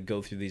trying to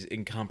go through these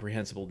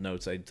incomprehensible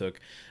notes I took.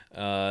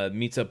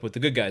 Meets up with the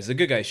good guys. The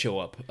good guys show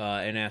up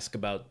and ask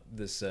about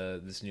this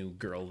new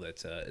girl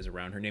that is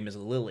around. Her name is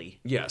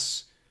Lily.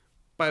 Yes.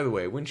 By the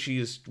way, when she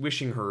is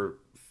wishing her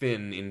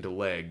fin into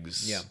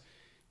legs, Yeah.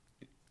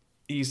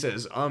 he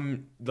says,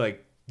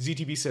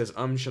 ZTB says,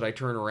 should I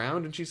turn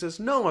around? And she says,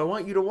 no, I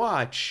want you to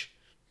watch.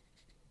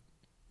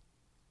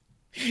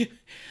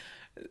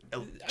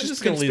 I'm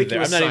just going to leave it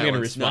there. I'm not even going to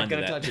respond to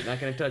that.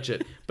 Not going to touch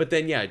it. But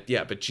then,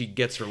 but she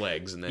gets her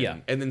legs and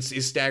then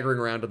is staggering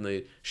around on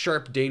the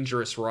sharp,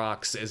 dangerous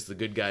rocks as the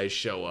good guys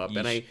show up. Yeesh.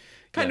 And I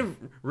kind of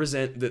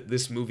resent that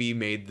this movie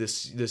made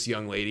this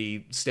young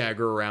lady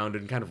stagger around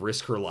and kind of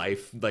risk her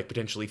life, like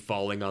potentially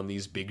falling on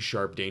these big,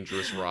 sharp,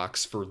 dangerous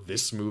rocks for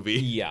this movie.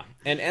 Yeah.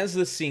 And as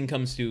this scene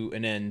comes to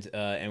an end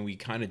and we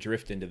kind of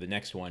drift into the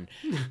next one,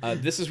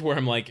 this is where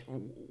I'm like,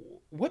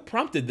 what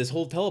prompted this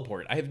whole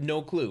teleport? I have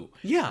no clue.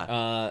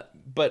 Yeah.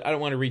 But I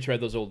don't want to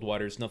retread those old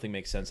waters. Nothing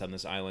makes sense on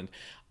this island.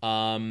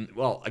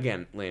 Well,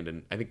 again,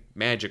 Landon, I think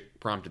magic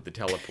prompted the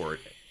teleport.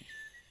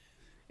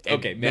 And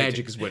okay,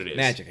 magic is what it is.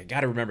 Magic. I got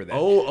to remember that.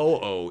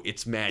 Oh,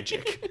 it's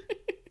magic.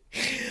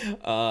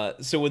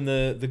 So when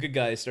the good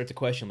guys start to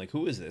question, like,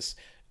 who is this?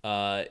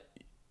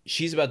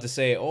 She's about to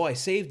say, oh, I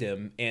saved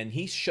him, and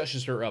he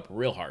shushes her up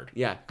real hard.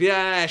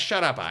 Yeah,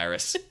 shut up,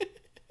 Iris.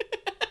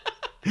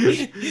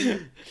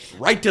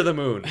 Right to the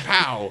moon.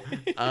 Pow.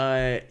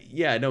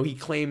 He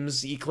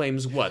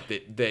claims what?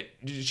 That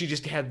she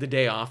just had the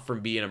day off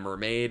from being a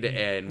mermaid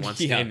and wants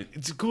to, and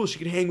it's cool she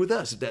can hang with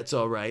us if that's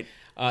all right.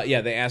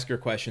 They ask her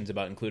questions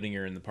about including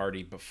her in the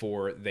party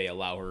before they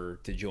allow her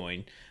to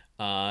join.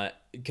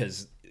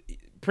 Because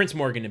Prince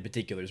Morgan in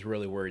particular is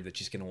really worried that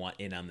she's going to want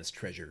in on this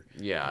treasure.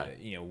 Yeah.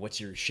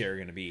 What's your share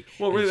going to be?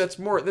 Well, really, that's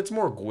more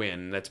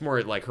Gwen. That's more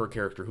like her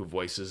character who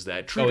voices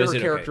that. True to her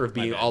character of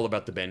being all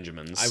about the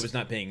Benjamins. I was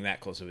not paying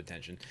that close of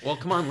attention. Well,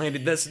 come on,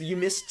 Landon. You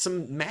missed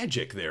some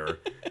magic there.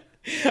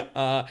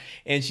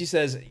 And she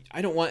says,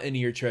 I don't want any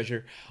of your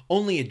treasure.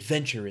 Only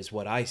adventure is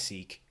what I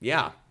seek.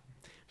 Yeah.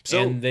 So,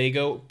 and they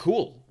go,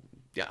 cool.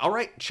 Yeah, all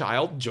right,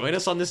 child. Join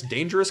us on this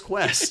dangerous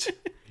quest.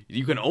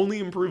 You can only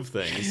improve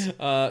things.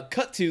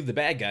 Cut to the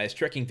bad guys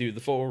trekking through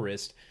the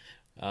forest.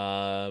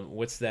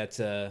 What's that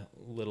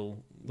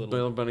little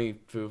bunny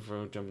foo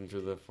jumping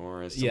through the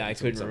forest? Yeah, I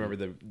couldn't remember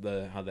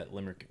the how that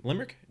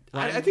limerick.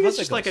 I think How's it's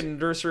just that like a goes?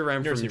 nursery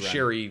rhyme Nursery from rhyme.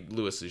 Sherry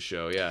Lewis's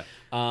show. Yeah.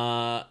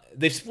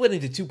 They've split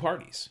into two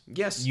parties.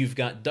 Yes. You've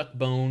got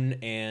Duckbone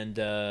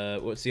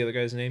and what's the other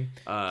guy's name?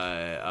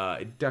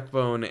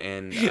 Duckbone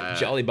and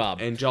Jolly Bob.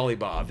 and Jolly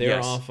Bob. They're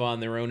yes. off on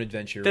their own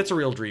adventure. That's a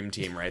real dream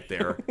team right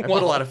there.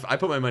 Well- I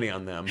put my money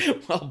on them.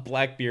 While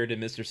Blackbeard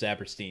and Mr.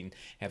 Saperstein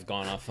have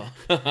gone off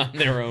on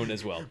their own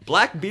as well.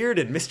 Blackbeard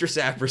and Mr.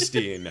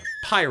 Saperstein,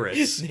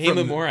 pirates. Name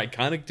a more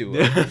iconic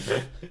duo.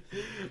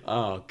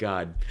 Oh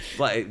God,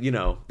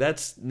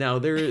 that's now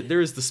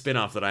there's the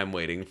spinoff that I'm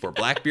waiting for.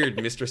 Blackbeard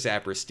and Mr.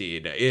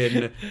 Saperstein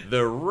in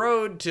The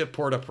Road to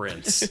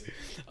Port-au-Prince.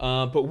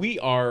 But we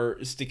are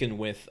sticking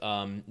with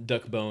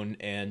Duckbone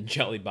and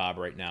Jolly Bob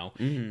right now.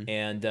 Mm-hmm.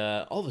 And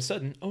all of a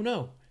sudden, oh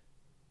no,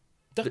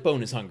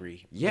 Duckbone is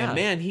hungry. Yeah. And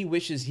man, he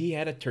wishes he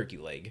had a turkey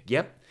leg.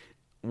 Yep.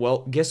 Well,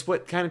 guess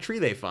what kind of tree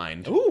they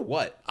find? Ooh,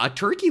 what? A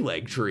turkey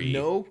leg tree.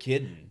 No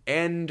kidding.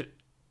 And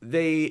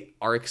they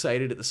are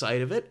excited at the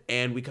sight of it,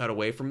 and we cut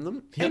away from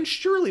them. Yep. And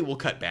surely we'll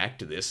cut back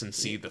to this and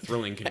see the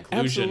thrilling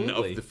conclusion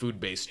Absolutely. of the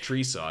food-based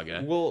tree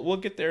saga. We'll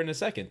get there in a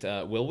second.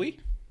 Will we?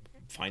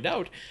 Find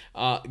out.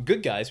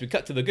 Good guys. We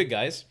cut to the good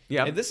guys.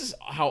 Yep. And this is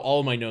how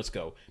all my notes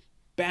go.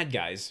 Bad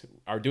guys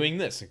are doing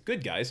this.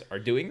 Good guys are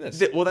doing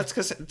this. Well, that's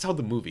because that's how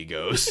the movie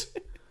goes.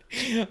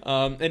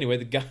 Anyway,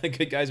 the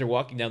good guys are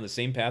walking down the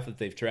same path that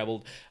they've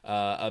traveled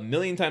a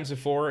million times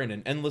before in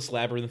an endless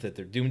labyrinth that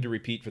they're doomed to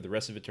repeat for the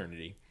rest of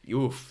eternity.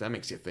 Oof, that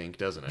makes you think,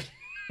 doesn't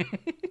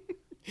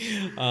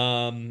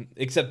it?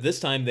 Except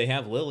this time they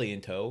have Lily in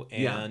tow,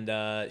 Yeah.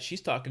 and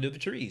she's talking to the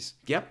trees.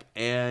 Yep,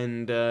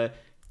 and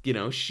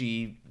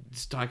she's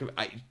talking.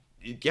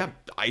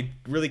 I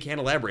really can't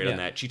elaborate on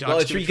that. She talks Well,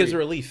 to the tree gives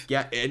her a leaf.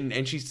 Yeah,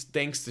 and she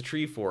thanks the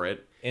tree for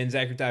it. And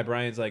Zachary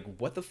Bryan's like,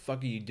 "What the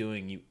fuck are you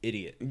doing, you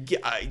idiot?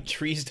 Yeah,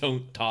 Trees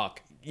don't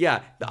talk."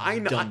 I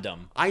know.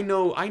 Dum-dum. I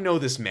know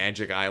this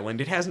Magic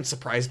Island. It hasn't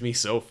surprised me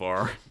so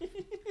far.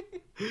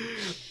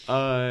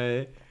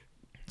 We're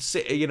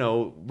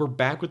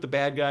back with the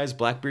bad guys.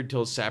 Blackbeard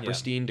tells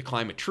Saperstein to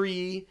climb a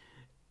tree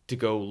to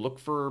go look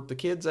for the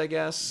kids, I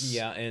guess.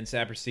 Yeah, and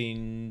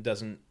Saperstein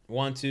doesn't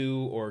want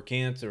to or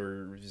can't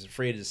or is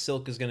afraid his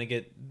silk is going to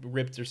get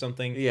ripped or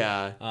something.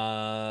 Yeah.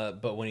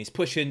 But when he's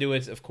pushed into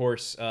it, of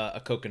course,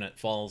 a coconut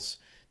falls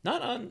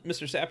not on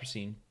Mr.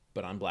 Saperstein,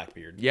 but on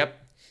Blackbeard.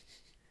 Yep.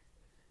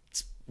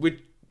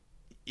 Did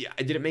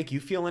it make you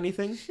feel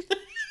anything?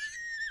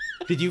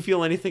 Did you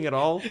feel anything at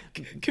all?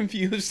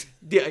 Confused.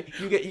 Yeah,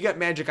 you got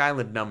Magic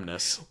Island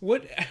numbness.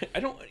 What I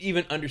don't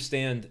even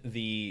understand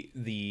the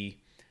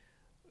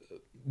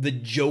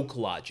joke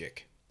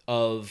logic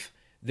of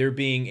there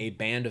being a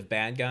band of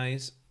bad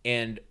guys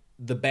and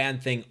the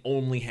bad thing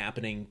only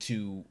happening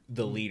to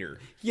the leader.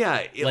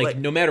 Yeah, Like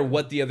no matter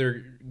what the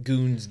other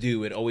goons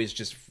do, it always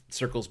just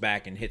circles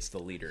back and hits the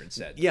leader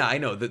instead. yeah, I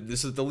know.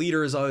 The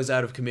leader is always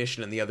out of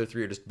commission, and the other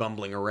three are just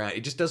bumbling around.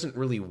 It just doesn't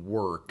really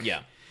work.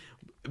 Yeah.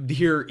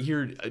 Here,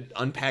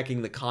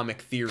 unpacking the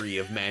comic theory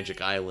of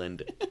Magic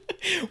Island.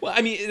 Well,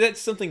 I mean, that's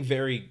something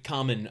very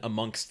common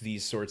amongst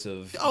these sorts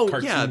of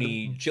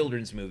cartoony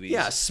children's movies.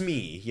 Yeah,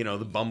 Smee,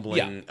 the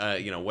bumbling,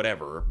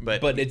 whatever.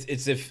 But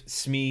it's if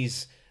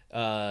Smee's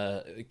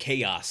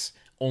chaos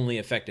only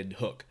affected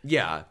Hook.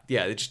 yeah,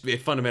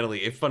 it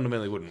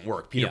fundamentally wouldn't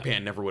work. Peter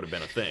Pan never would have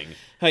been a thing.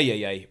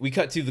 Hey. We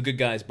cut to the good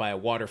guys by a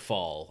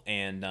waterfall,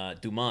 and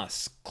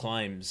Dumas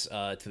climbs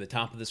to the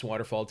top of this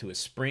waterfall to a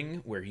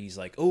spring where he's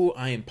like, "Oh,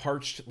 I am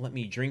parched. Let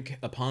me drink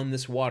upon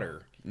this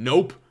water."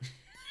 Nope.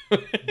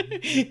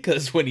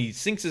 Because when he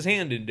sinks his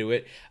hand into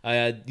it,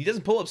 he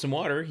doesn't pull up some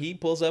water. He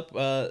pulls up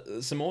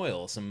some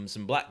oil, some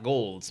black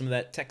gold, some of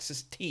that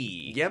Texas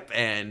tea. Yep,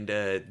 and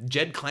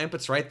Jed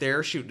Clampett's right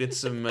there shooting at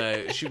some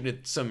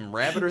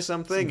rabbit or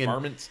something, Some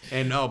varmints.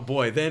 and oh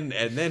boy, then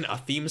a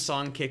theme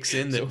song kicks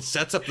in that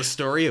sets up the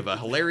story of a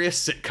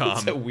hilarious It's a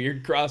sitcom.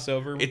 weird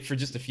crossover. For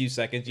just a few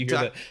seconds, you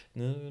hear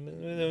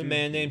the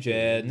man named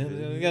Jed,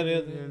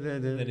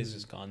 then he's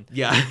just gone.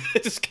 Yeah,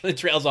 It just kind of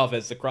trails off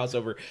as the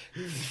crossover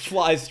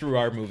flies through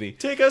our movie.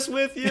 take us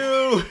with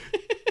you.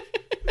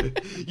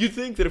 You'd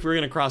think that if we were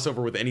going to cross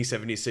over with any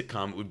 70s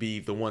sitcom, it would be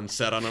the one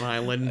set on an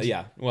island.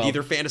 Yeah, well-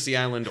 either Fantasy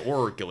Island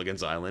or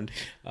Gilligan's Island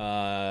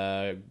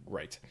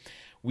Right.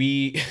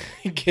 We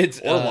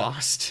get or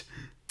Lost.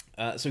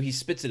 so he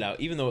spits it out,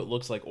 even though it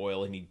looks like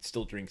oil, and he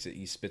still drinks it.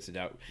 He spits it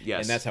out,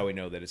 Yes. and that's how we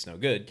know that it's no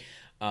good.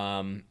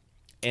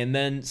 And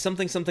then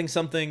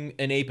something,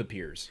 an ape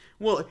appears.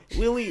 Well,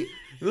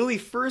 Lily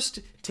first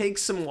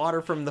takes some water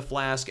from the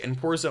flask and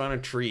pours it on a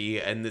tree,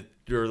 and the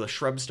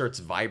shrub starts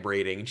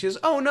vibrating. And she says,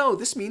 "Oh no,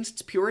 this means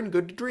it's pure and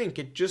good to drink.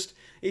 It just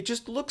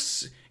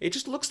looks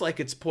like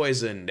it's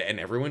poisoned." And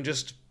everyone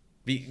just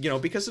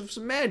because of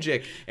some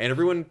magic, and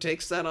everyone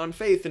takes that on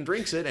faith and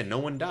drinks it, and no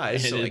one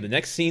dies. And So in the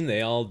next scene,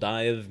 they all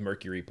die of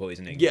mercury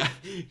poisoning.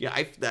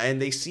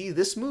 and they see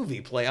this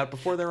movie play out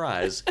before their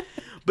eyes.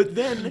 But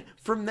then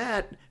from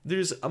that,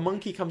 there's a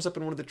monkey comes up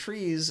in one of the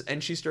trees,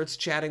 and she starts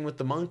chatting with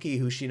the monkey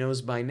who she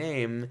knows by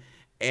name,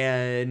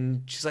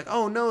 and she's like,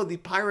 "Oh no, the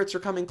pirates are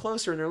coming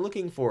closer and they're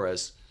looking for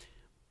us."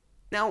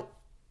 Now,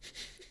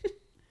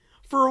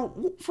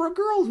 For a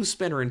girl who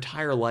spent her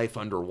entire life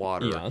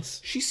underwater, Yes.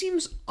 she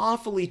seems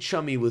awfully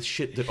chummy with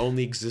shit that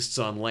only exists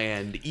on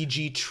land,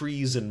 e.g.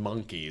 trees and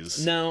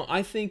monkeys. Now,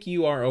 I think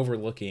you are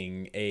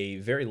overlooking a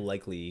very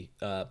likely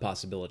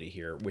possibility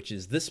here, which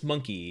is this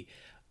monkey,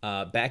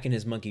 back in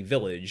his monkey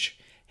village,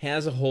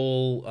 has a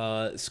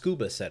whole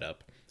scuba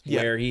setup.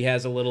 Yeah. Where he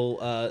has a little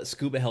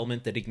scuba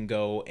helmet that he can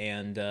go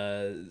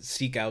and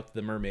seek out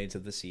the mermaids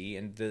of the sea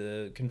and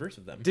converse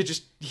with them.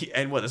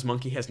 And what, this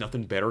monkey has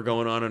nothing better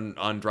going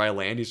on dry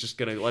land? He's just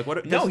gonna, like,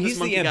 what? No, this he's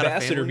monkey the got a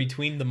ambassador family?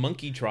 between the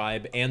monkey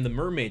tribe and the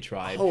mermaid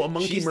tribe. Oh, a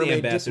monkey She's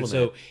mermaid the ambassador.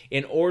 diplomat. So,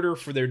 in order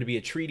for there to be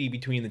a treaty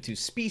between the two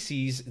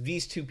species,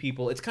 these two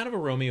people, it's kind of a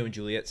Romeo and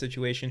Juliet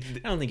situation.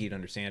 I don't think you'd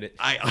understand it.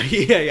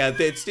 Yeah,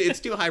 it's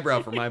too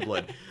highbrow for my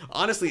blood.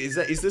 Honestly, is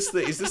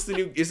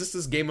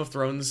this Game of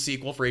Thrones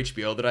sequel for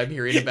HBO that I'm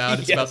hearing about?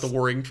 It's about the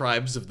warring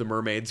tribes of the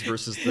mermaids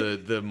versus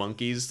the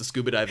monkeys, the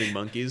scuba diving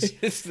monkeys.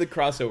 It's the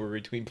crossover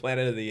between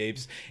Planet of the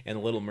Apes and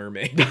The Little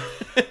Mermaid.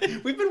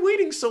 We've been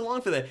waiting so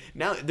long for that.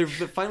 Now there've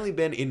finally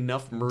been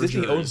enough mergers.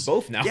 Disney owns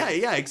both now.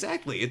 Yeah,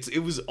 exactly.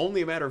 It was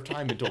only a matter of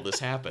time until this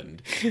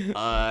happened.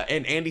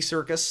 And Andy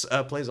Serkis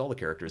plays all the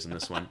characters in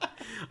this one.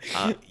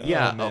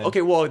 Yeah. man.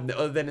 Okay. Well,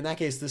 then in that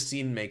case, this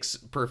scene makes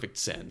perfect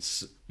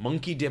sense.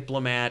 Monkey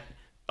diplomat.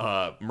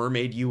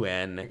 Mermaid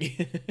UN,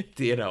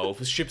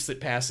 ships that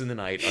pass in the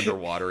night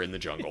underwater in the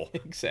jungle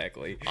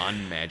Exactly.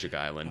 on Magic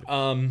Island.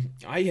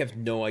 I have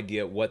no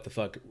idea what the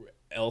fuck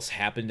else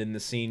happened in the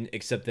scene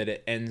except that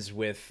it ends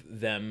with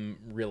them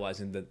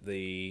realizing that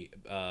the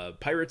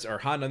pirates are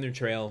hot on their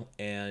trail,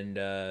 and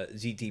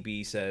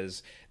ZTB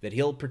says that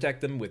he'll protect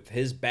them with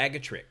his bag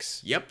of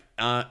tricks. Yep.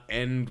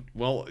 And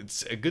well,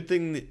 it's a good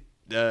thing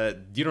that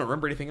you don't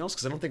remember anything else,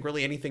 because I don't think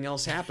really anything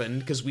else happened,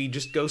 because we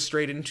just go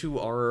straight into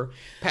our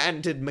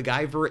patented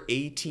MacGyver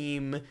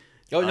A-Team.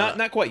 Oh,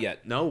 not quite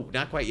yet. No,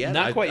 not quite yet.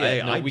 Not quite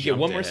yet. No, we get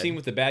one more ahead. scene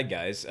with the bad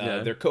guys.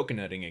 They're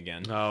coconutting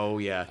again. Oh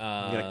yeah,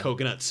 I'm gonna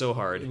coconut so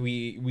hard.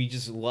 We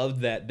just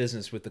loved that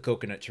business with the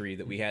coconut tree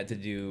that we had to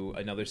do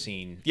another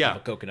scene Yeah. of a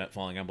coconut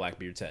falling on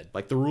Blackbeard's head.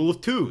 Like the rule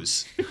of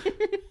twos.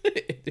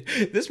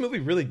 This movie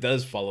really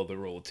does follow the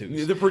rule of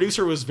twos. The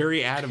producer was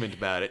very adamant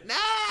about it. Nah,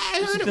 I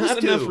heard There's it was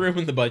not two. enough room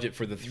in the budget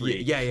for the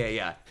three.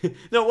 Yeah.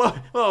 No, well,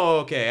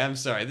 okay, I'm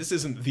sorry. This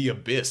isn't The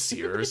Abyss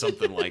here or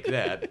something like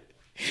that.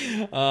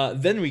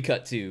 Then we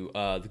cut to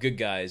the good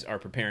guys are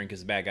preparing because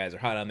the bad guys are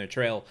hot on their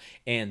trail,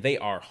 and they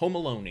are home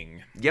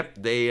aloneing. Yep,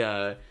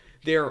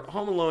 they're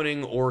home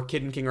aloneing or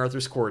Kid and King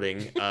Arthur's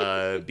courting,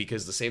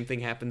 because the same thing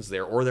happens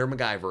there, or they're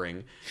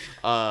MacGyvering,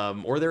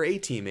 or they're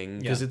A-teaming,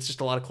 because it's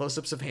just a lot of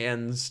close-ups of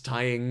hands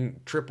tying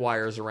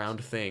tripwires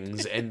around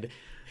things. And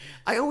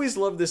I always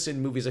love this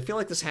in movies. I feel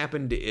like this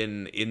happened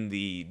in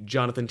the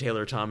Jonathan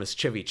Taylor Thomas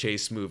Chevy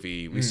Chase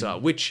movie we saw,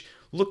 which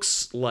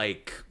looks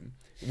like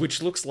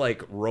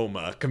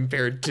Roma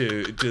compared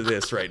to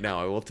this right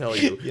now, I will tell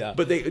you. Yeah.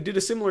 But they did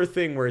a similar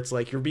thing where it's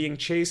like you're being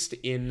chased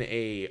in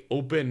a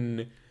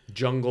open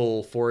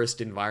jungle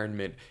forest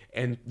environment,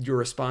 and your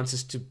response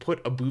is to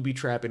put a booby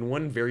trap in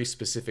one very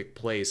specific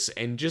place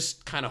and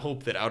just kind of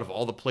hope that out of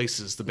all the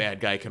places the bad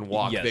guy can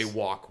walk, Yes. they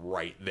walk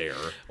right there.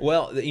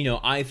 Well,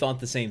 I thought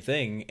the same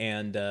thing,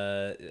 and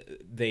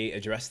they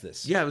addressed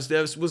this. Yeah,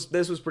 this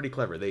was pretty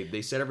clever.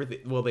 They said everything.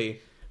 Well,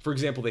 for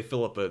example, they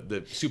fill up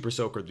the super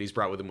soaker that he's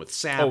brought with him with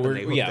sap. Oh, and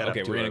they hook that up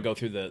we're to gonna a go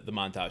through the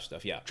montage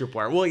stuff. Yeah,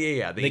 tripwire. Well,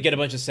 yeah. they get a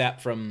bunch of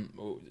sap from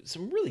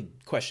some really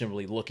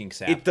questionably looking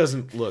sap. It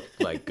doesn't look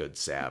like good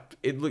sap.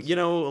 It look,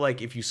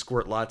 like if you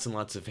squirt lots and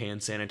lots of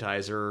hand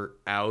sanitizer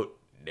out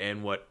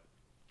and what,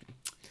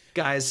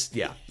 guys.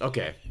 Yeah,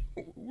 okay.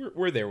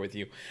 We're there with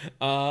you.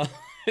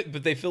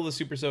 But they fill the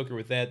super soaker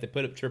with that. They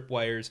put up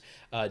tripwires.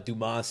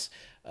 Dumas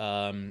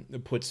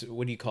puts,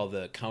 what do you call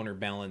the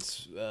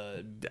counterbalance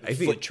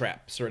foot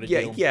trap sort of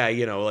deal? Yeah,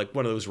 like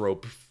one of those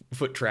rope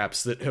foot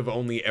traps that have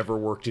only ever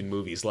worked in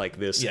movies like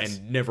this, Yes.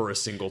 and never a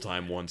single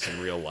time once in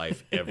real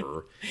life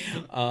ever.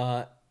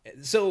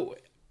 So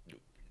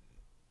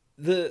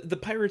the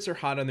pirates are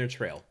hot on their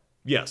trail.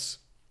 Yes.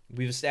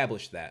 We've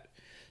established that.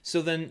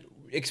 So then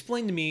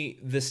explain to me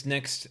this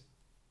next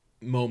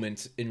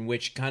moment in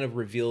which kind of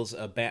reveals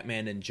a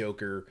Batman and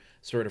Joker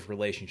sort of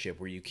relationship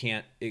where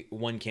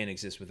one can't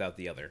exist without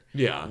the other.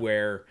 Yeah.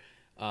 Where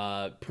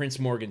Prince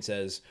Morgan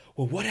says,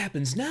 "Well, what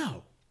happens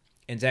now?"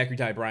 And Zachary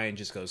Ty Bryan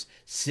just goes,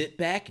 "Sit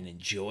back and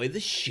enjoy the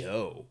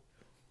show."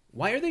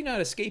 Why are they not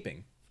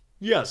escaping?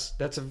 Yes,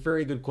 that's a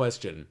very good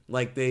question.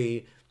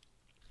 It's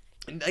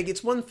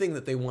one thing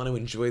that they want to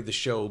enjoy the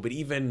show, but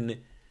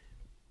even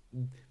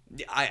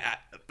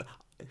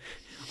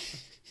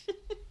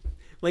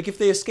like if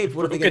they escaped,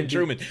 what are they going to do?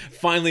 Truman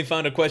finally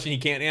found a question he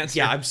can't answer.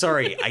 Yeah, I'm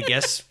sorry. I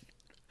guess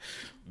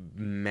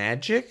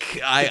magic.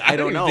 I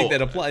don't know. think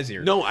that applies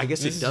here. No, I guess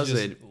This it is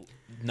doesn't.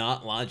 just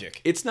not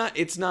logic. It's not.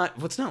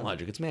 Well, it's not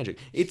logic. It's magic.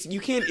 You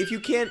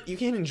can't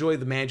enjoy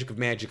the magic of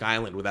Magic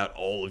Island without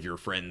all of your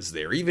friends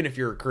there, even if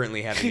you're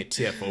currently having a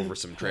tiff over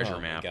some treasure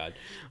map. Oh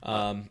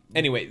my god.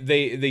 Anyway,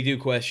 they do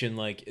question,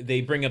 like,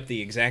 they bring up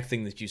the exact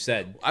thing that you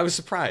said. I was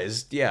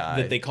surprised. Yeah,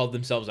 that they called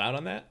themselves out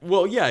on that.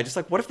 Well, yeah, just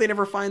like, what if they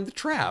never find the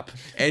trap?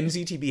 And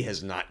ZTB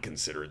has not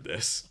considered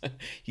this.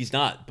 He's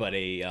not, but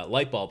a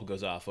light bulb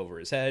goes off over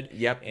his head.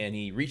 Yep. And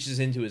he reaches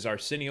into his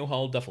Arsenio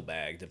Hall duffel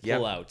bag to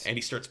pull out. And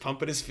he starts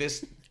pumping his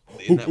fist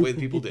in that way that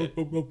people did.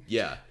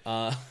 Yeah.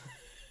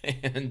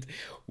 And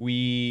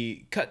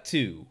we cut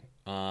to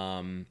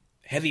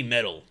heavy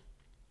metal.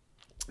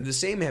 The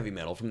same heavy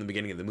metal from the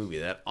beginning of the movie.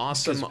 That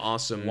awesome,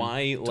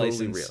 why totally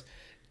license real.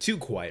 2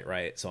 Quiet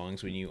Riot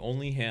songs when you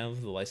only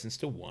have the license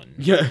to 1?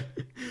 Yeah.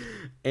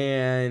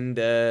 And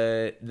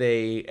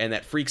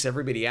that freaks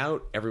everybody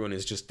out. Everyone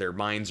is just, their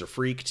minds are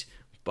freaked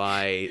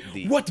by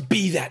the... What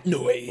be that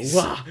noise?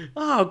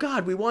 Oh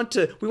God, we want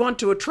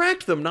to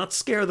attract them, not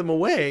scare them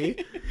away.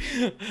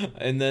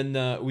 And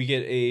then we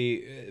get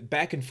a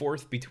back and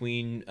forth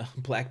between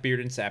Blackbeard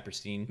and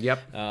Saperstein.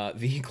 Yep.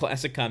 The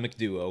classic comic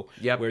duo.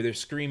 Yep. Where they're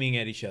screaming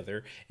at each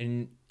other,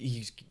 and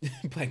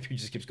Blackbeard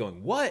just keeps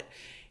going, "What?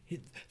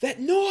 That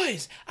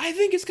noise! I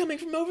think it's coming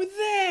from over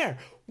there!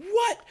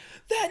 What?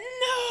 That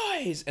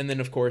noise!" And then,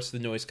 of course, the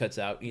noise cuts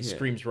out, and he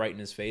screams right in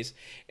his face.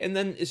 And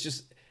then it's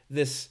just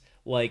this,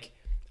 like...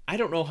 I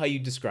don't know how you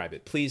describe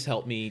it. Please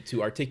help me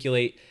to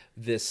articulate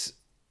this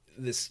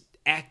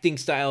acting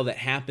style that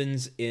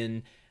happens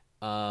in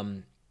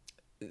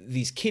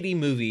these kiddie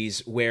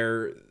movies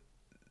where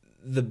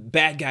the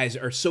bad guys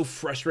are so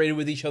frustrated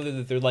with each other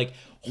that they're like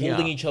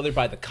holding each other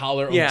by the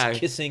collar, almost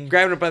kissing,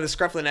 grabbing him by the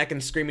scruff of the neck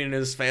and screaming in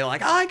his face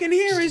like, "All I can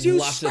hear is you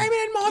screaming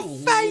in my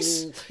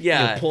face."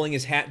 Yeah, you know, pulling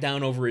his hat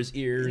down over his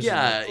ears.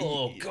 Yeah. And,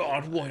 oh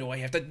God, why do I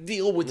have to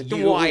deal with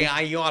you? Why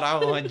I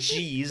oughta? Oh,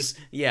 jeez.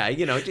 Yeah,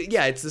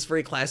 it's this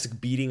very classic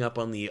beating up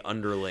on the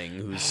underling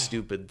who's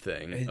stupid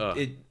thing.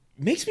 It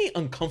makes me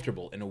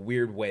uncomfortable in a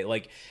weird way.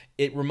 Like,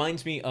 it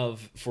reminds me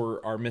of,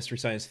 for our Mystery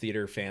Science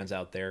Theater fans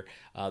out there,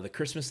 The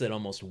Christmas That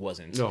Almost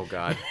Wasn't. Oh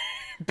God.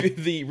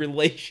 The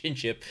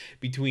relationship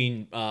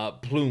between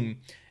Plume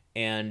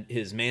and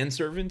his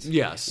manservant.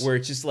 Yes. Where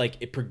it's just like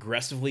it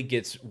progressively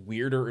gets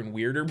weirder and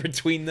weirder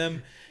between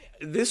them.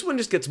 This one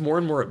just gets more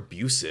and more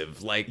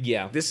abusive. Like,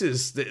 yeah, this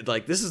is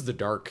the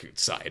dark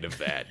side of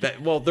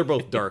that. Well, they're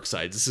both dark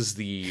sides. This is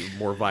the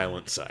more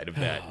violent side of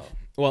that.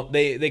 Well,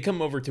 they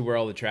come over to where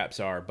all the traps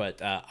are, but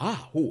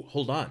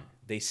hold on.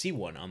 They see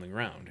one on the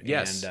ground.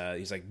 Yes. And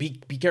he's like, be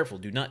careful.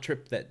 Do not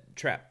trip that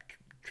trap.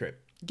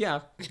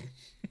 Yeah.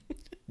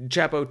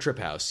 Chapo Trip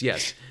House,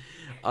 yes.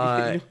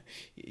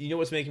 You know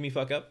what's making me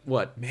fuck up?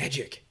 What?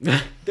 Magic.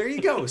 There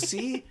you go,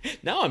 see?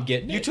 Now I'm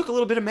getting it. You took a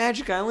little bit of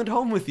Magic Island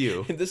home with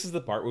you. And this is the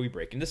part where we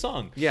break into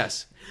song.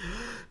 Yes.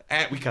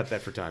 We cut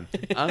that for time.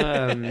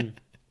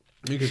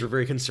 Because we're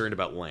very concerned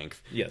about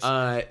length. Yes.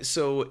 But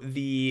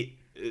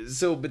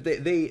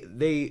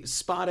they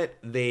spot it.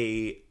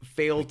 They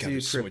fail to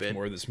there's trip so much it.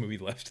 more of this movie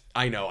left.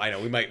 I know.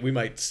 We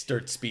might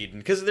start speeding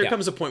because there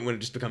comes a point when it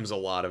just becomes a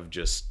lot of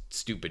just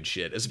stupid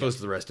shit, as opposed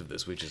to the rest of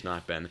this, which has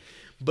not been.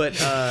 But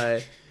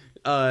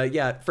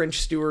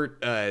French Stewart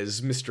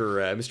as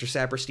Mr.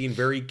 Saperstein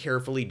very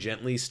carefully,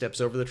 gently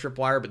steps over the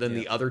tripwire, but then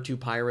the other two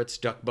pirates,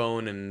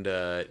 Duckbone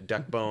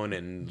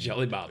and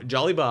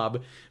Jolly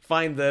Bob,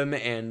 find them,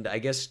 and I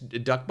guess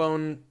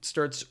Duckbone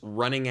starts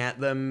running at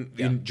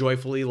them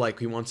joyfully, like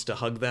he wants to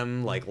hug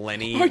them, like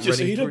Lenny. I just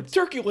ate a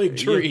turkey leg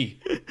tree.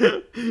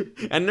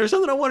 And there's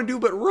nothing I want to do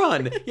but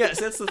run. Yes,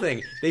 that's the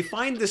thing. They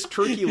find this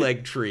turkey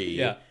leg tree.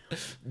 Yeah.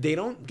 They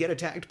don't get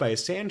attacked by a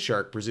sand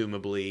shark,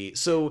 presumably.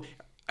 So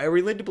I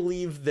were led to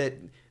believe that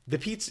the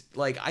pizza,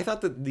 like, I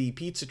thought that the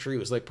pizza tree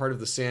was like part of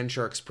the sand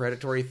shark's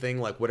predatory thing,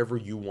 like whatever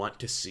you want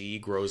to see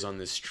grows on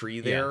this tree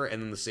there,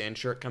 and then the sand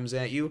shark comes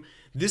at you.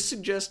 This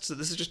suggests that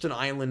this is just an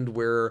island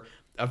where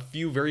a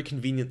few very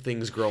convenient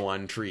things grow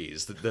on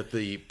trees that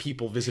the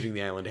people visiting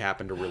the island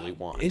happen to really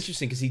want.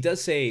 Interesting, because he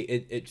does say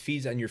it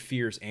feeds on your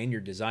fears and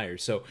your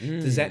desires. So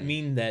does that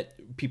mean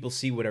that people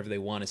see whatever they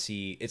want to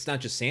see? It's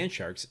not just sand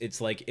sharks. It's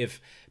like if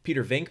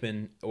Peter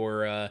Venkman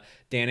or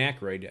Dan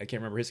Aykroyd, I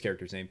can't remember his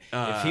character's name,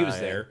 if he was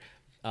there.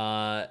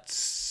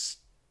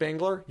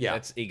 Spangler? Yeah.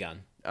 That's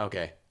Egon.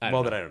 Okay. I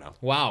don't know.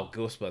 Wow,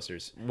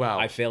 Ghostbusters. Wow.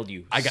 I failed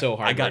you so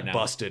hard. I got right now.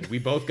 busted. We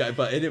both got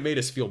busted, and it made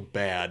us feel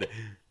bad.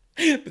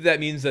 But that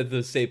means that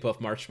the Stay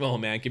Puft Marshmallow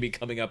Man can be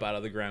coming up out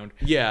of the ground.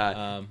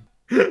 Yeah.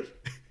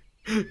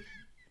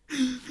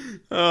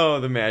 Oh,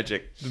 the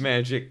magic.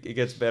 It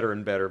gets better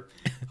and better.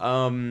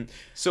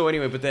 So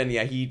anyway, but then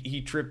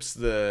he trips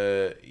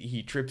the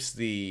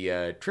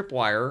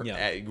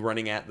tripwire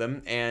running at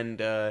them,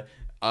 and a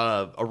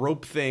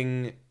rope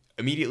thing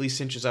immediately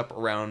cinches up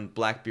around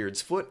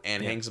Blackbeard's foot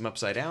and hangs him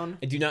upside down.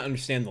 I do not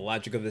understand the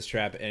logic of this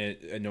trap, and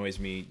it annoys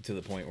me to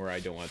the point where I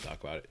don't want to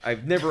talk about it.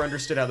 I've never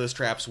understood how those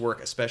traps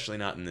work, especially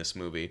not in this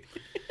movie.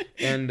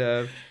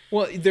 And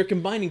well, they're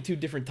combining two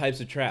different types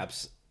of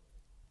traps.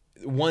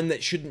 one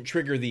that shouldn't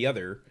trigger the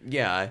other.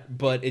 Yeah.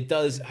 But it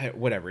does,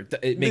 whatever.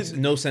 It makes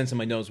no sense, and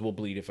my nose will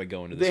bleed if I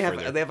go into this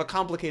further. They have a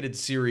complicated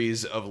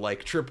series of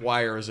like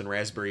tripwires and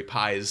Raspberry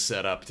Pis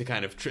set up to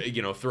kind of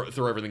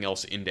throw everything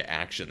else into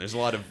action. There's a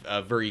lot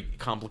of very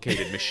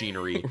complicated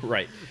machinery.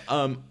 Right.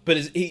 But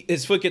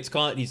his foot gets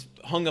caught. He's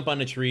hung up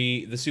on a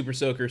tree. The Super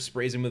Soaker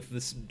sprays him with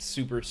this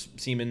super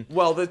semen.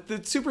 Well,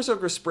 the Super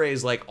Soaker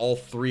sprays like all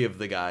three of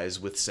the guys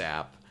with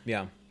sap.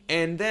 Yeah.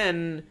 And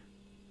then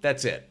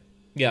that's it.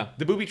 Yeah.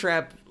 The booby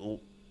trap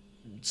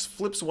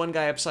flips one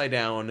guy upside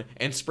down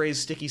and sprays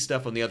sticky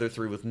stuff on the other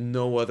three with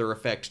no other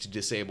effect to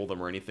disable them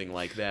or anything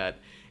like that.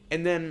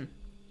 And then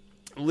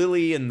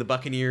Lily and the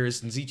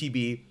Buccaneers and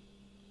ZTB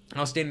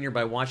are standing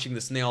nearby watching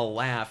this, and they all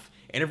laugh,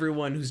 and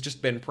everyone who's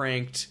just been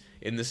pranked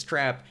in this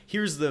trap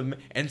hears them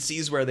and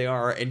sees where they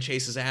are and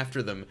chases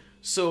after them.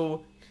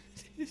 So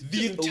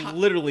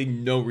literally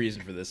no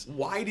reason for this.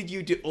 Why did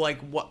you do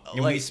what?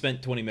 And we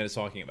spent 20 minutes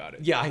talking about it.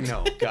 Yeah, I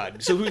know.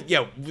 God. So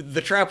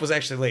the trap was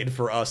actually laid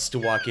for us to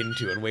walk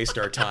into and waste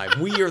our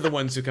time. We are the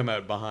ones who come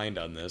out behind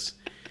on this.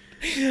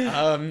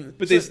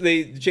 But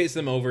they chase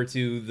them over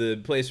to the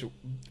place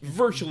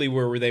virtually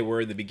where they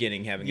were in the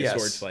beginning, having a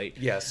sword fight.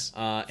 Yes.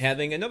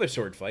 Having another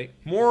sword fight.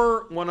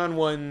 More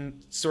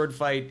one-on-one sword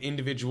fight,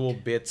 individual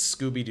bits,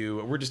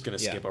 Scooby-Doo. We're just going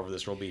to skip over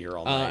this. We'll be here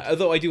all night.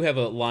 Although I do have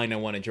a line I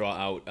want to draw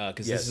out,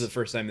 because Yes. this is the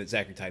first time that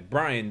Zachary Ty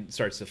Bryan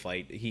starts to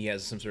fight. He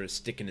has some sort of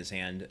stick in his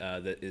hand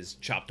that is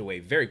chopped away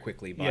very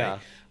quickly by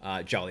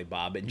Jolly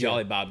Bob. And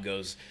Jolly Bob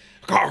goes,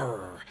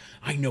 "Grr,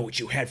 I know what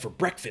you had for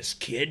breakfast,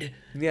 kid."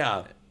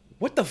 Yeah.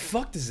 What the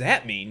fuck does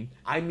that mean?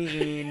 I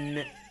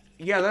mean,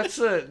 yeah,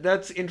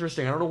 that's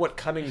interesting. I don't know what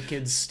cutting a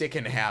kid's stick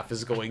in half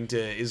is going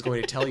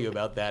to tell you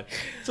about that.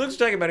 So let's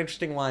talk about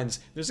interesting lines.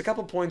 There's a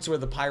couple points where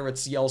the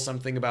pirates yell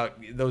something about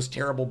those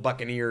terrible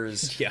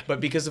buccaneers. Yeah. But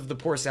because of the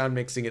poor sound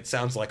mixing, it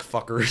sounds like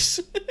fuckers.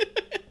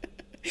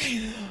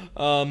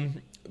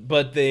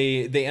 But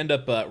they end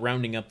up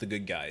rounding up the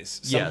good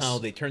guys. Somehow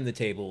Yes. they turn the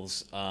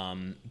tables,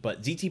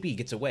 but ZTB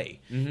gets away.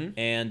 Mm-hmm.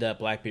 And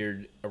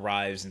Blackbeard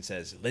arrives and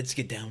says, "Let's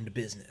get down to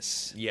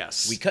business."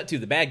 Yes. We cut to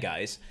the bad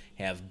guys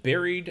have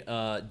buried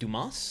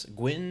Dumas,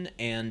 Gwyn,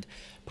 and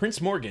Prince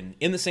Morgan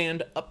in the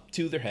sand up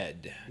to their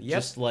head. Yep.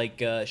 Just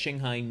like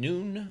Shanghai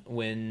Noon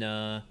when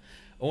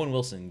Owen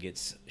Wilson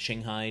gets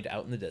shanghaied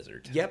out in the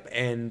desert. Yep,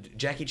 and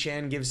Jackie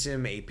Chan gives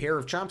him a pair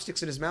of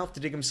chopsticks in his mouth to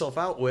dig himself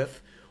out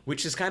with,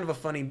 which is kind of a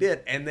funny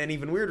bit. And then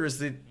even weirder is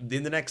that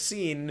in the next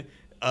scene,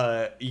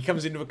 he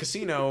comes into a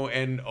casino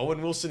and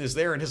Owen Wilson is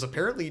there and has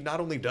apparently not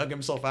only dug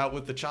himself out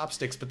with the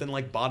chopsticks, but then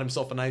like bought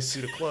himself a nice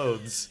suit of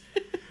clothes.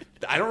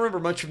 I don't remember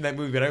much from that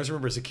movie, but I always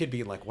remember as a kid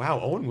being like, wow,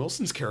 Owen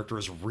Wilson's character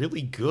is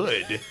really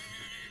good.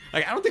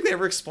 Like, I don't think they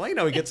ever explain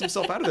how he gets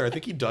himself out of there. I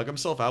think he dug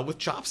himself out with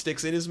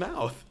chopsticks in his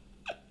mouth.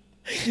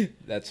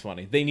 That's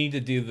funny. They need to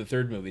do the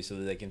third movie so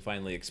that they can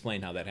finally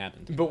explain how that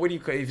happened. But what do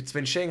you, if it's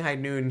been Shanghai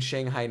Noon,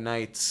 Shanghai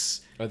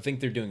Nights... I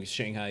think they're doing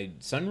Shanghai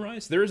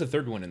Sunrise. There is a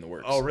third one in the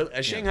works. Oh, really?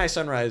 A Shanghai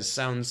Sunrise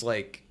sounds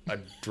like a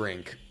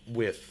drink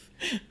with...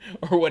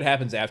 Or what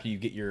happens after you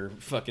get your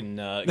fucking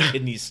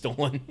kidneys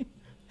stolen.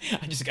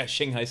 I just got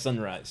Shanghai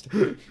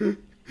Sunrised.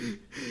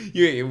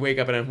 You wake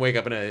up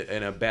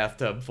in a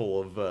bathtub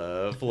full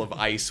of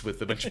ice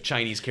with a bunch of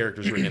Chinese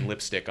characters written in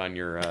lipstick on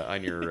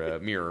your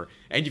mirror,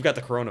 and you've got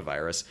the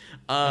coronavirus.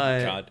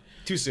 God,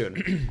 too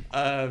soon.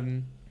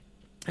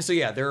 So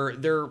yeah,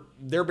 they're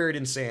buried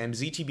in sand.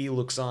 ZTB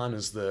looks on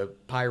as the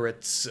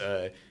pirates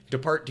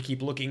depart to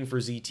keep looking for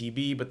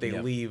ZTB, but they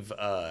leave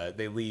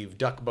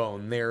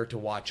Duckbone there to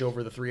watch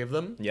over the three of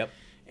them. Yep.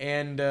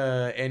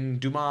 And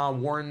Dumas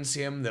warns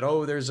him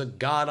that, there's a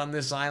god on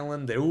this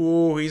island, that,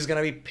 he's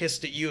going to be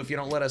pissed at you if you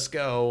don't let us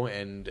go,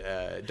 and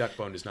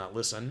Duckbone does not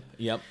listen.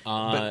 Yep.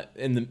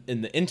 In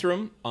the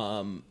interim,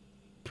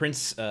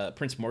 Prince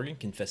Morgan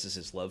confesses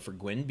his love for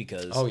Gwyn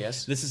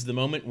because this is the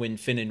moment when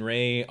Finn and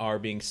Rey are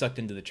being sucked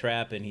into the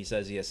trap, and he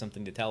says he has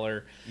something to tell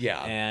her.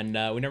 Yeah. And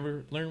we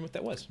never learn what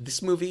that was.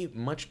 This movie,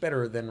 much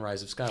better than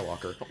Rise of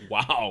Skywalker.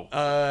 Wow.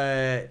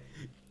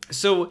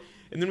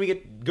 And then we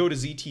go to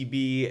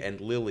ZTB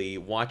and Lily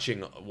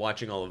watching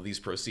all of these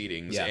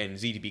proceedings, and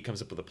ZTB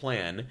comes up with a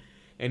plan,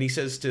 and he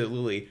says to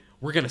Lily,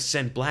 "We're going to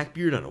send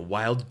Blackbeard on a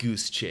wild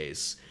goose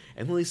chase."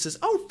 And Lily says,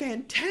 "Oh,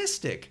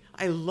 fantastic!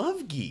 I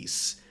love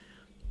geese."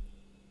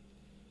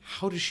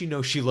 How does she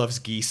know she loves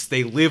geese?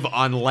 They live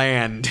on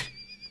land.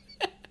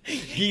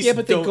 Yeah,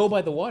 but they go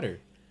by the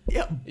water.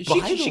 Yeah,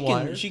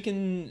 she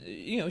can,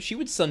 she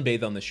would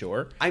sunbathe on the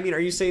shore. I mean, are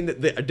you saying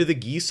that do the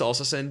geese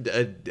also send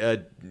a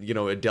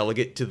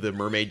delegate to the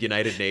Mermaid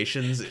United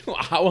Nations?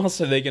 How else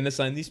are they going to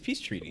sign these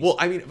peace treaties? Well,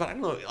 I mean, but I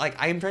don't know. Like,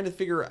 I am trying to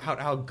figure out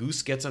how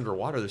goose gets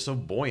underwater. They're so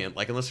buoyant.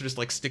 Like, unless they're just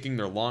like sticking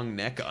their long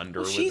neck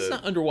under. Well, she's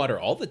not underwater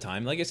all the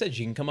time. Like I said,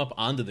 she can come up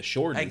onto the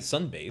shore and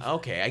sunbathe.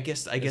 Okay, I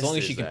guess as long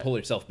as she can pull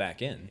herself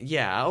back in.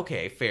 Yeah.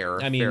 Okay.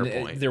 Fair. I mean,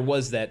 fair point. There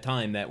was that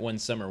one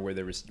summer where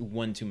there was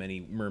one too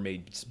many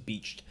mermaids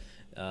beached.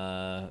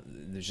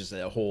 There's just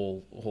a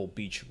whole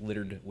beach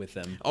littered with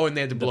them. Oh, and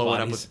they had to blow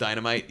one up with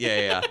dynamite.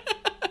 Yeah.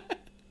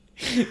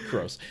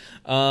 Gross.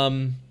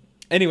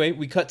 Anyway,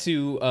 we cut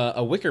to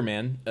a wicker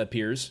man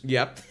appears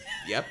Yep.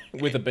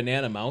 with a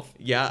banana mouth.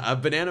 Yeah, a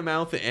banana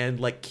mouth and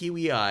like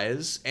kiwi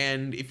eyes,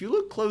 and if you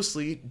look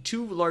closely,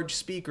 2 large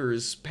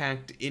speakers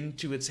packed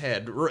into its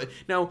head.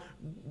 Now,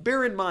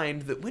 bear in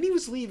mind that when he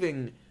was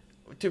leaving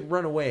to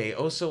run away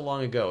so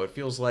long ago, it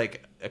feels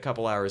like a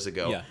couple hours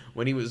ago, Yeah.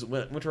 when he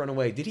went to run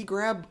away, did he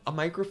grab a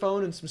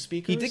microphone and some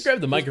speakers? He did grab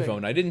the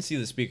microphone. I didn't see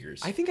the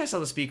speakers. I think I saw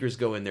the speakers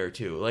go in there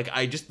too. Like,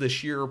 the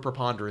sheer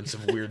preponderance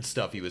of weird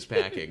stuff he was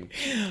packing.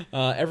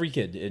 Every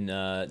kid in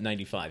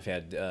 95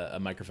 had a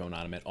microphone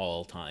on him at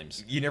all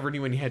times. You never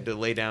knew when you had to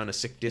lay down a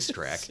sick diss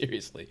track.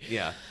 Seriously.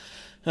 Yeah.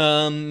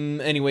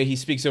 Anyway, he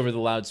speaks over the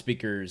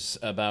loudspeakers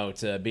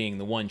about being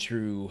the one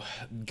true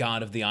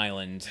god of the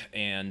island,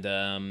 and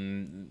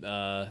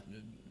that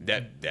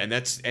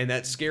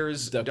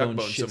scares Duckbone Duckbone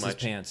shits so his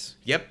much. pants.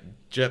 Yep,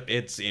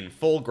 it's in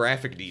full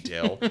graphic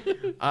detail.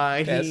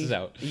 Passes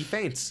out. He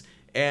faints,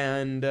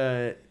 and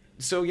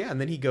so yeah,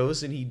 and then he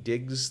goes and he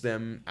digs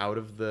them out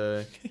of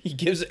the. He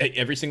gives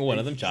every single one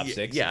of them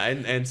chopsticks. Yeah,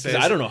 and says,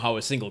 I don't know how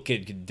a single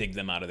kid could dig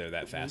them out of there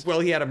that fast. Well,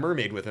 he had a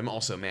mermaid with him,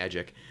 also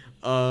magic.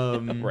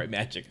 Right,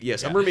 magic.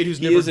 Yes, Yeah. a mermaid who's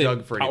He never is dug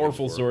a for anything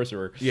powerful before.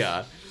 sorcerer.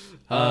 Yeah,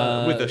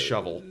 with a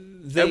shovel.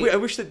 I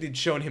wish that they'd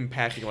shown him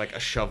packing like a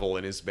shovel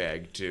in his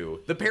bag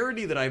too. The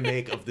parody that I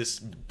make of this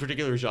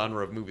particular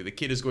genre of movie, the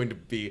kid who's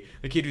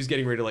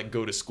getting ready to like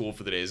go to school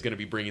for the day is going to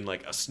be bringing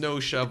like a snow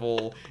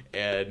shovel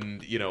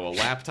and a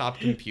laptop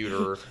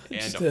computer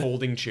and a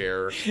folding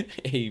chair.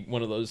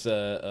 One of those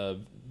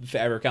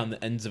fabric on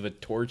the ends of a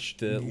torch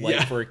to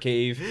light for a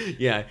cave.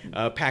 Yeah,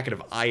 a packet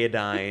of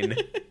iodine.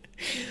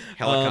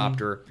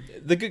 Helicopter.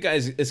 The good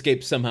guys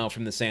escaped somehow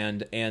from the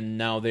sand, and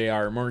now they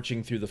are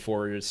marching through the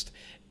forest.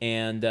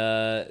 And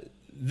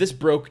this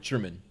broke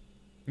Truman.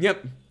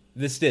 Yep.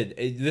 This did.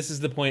 This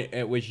is the point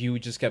at which you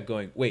just kept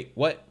going, wait,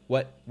 what?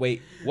 Wait,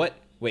 what?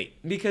 Wait.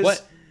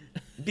 Because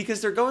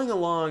they're going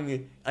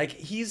along, like,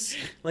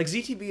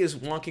 ZTB is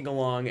walking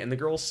along, and the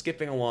girl's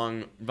skipping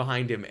along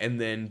behind him, and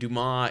then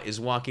Dumas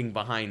is walking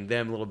behind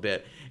them a little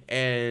bit,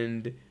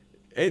 and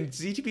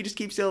ZTB just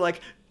keeps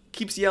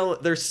yelling,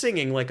 they're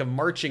singing like a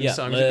marching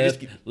song.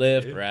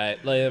 Left,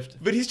 right, left.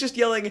 But he's just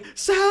yelling,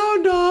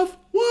 sound off,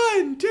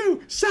 1,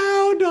 2,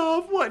 sound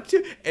off, 1,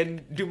 2.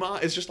 And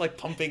Dumas is just like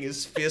pumping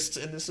his fists.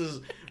 And this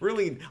is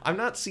really, I'm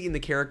not seeing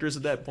the characters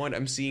at that point.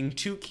 I'm seeing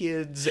 2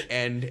 kids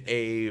and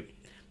an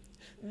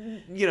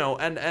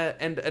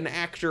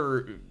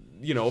actor,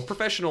 a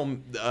professional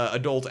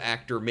adult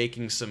actor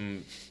making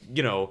some,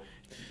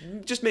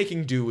 just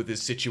making do with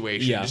his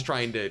situation, just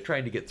trying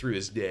to get through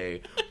his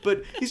day.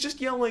 But he's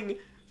just yelling.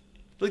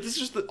 Like, this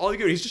is just all you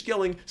get. He's just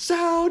yelling,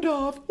 sound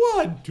off,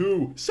 1,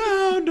 2,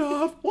 sound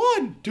off,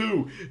 1,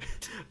 2,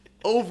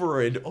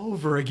 over and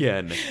over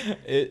again.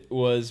 It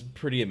was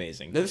pretty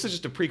amazing. Now, this is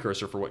just a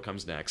precursor for what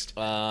comes next.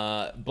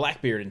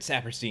 Blackbeard and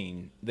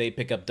Saperstein, they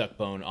pick up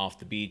Duckbone off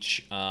the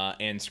beach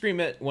and scream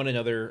at one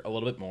another a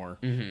little bit more.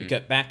 We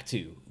cut back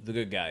to the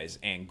good guys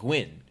and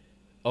Gwyn.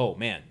 Oh,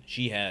 man,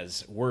 she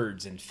has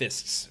words and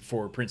fists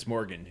for Prince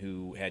Morgan,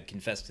 who had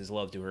confessed his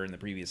love to her in the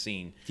previous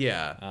scene.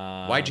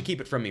 Yeah. Why'd you keep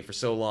it from me for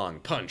so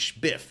long?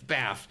 Punch, biff,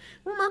 baff.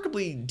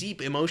 Remarkably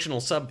deep emotional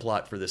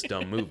subplot for this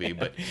dumb movie,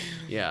 but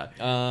yeah.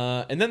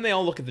 And then they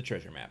all look at the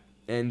treasure map.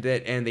 And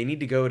they need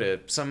to go to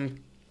some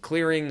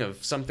clearing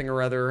of something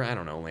or other. I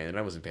don't know, Landon.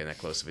 I wasn't paying that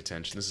close of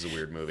attention. This is a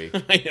weird movie.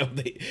 I know.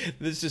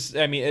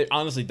 It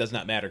honestly does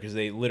not matter because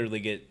they literally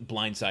get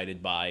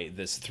blindsided by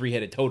this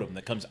 3-headed totem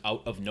that comes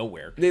out of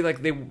nowhere.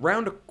 They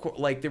round a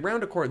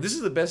corner. This is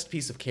the best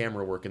piece of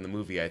camera work in the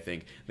movie, I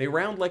think. They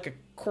round like a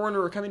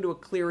corner or come into a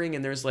clearing,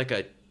 and there's like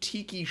a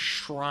tiki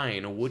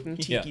shrine, a wooden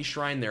tiki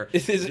shrine there.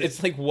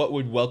 It's like what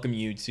would welcome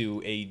you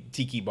to a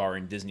tiki bar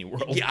in Disney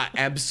World. Yeah,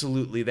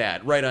 absolutely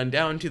that. Right on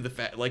down to the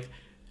fact, like,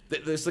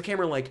 there's the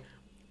camera, like,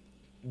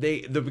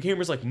 the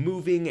camera's like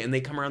moving, and they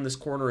come around this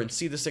corner and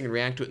see this thing and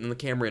react to it, and then the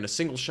camera in a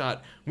single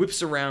shot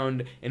whips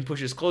around and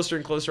pushes closer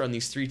and closer on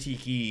these 3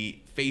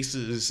 tiki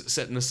faces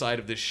set in the side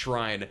of this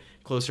shrine,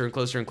 closer and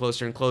closer and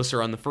closer and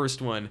closer on the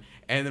first one,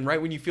 and then right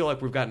when you feel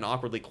like we've gotten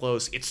awkwardly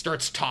close, it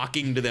starts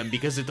talking to them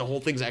because the whole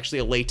thing's actually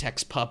a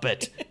latex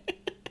puppet.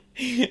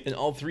 And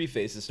all 3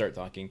 faces start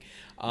talking.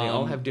 They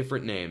all have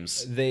different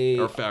names.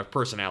 Or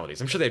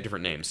personalities. I'm sure they have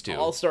different names too.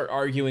 All start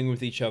arguing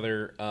with each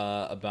other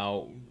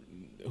about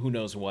who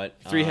knows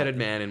what. 3-headed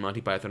man in Monty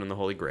Python and the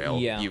Holy Grail.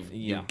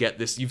 You get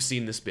this. You've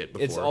seen this bit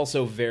before. It's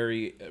also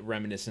very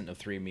reminiscent of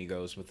Three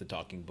Amigos with the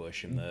talking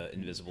bush and the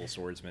invisible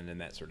swordsman and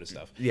that sort of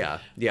stuff. Yeah.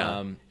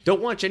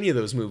 Don't watch any of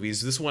those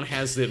movies. This one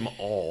has them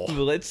all.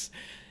 Let's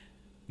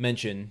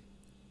mention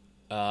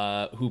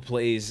who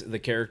plays the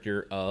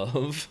character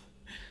of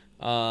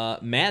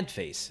Mad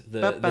Face,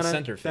 the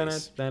center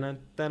face.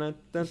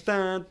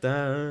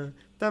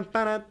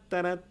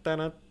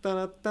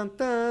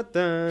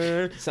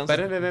 Sounds like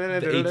the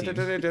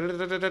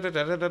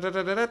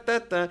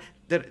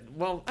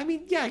Well, I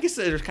mean, yeah, I guess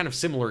they're kind of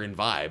similar in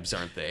vibes,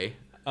 aren't they?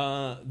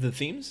 The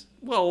themes?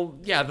 Well,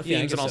 yeah, the themes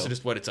I guess and also so.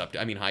 just what it's up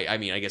to. I mean,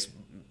 I guess,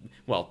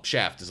 well,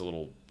 Shaft is a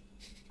little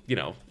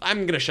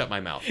I'm gonna shut my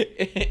mouth.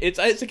 It's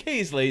Isaac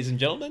Hayes, ladies and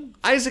gentlemen.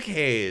 Isaac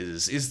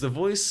Hayes is the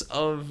voice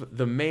of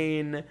the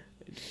main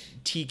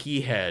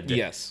tiki head.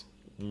 Yes.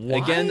 Why?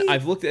 Again,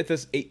 I've looked at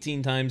this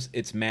 18 times.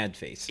 It's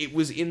Madface. It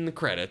was in the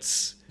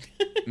credits.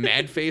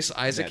 Madface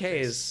Isaac Madface.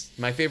 Hayes,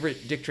 my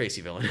favorite Dick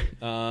Tracy villain.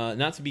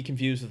 Not to be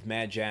confused with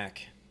Mad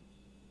Jack,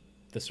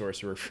 the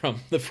sorcerer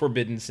from the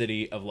Forbidden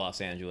City of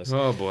Los Angeles.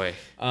 Oh boy.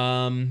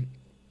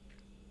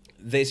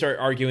 They start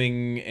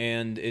arguing,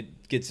 and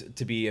it gets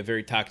to be a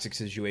very toxic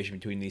situation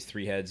between these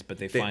three heads, but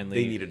they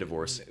finally... They need a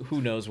divorce.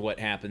 Who knows what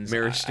happens.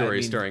 Marriage Story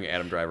I mean, starring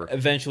Adam Driver.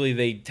 Eventually,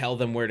 they tell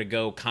them where to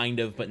go, kind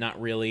of, but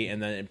not really,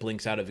 and then it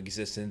blinks out of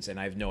existence, and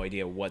I have no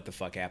idea what the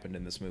fuck happened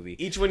in this movie.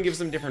 Each one gives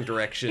them different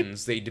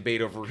directions. They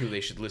debate over who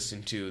they should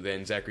listen to.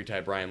 Then Zachary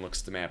Ty Bryan looks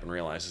at the map and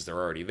realizes they're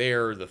already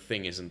there. The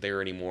thing isn't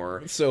there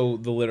anymore. So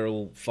the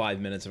literal 5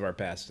 minutes of our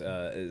past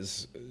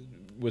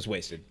was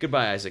wasted.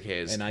 Goodbye, Isaac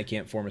Hayes. And I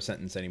can't form a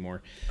sentence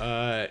anymore.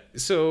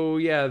 So,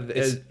 yeah...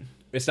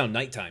 It's now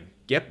nighttime.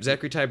 Yep,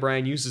 Zachary Ty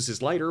Bryan uses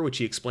his lighter, which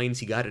he explains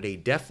he got at a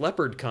Def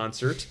Leppard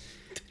concert.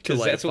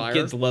 Because that's what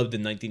kids loved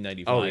in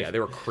 1995. Oh, yeah, they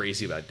were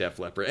crazy about Def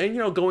Leppard.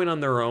 And, going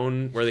on their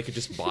own, where they could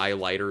just buy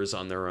lighters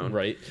on their own.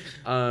 Right.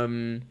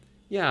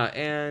 Yeah,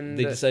 and...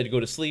 They decide to go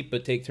to sleep,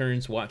 but take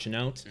turns watching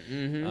out.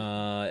 Mm-hmm.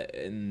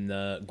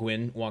 And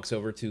Gwen walks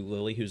over to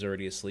Lily, who's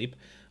already asleep,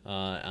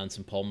 on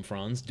some palm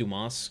fronds.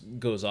 Dumas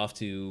goes off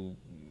to...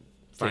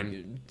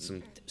 Find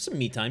some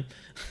me time.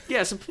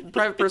 Yeah, some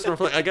private personal...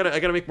 I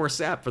gotta make more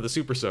sap for the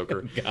Super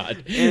Soaker.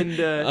 God. And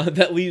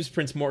that leaves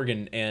Prince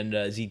Morgan and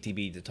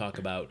ZTB to talk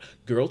about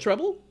girl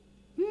trouble?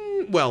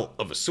 Well,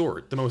 of a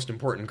sort. The most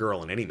important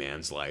girl in any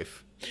man's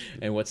life.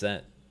 And what's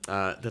that?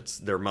 That's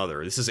their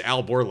mother. This is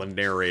Al Borland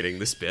narrating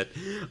this bit.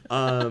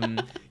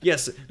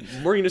 Yes,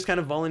 Morgan just kind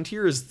of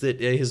volunteers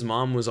that his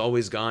mom was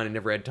always gone and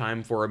never had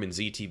time for him, and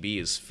ZTB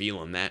is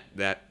feeling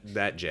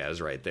that jazz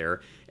right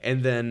there.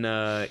 And then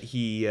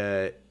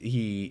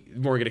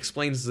Morgan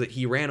explains that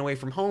he ran away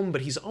from home,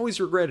 but he's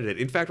always regretted it.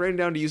 In fact, writing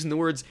down to using the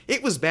words,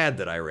 "It was bad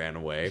that I ran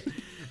away."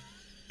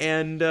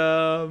 And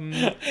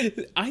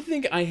I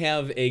think I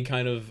have a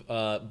kind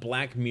of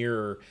Black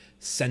Mirror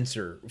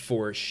censor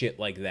for shit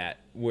like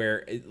that,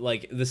 where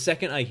like the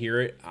second I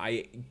hear it,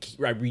 I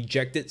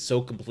reject it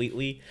so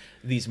completely.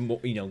 These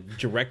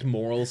direct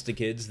morals to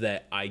kids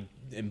that I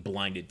am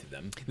blinded to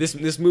them.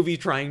 This movie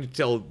trying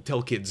to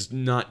tell kids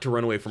not to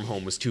run away from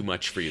home was too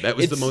much for you. That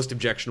was the most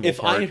objectionable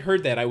part. If I had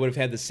heard that, I would have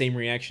had the same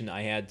reaction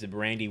I had to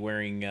Brandy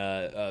wearing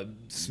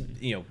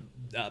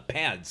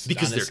pads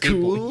because on a they're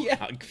skateboard. cool.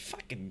 Yeah,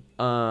 fucking.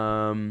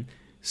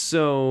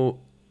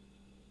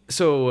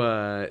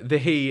 So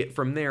they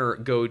from there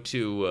go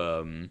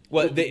to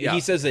he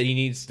says that he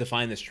needs to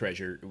find this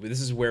treasure. This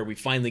is where we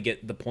finally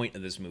get the point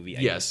of this movie.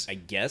 I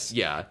guess.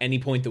 Yeah. Any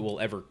point that we'll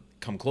ever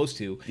come close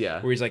to. Yeah.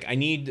 Where he's like, I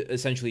need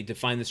essentially to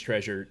find this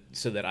treasure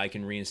so that I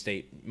can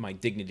reinstate my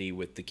dignity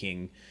with the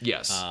king.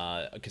 Yes.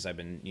 Because I've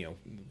been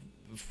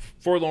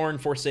forlorn,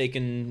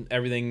 forsaken,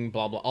 everything,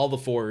 blah blah, all the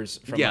fours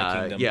from my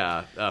kingdom.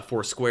 Yeah.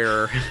 Four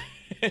square.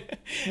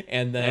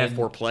 And then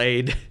four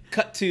played.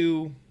 As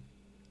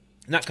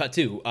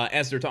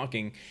they're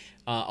talking,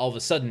 all of a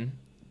sudden,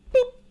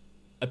 boop,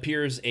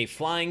 appears a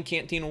flying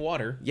canteen of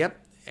water. Yep,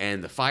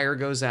 and the fire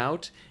goes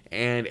out,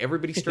 and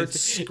everybody starts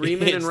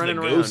screaming and running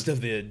around. It's the ghost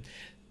of the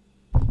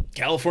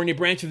California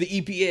branch of the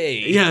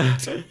EPA. Yeah,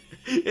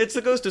 it's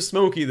the ghost of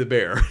Smokey the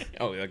Bear.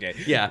 Oh, okay.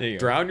 Yeah,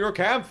 drown your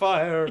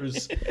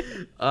campfires.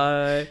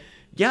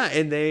 Yeah,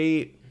 and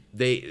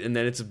and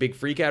then it's a big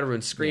freak out.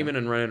 Everyone's screaming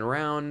and running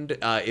around.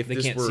 If they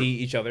can't see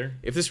each other.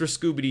 If this were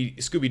Scooby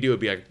Doo, it'd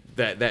be like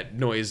that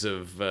noise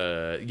of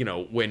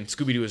when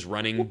Scooby Doo is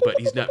running but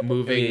he's not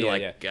moving.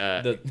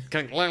 That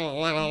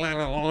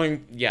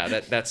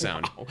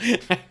sound.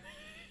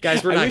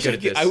 Guys, we're not good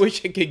at this. I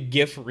wish I could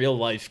GIF real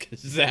life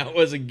because that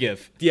was a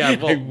GIF. Yeah,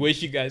 well, I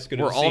wish you guys could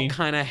have seen. We're all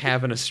kind of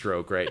having a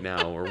stroke right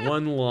now. We're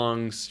one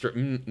long stroke.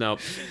 No.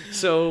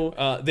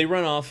 So they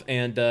run off,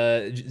 and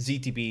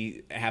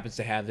ZTB happens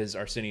to have his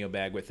Arsenio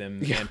bag with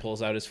him and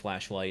pulls out his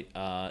flashlight.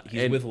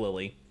 He's with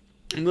Lily.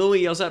 And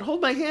Lily yells out,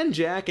 "Hold my hand,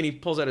 Jack!" And he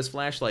pulls out his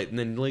flashlight. And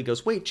then Lily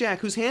goes, "Wait, Jack,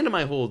 whose hand am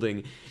I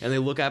holding?" And they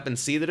look up and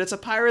see that it's a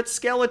pirate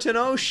skeleton.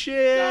 Oh,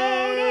 shit!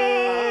 Oh,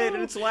 no!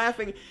 And it's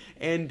laughing.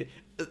 And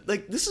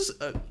this is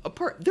a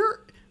part... There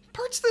are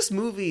parts of this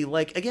movie,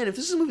 again, if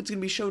this is a movie that's going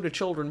to be shown to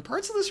children,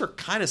 parts of this are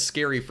kind of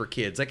scary for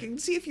kids. I can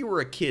see if you were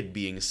a kid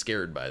being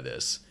scared by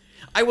this.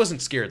 I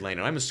wasn't scared,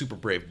 Landon. I'm a super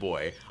brave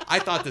boy. I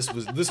thought this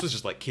was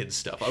just like kids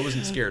stuff. I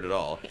wasn't scared at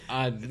all.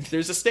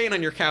 There's a stain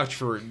on your couch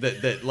for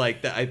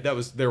that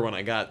was there when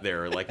I got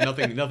there.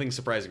 Nothing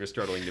surprising or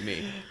startling to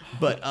me.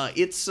 But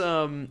it's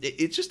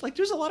just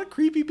there's a lot of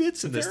creepy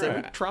bits in this that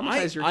would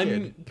traumatize your kid.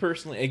 I'm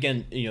personally,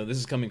 again, this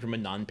is coming from a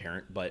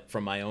non-parent, but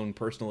from my own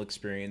personal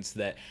experience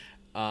that.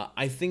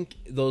 I think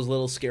those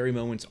little scary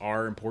moments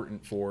are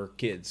important for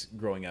kids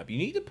growing up. You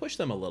need to push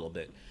them a little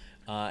bit.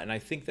 And I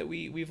think that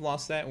we've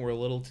lost that, and we're a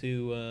little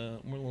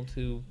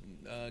too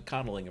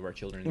coddling of our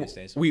children these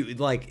days. We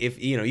like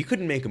if you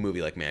couldn't make a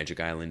movie like Magic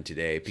Island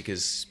today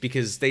because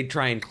they'd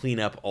try and clean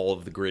up all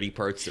of the gritty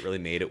parts that really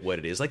made it what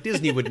it is. Like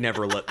Disney would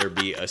never let there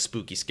be a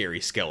spooky, scary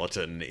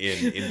skeleton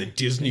in the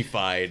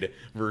Disney-fied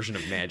version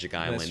of Magic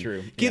Island. That's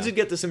true. Kids Yeah. would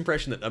get this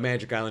impression that a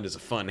Magic Island is a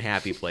fun,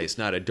 happy place,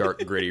 not a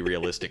dark, gritty,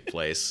 realistic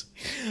place.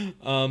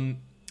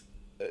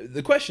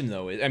 The question,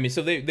 though, is, I mean,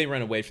 so they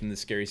run away from the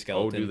scary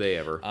skeleton. Oh, do they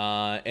ever?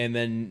 And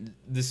then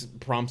this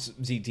prompts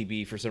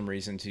ZTB for some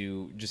reason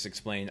to just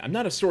explain, I'm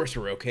not a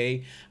sorcerer,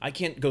 okay? I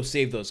can't go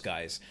save those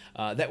guys.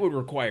 That would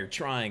require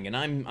trying, and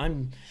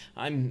I'm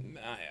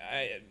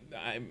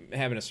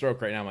having a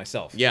stroke right now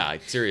myself. Yeah,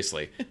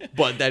 seriously.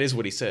 But that is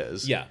what he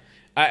says. Yeah.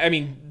 I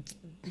mean,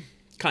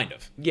 kind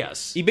of.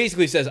 Yes. He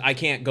basically says, I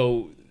can't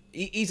go...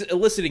 He's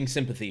eliciting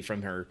sympathy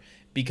from her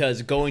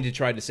because going to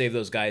try to save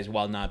those guys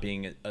while not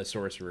being a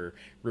sorcerer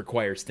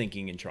requires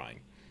thinking and trying.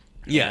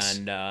 Yes.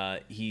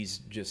 And he's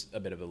just a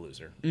bit of a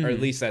loser. Or at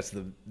least that's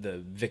the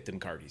victim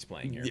card he's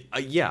playing here.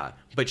 Yeah,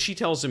 but she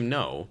tells him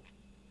no,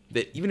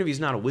 that even if he's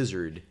not a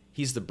wizard,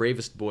 he's the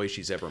bravest boy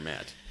she's ever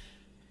met.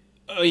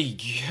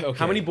 Okay.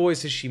 How many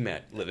boys has she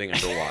met living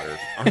underwater?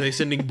 Are they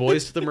sending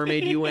boys to the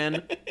Mermaid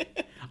UN?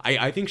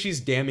 I think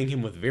she's damning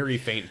him with very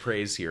faint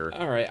praise here.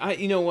 All right.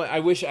 You know what? I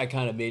wish I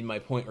kind of made my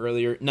point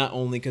earlier, not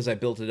only because I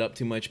built it up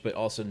too much, but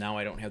also now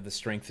I don't have the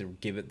strength to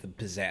give it the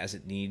pizzazz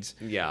it needs.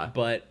 Yeah.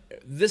 But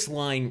this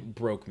line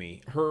broke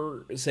me.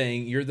 Her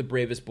saying, "You're the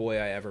bravest boy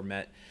I ever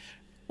met."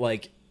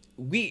 Like,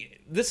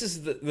 this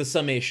is the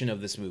summation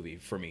of this movie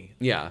for me.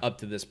 Yeah. Up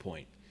to this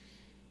point.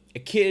 A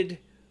kid...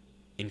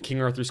 In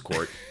King Arthur's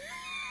court.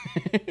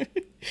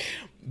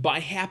 by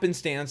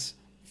happenstance,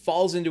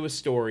 falls into a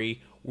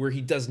story where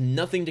he does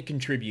nothing to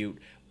contribute,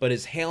 but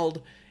is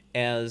hailed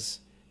as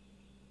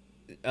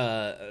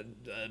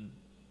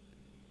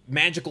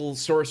magical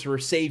sorcerer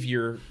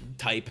savior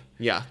type.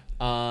 Yeah.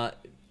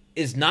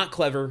 Is not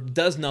clever,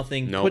 does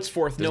nothing, Nope, puts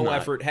forth does no not.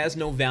 effort, has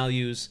no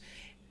values,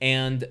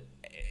 and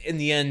in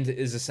the end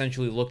is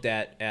essentially looked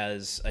at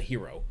as a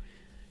hero.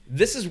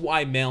 This is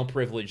why male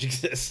privilege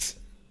exists.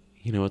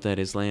 You know what that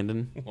is,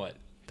 Landon? What?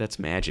 That's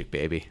magic,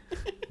 baby.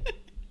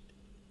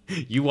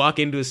 You walk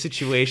into a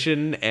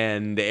situation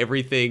and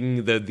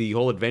everything, the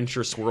whole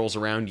adventure swirls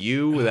around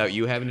you without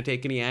you having to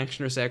take any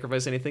action or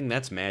sacrifice anything.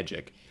 That's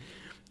magic.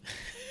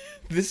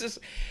 This is,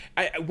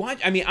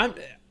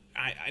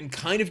 I'm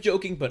kind of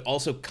joking, but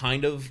also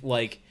kind of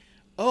like,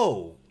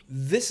 oh,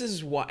 this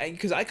is why,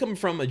 because I come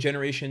from a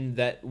generation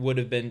that would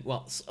have been,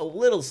 well, a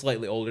little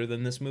slightly older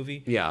than this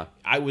movie. Yeah.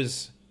 I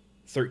was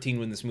 13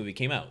 when this movie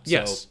came out.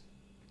 Yes.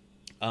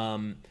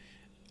 So,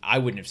 I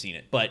wouldn't have seen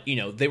it, but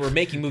they were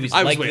making movies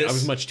I like this.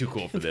 was much too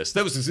cool for this.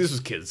 This was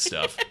kids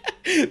stuff.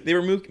 They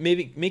were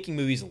maybe making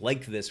movies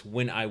like this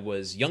when I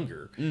was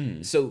younger.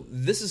 So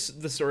this is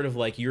the sort of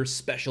like your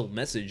special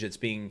message that's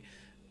being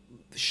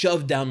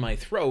shoved down my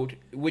throat,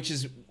 which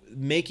is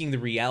making the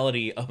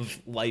reality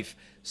of life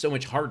so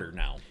much harder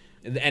now.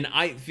 And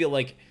I feel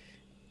like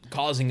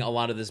causing a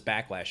lot of this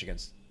backlash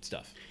against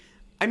stuff.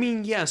 I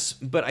mean, yes,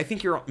 but I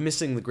think you're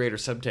missing the greater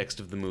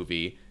subtext of the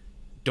movie.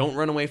 Don't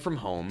run away from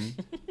home,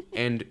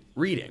 and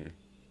reading.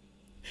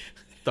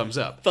 Thumbs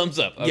up. Thumbs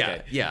up.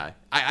 Okay. Yeah.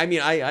 I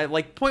mean, I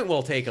like point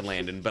well taken,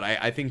 Landon. But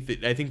I think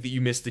that you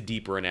missed the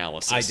deeper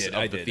analysis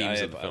of the themes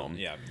of the film.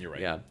 Yeah, you're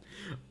right.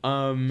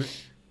 Yeah.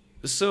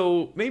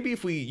 So maybe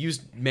if we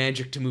use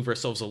magic to move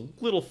ourselves a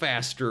little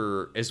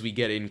faster as we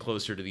get in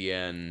closer to the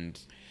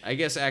end. I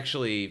guess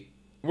actually.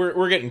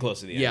 We're getting close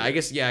to the end. Yeah, I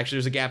guess, actually,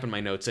 there's a gap in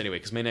my notes anyway,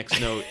 because my next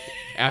note,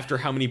 after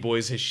how many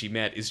boys has she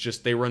met, is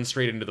just they run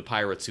straight into the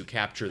pirates who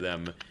capture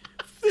them.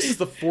 This is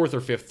the 4th or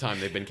 5th time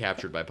they've been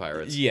captured by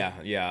pirates. Yeah.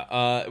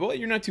 Well,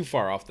 you're not too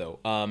far off, though,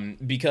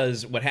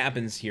 because what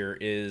happens here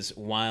is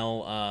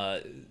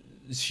while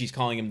she's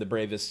calling him the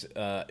bravest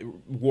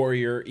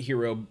warrior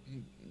hero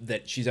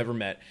that she's ever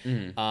met,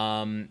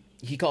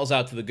 he calls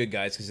out to the good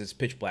guys, because it's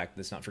pitch black.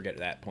 Let's not forget at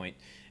that point.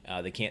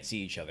 They can't see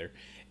each other.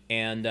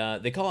 And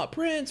they call out,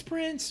 Prince,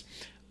 Prince.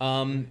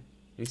 And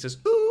he says,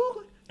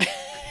 ooh.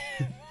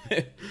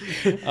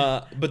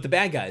 But the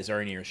bad guys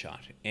are in earshot.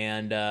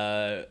 And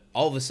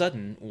all of a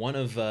sudden, one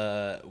of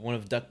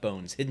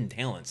Duckbone's hidden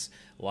talents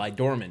lie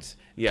dormant,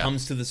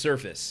 comes to the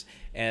surface,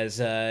 as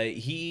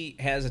he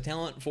has a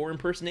talent for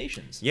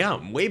impersonations.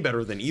 Yeah, way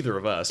better than either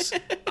of us.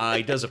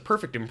 He does a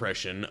perfect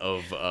impression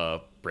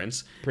of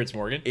Prince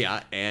Morgan.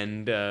 Yeah,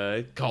 and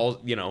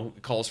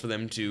calls for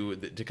them to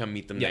come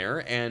meet them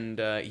there, and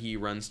he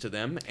runs to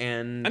them.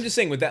 And I'm just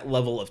saying, with that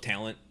level of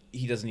talent,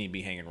 he doesn't need to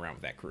be hanging around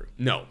with that crew.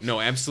 No,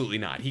 absolutely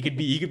not. He could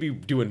be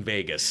doing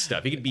Vegas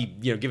stuff. He could be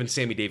giving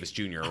Sammy Davis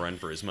Jr. a run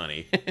for his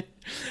money.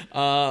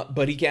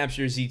 But he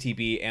captures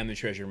ZTB and the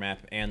treasure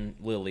map, and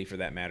Lily for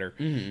that matter.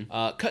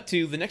 Cut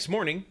to the next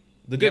morning.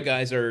 The good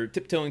guys are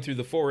tiptoeing through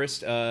the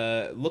forest,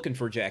 looking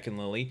for Jack and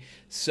Lily.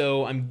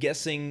 So I'm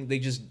guessing they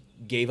just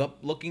gave up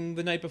looking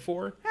the night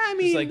before. I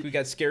It's mean, like we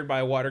got scared by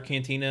a water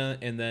cantina,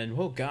 and then,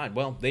 oh god,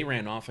 well, they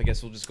ran off. I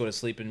guess we'll just go to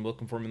sleep and we'll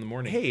look for him in the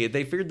morning. hey,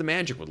 they figured the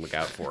magic would look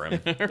out for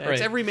him. That's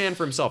Right. every man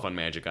for himself on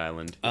Magic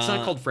Island. It's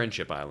not called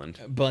Friendship Island.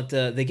 But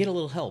they get a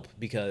little help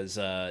because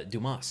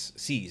Dumas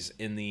sees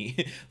in the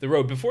the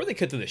road. Before they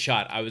cut to the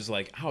shot, I was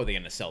like, how are they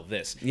going to sell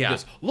this? Yeah. He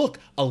goes, look,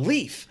 a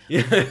leaf.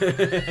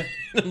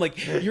 I'm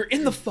like, you're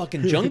in the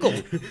fucking jungle.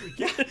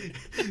 Yeah,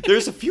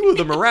 there's a few of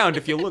them around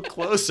if you look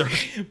closer.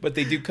 But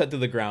they do cut to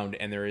the ground,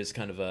 and there is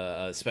kind of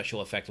a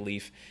special effect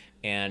leaf.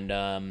 And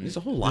There's a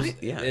whole line,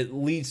 yeah. It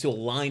leads to a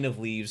line of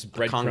leaves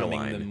breadcrumbing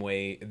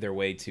line. their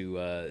way to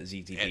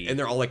ZTP. And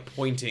they're all like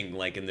pointing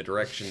like in the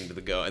direction to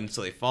the go, and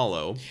so they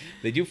follow.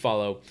 They do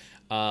follow.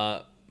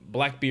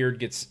 Blackbeard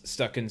gets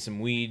stuck in some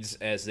weeds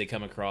as they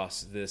come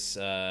across this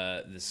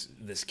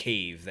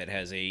cave that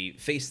has a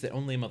face that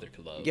only a mother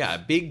could love. Yeah, a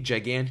big,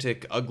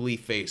 gigantic, ugly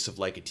face of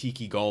like a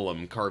tiki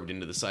golem carved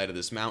into the side of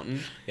this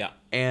mountain. Yeah.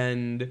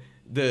 And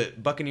the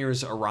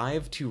Buccaneers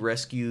arrive to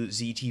rescue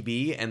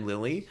ZTB and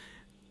Lily,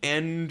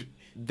 and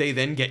they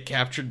then get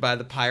captured by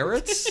the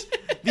pirates.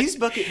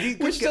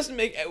 Which doesn't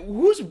make...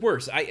 Who's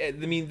worse? I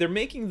mean, they're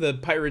making the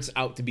pirates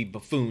out to be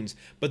buffoons,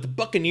 but the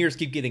Buccaneers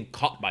keep getting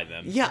caught by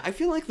them. Yeah, I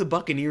feel like the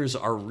Buccaneers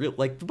are real.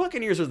 Like the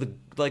Buccaneers are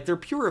they're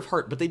pure of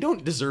heart, but they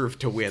don't deserve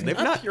to win. They've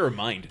not pure of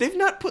mind. They've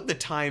not put the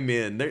time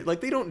in. They're like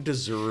they don't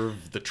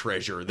deserve the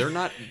treasure. They're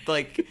not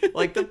like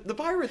the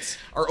pirates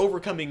are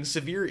overcoming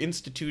severe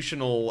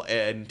institutional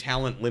and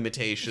talent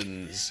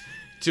limitations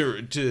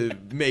to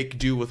make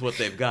do with what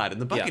they've got,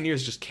 and the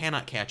Buccaneers just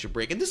cannot catch a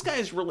break. And this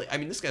guy's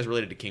guy's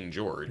related to King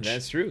George.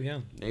 That's true. Yeah.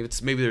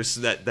 Maybe there's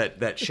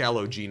that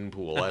shallow gene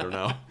pool. I don't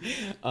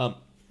know.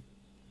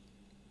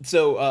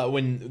 So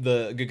when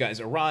the good guys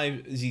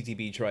arrive,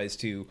 ZTB tries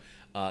to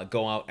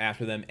go out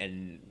after them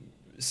and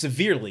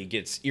severely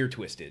gets ear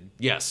twisted.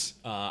 Yes.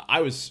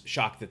 I was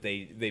shocked that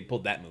they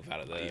pulled that move out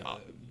of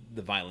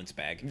the violence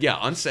bag. Yeah,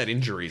 onset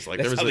injuries. Like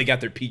That's how they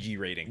got their PG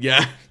rating.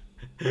 Yeah.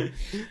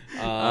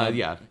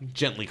 Yeah,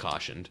 gently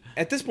cautioned.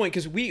 At this point,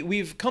 because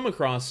we've come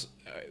across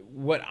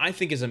what I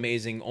think is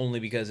amazing only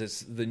because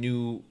it's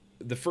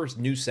the first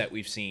new set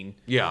we've seen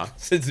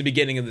since the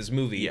beginning of this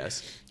movie.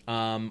 Yes.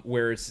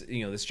 Where it's,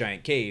 this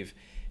giant cave.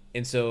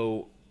 And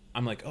so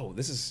I'm like, oh,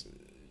 this is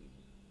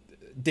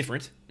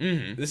different.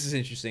 Mm-hmm. This is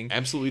interesting.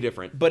 Absolutely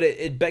different. But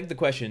it begged the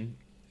question,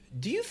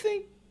 do you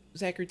think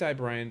Zachary Ty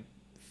Bryan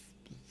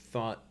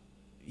thought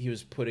he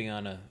was putting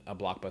on a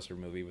blockbuster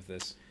movie with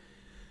this?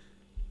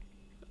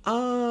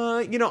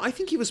 I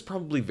think he was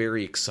probably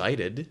very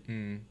excited.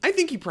 I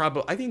think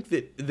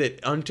that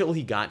until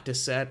he got to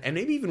set, and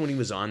maybe even when he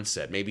was on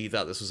set, maybe he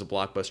thought this was a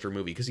blockbuster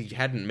movie because he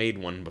hadn't made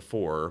one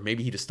before.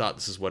 Maybe he just thought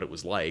this is what it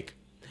was like.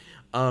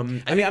 I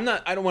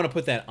don't want to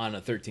put that on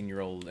a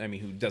 13-year-old,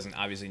 who doesn't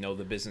obviously know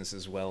the business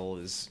as well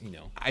as,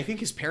 I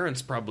think his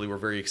parents probably were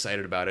very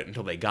excited about it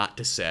until they got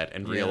to set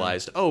and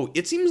realized, oh,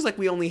 it seems like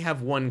we only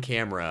have one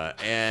camera,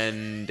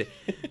 and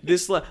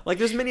this, like,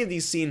 there's many of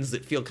these scenes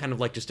that feel kind of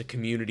like just a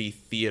community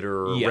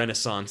theater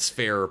Renaissance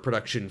fair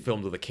production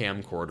filmed with a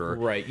camcorder.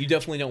 Right. You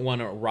definitely don't want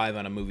to arrive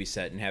on a movie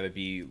set and have it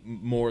be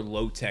more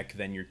low-tech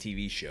than your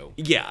TV show.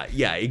 Yeah,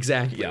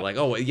 exactly. Yeah. Like,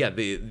 oh, yeah,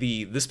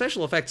 the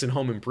special effects in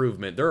Home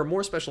Improvement, there are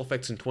more special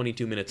effects in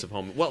 22 minutes of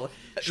Home. Well,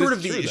 short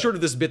of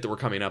this bit that we're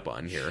coming up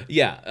on here.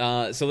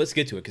 Yeah. So let's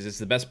get to it because it's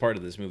the best part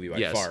of this movie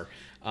by far.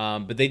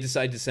 But they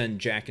decide to send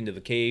Jack into the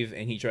cave,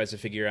 and he tries to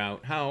figure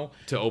out how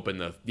to open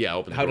the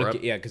door up.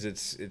 Because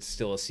it's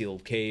still a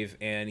sealed cave,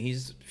 and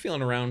he's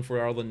feeling around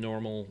for all the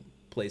normal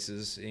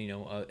places,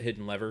 a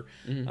hidden lever,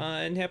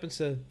 and happens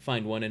to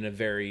find one in a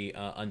very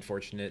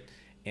unfortunate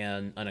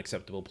and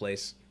unacceptable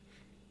place.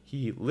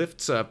 He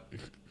lifts up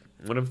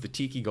one of the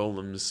Tiki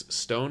Golem's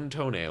stone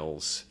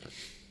toenails.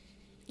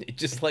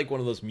 Just like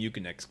one of those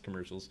Mucinex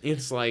commercials.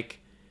 It's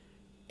like,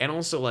 and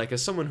also like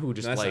as someone who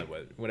just that's not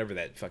whatever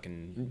that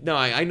fucking. No,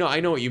 I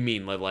know what you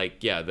mean. Like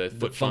the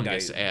foot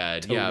fungus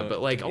ad. Yeah, but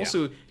like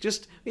also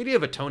just the idea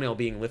of a toenail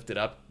being lifted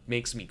up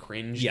makes me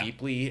cringe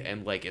deeply,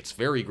 and like it's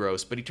very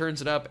gross. But he turns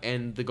it up,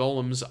 and the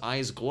golem's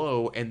eyes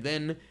glow, and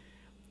then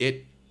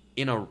it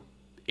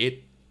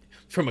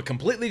from a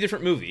completely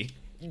different movie.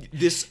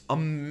 This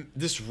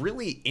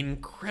really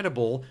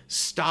incredible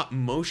stop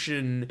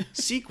motion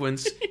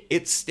sequence.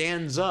 It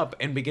stands up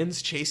and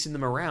begins chasing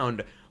them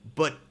around,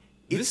 but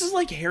this is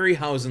like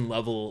Harryhausen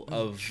level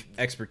of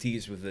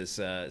expertise with this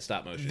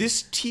stop motion.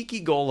 This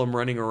Tiki Golem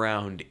running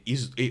around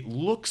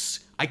looks.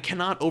 I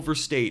cannot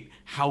overstate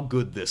how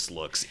good this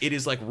looks. It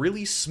is like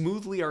really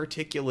smoothly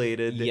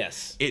articulated.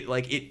 Yes.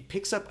 It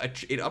picks up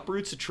it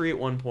uproots a tree at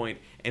one point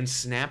and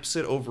snaps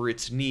it over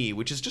its knee,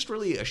 which is just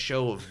really a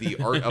show of the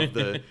art of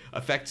the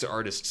effects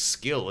artist's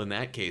skill in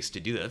that case to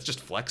do that. That's just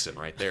flexing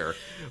right there.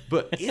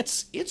 But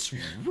it's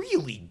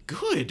really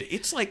good.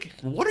 It's like,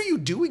 what are you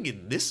doing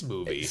in this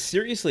movie?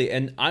 Seriously,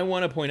 and I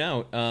want to point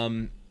out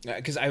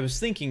because I was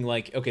thinking,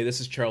 like, okay, this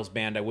is Charles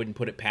Band. I wouldn't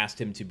put it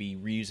past him to be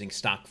reusing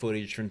stock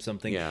footage from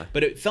something. Yeah.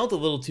 But it felt a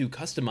little too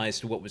customized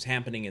to what was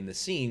happening in the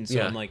scene. So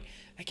Yeah. I'm like,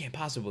 that can't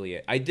possibly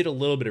it. I did a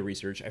little bit of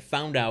research. I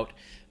found out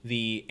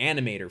the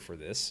animator for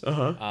this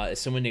is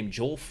someone named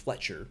Joel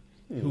Fletcher,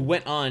 who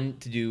went on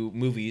to do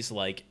movies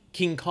like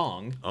King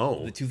Kong,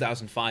 the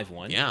 2005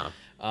 one. Yeah.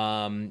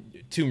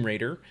 Tomb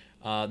Raider,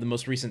 the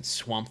most recent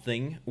Swamp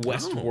Thing,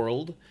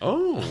 Westworld.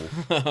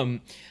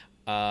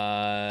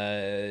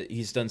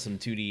 He's done some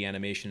 2D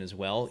animation as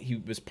well. He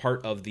was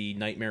part of the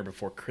Nightmare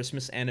Before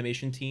Christmas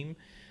animation team,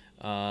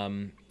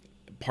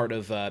 part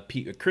of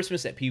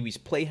Christmas at Pee-wee's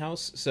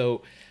Playhouse.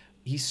 So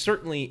he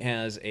certainly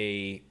has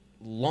a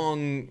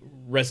long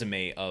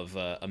resume of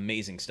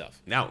amazing stuff.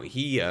 Now,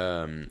 he,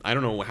 I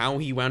don't know how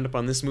he wound up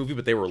on this movie,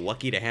 but they were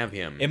lucky to have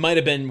him. It might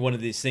have been one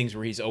of these things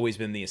where he's always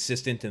been the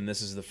assistant, and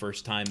this is the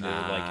first time they're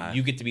like,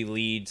 you get to be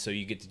lead, so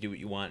you get to do what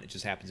you want. It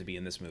just happens to be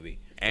in this movie.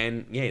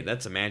 And, yeah,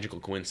 that's a magical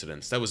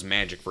coincidence. That was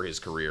magic for his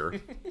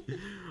career.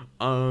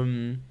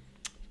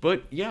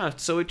 But, yeah,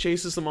 so it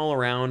chases them all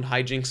around.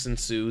 Hijinks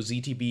ensue.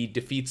 ZTB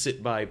defeats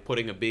it by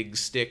putting a big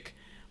stick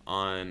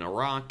on a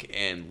rock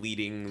and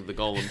leading the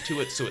golem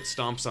to it so it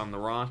stomps on the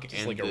rock.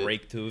 Just like a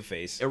rake to the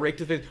face. A rake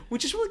to the face,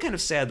 which is really kind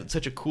of sad that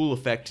such a cool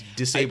effect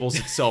disables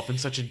itself in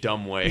such a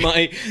dumb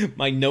way.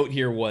 My note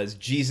here was,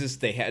 Jesus,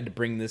 they had to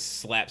bring this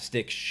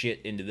slapstick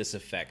shit into this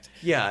effect.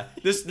 Yeah,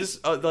 this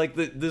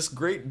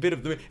great bit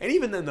of the, and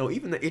even then though,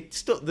 it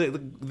still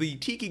the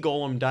tiki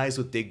golem dies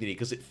with dignity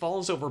because it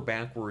falls over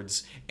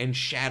backwards and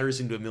shatters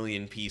into a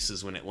million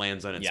pieces when it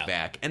lands on its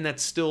back, and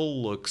that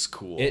still looks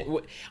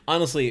cool.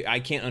 Honestly, I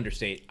can't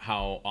understate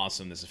how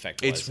awesome this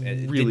effect was.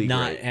 It really did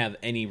not great. have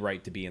any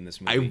right to be in this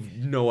movie. I have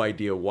no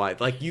idea why.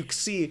 Like, you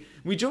see,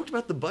 we joked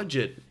about the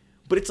budget,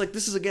 but it's like,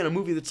 this is again a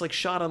movie that's like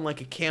shot on like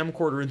a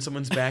camcorder in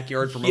someone's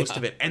backyard for most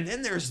of it, and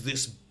then there's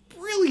this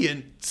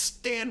brilliant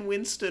Stan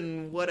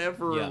Winston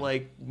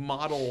like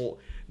model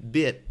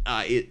bit.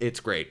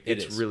 It's great.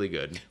 It's really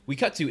good. We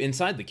cut to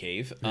inside the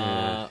cave,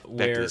 back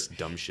where to this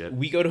dumb shit.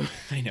 We go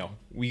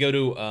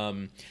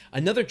to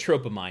another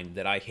trope of mine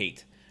that I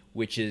hate,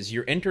 which is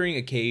you're entering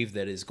a cave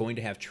that is going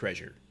to have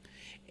treasure,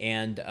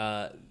 and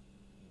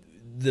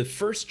the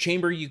first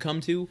chamber you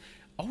come to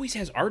always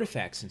has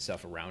artifacts and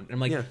stuff around. And I'm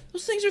like,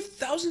 those things are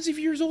thousands of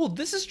years old.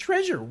 This is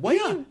treasure. What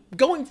are you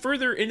going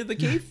further into the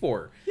cave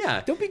for?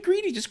 Don't be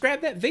greedy. Just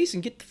grab that vase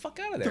and get the fuck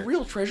out of there. The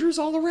real treasure's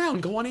all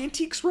around. Go on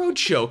Antiques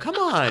Roadshow. Come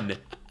on.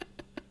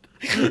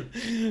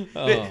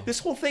 This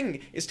whole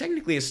thing is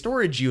technically a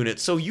storage unit,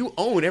 so you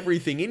own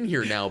everything in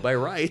here now by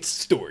rights.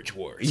 Storage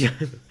Wars.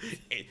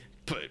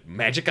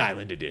 Magic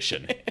Island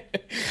edition.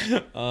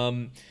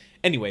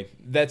 Anyway,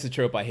 that's a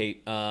trope I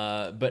hate.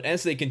 But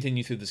as they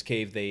continue through this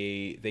cave,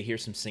 they hear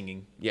some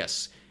singing.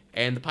 Yes,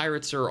 and the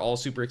pirates are all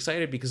super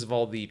excited because of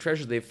all the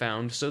treasure they've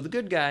found. So the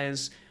good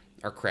guys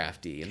are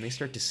crafty, and they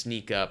start to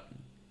sneak up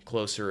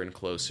closer and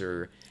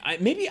closer.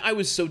 Maybe I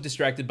was so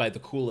distracted by the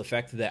cool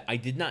effect that I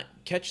did not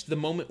catch the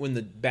moment when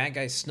the bad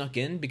guys snuck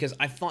in, because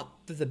I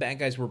thought that the bad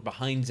guys were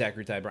behind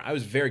Zachary Ty Bryan. I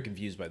was very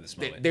confused by this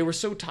moment. They were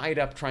so tied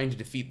up trying to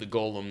defeat the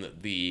golem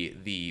that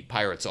the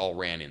pirates all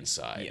ran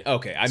inside. Yeah,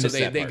 okay, I missed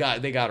that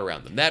part. They got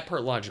around them. That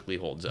part logically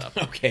holds up.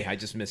 Okay, I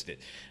just missed it.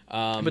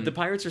 But the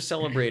pirates are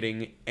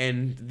celebrating,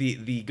 and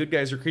the good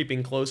guys are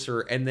creeping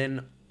closer, and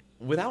then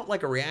without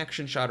like a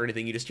reaction shot or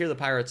anything, you just hear the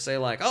pirates say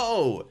like,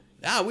 "Oh,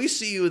 we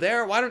see you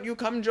there. Why don't you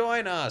come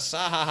join us?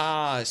 Ah ha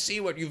ha,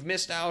 see what you've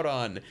missed out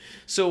on."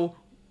 So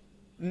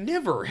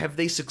never have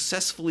they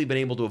successfully been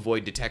able to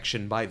avoid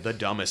detection by the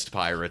dumbest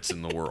pirates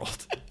in the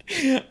world.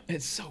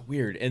 It's so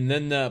weird. And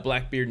then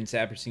Blackbeard and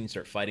Saperstein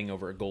start fighting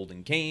over a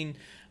golden cane.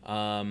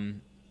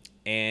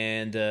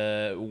 And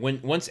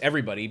once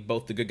everybody,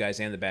 both the good guys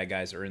and the bad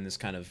guys, are in this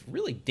kind of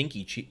really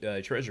dinky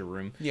treasure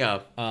room. Yeah.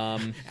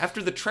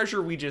 After the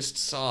treasure we just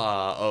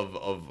saw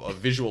of a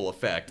visual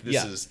effect,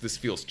 this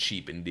feels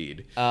cheap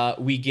indeed.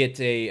 We get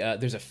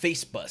there's a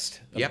face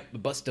bust. A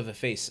Yep. bust of a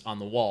face on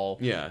the wall.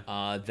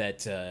 Yeah.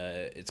 That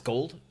it's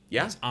gold.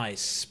 Yeah. His eyes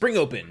spring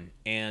open,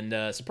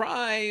 and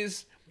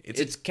surprise!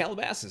 It's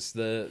Calabasas,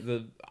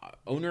 the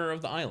owner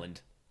of the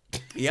island.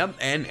 Yep,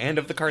 and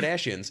of the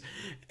Kardashians,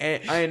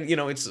 and you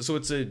know it's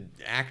a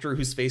actor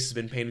whose face has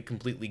been painted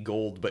completely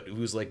gold, but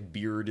whose like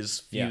beard is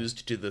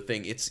fused to the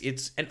thing.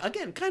 It's and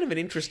again kind of an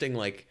interesting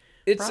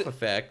prop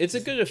effect. It's a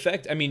good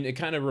effect. I mean, it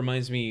kind of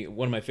reminds me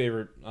one of my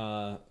favorite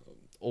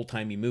old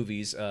timey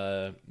movies,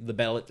 the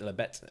Belle La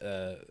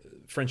Bête,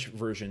 French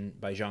version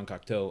by Jean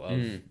Cocteau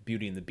of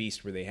Beauty and the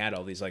Beast, where they had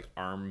all these like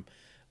arm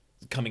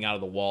coming out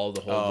of the wall,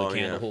 the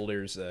candle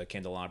holders,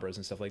 candelabras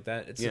and stuff like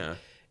that. It's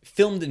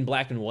filmed in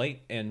black and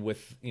white and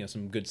with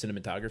some good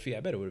cinematography. I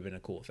bet it would have been a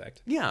cool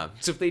effect. Yeah,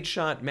 so if they'd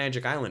shot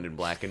Magic Island in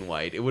black and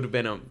white, it would have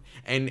been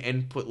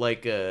and put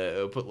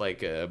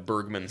a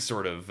Bergman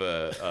sort of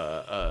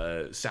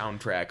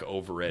soundtrack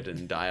over it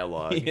and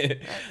dialogue.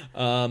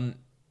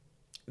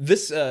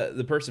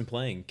 The person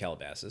playing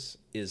Calabasas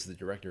is the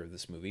director of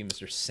this movie,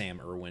 Mr.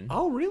 Sam Irwin.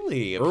 Oh,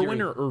 really?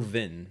 Irwin or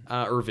Irvin?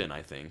 Irvin,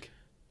 I think.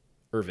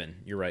 Irvin,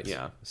 you're right.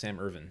 Yeah. Sam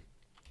Irvin.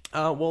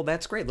 Well,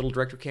 that's great. Little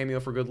director cameo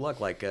for good luck.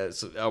 Like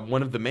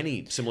one of the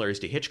many similarities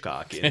to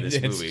Hitchcock in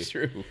this movie. It's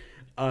true.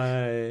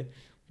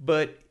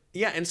 But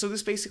yeah, and so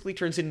this basically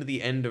turns into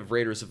the end of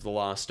Raiders of the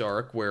Lost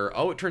Ark, where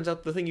it turns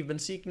out the thing you've been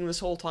seeking this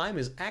whole time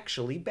is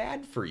actually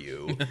bad for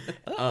you.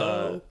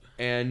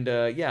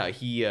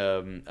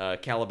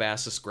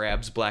 Calabasas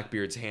grabs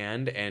Blackbeard's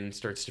hand and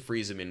starts to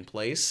freeze him in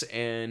place,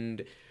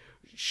 and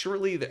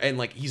shortly,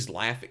 he's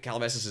laughing.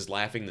 Calabasas is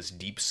laughing this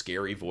deep,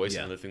 scary voice,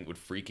 and the thing would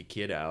freak a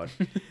kid out.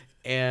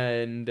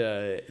 And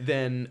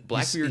then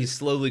Blackbeard... He's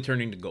slowly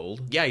turning to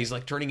gold. Yeah, he's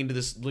like turning into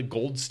this like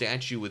gold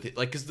statue with it,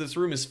 like, because this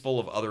room is full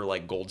of other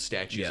like gold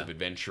statues of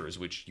adventurers,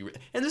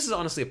 and this is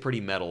honestly a pretty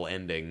metal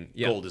ending.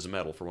 Gold is a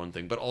metal for one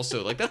thing, but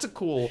also like that's a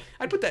cool.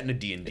 I'd put that in a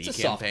D&D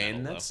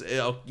campaign.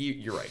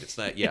 You're right. It's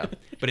not. Yeah,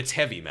 but it's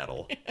heavy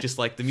metal, just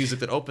like the music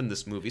that opened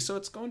this movie. So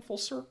it's going full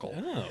circle.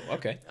 Oh,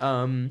 okay.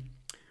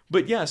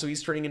 But yeah, so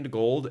he's turning into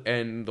gold,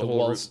 and the whole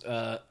walls,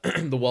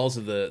 the walls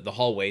of the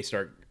hallway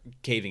start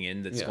caving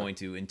in. That's going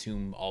to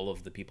entomb all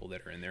of the people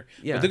that are in there.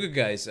 Yeah. But the good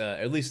guys,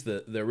 at least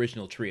the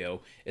original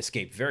trio,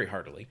 escape very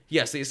heartily.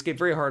 Yes, they escape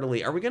very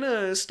heartily. Are we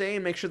gonna stay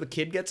and make sure the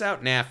kid gets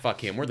out? Nah,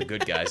 fuck him. We're the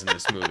good guys in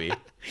this movie.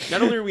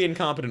 Not only are we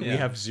incompetent, we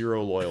have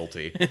zero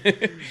loyalty.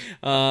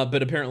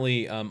 But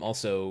apparently,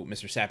 also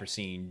Mr.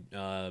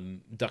 Saperstein,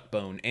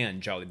 Duckbone,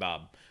 and Jolly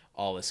Bob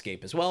all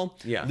escape as well,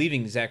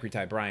 leaving Zachary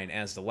Ty Bryan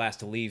as the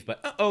last to leave,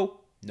 but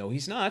no,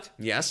 he's not.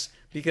 Yes,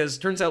 because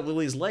turns out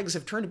Lily's legs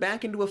have turned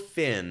back into a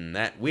fin.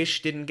 That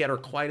wish didn't get her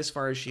quite as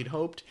far as she'd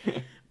hoped.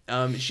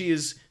 She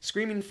is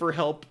screaming for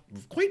help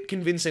quite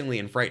convincingly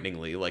and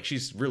frighteningly, like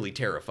she's really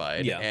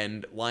terrified,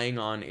 and lying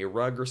on a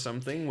rug or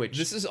something, which...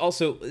 This is a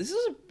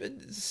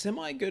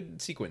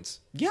semi-good sequence.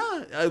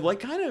 Yeah,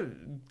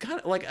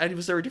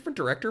 was there a different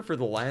director for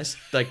the last,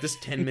 like, this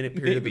 10-minute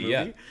period of the movie?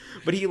 Yeah.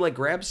 But he, like,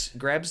 grabs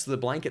the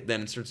blanket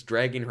then and starts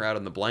dragging her out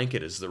on the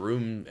blanket as the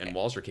room and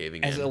walls are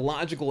caving in. As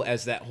illogical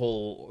as that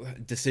whole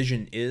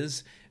decision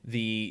is,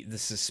 the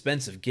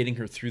suspense of getting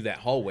her through that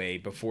hallway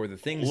before the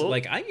things,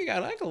 like, I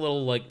got like a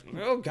little, like,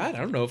 oh, God, I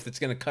don't know if it's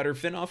going to cut her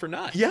fin off or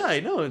not. Yeah, I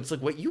know. It's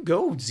like, you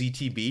go,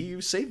 ZTB. You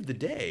saved the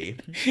day.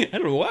 I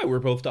don't know why we're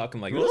both talking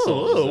like this.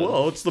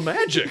 Well, it's the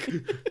magic.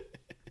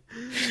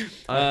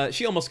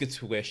 She almost gets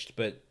squished,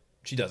 but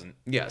she doesn't.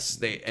 Yes,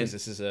 because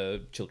this is a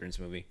children's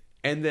movie.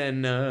 And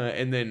then,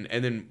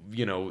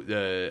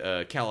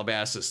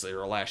 Calabasas,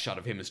 their last shot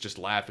of him is just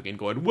laughing and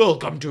going,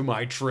 "Welcome to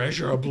my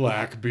treasure,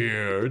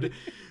 Blackbeard."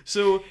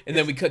 So, and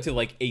then we cut to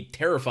like a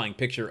terrifying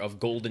picture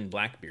of golden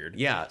Blackbeard.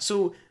 Yeah.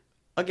 So,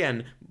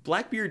 again,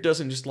 Blackbeard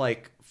doesn't just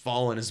like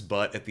fall on his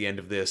butt at the end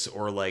of this,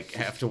 or like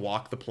have to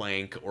walk the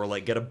plank, or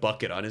like get a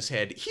bucket on his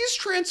head. He's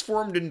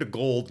transformed into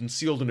gold and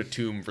sealed in a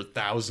tomb for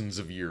thousands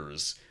of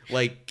years.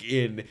 Like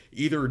in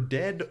either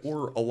dead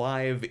or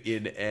alive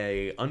in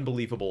a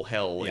unbelievable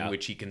hell in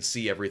which he can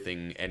see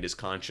everything and is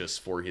conscious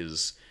for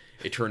his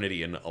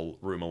eternity in a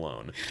room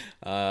alone.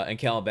 And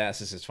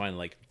Calabasas is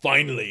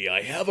finally,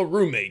 I have a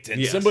roommate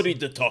and somebody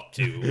to talk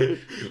to.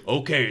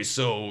 Okay,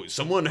 so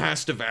someone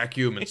has to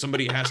vacuum and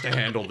somebody has to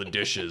handle the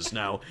dishes.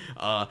 Now,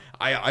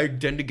 I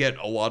tend to get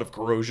a lot of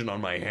corrosion on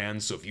my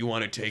hands, so if you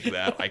want to take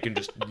that, I can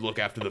just look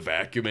after the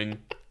vacuuming.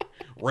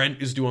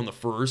 Rent is due on the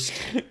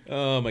 1st.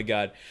 Oh my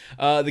God.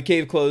 The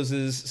cave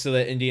closes so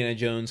that Indiana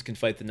Jones can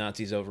fight the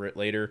Nazis over it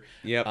later.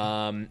 Yep.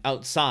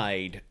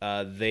 Outside,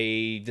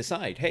 they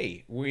decide,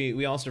 hey,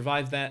 we all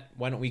survived that.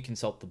 Why don't we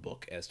consult the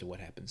book as to what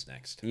happens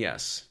next?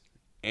 Yes.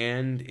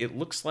 And it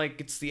looks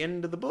like it's the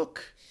end of the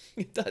book.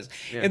 It does.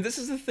 Yeah. And this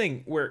is the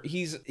thing where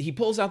he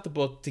pulls out the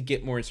book to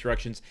get more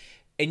instructions.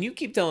 And you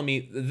keep telling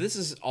me this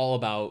is all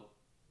about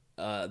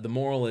the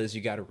moral is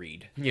you got to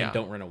read. Yeah. And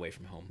don't run away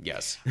from home.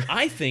 Yes.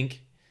 I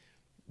think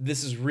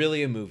this is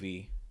really a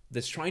movie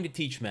that's trying to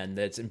teach men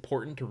that it's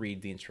important to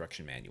read the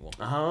instruction manual.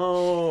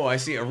 Oh, I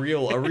see. A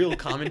real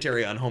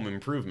commentary on home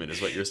improvement is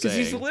what you're saying.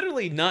 Because he's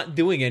literally not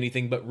doing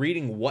anything but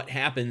reading what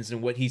happens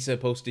and what he's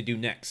supposed to do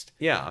next.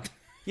 Yeah.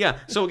 Yeah,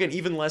 so again,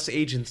 even less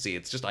agency.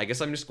 It's just, I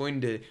guess I'm just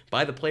going to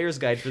buy the player's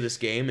guide for this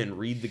game and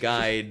read the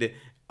guide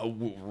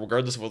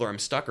regardless of whether I'm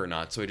stuck or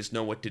not, so I just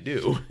know what to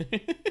do.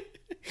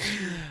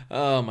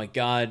 Oh my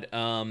God.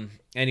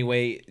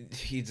 Anyway,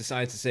 he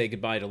decides to say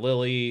goodbye to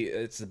Lily.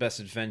 It's the best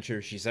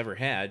adventure she's ever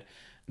had.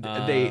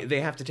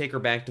 They have to take her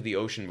back to the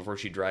ocean before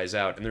she dries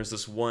out, and there's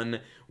this one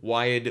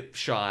wide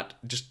shot,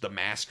 just the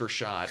master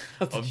shot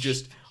of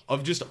just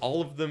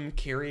all of them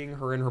carrying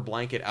her in her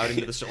blanket out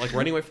into the like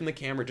running away from the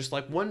camera, just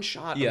like one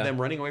shot of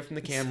them running away from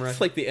the camera. It's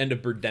like the end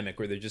of Birdemic,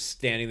 where they're just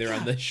standing there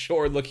on the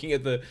shore looking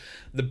at the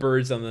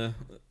birds on the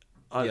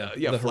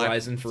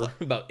horizon for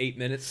about 8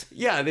 minutes.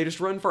 Yeah, they just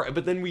run far,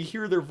 but then we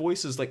hear their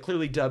voices like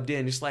clearly dubbed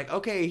in, just like,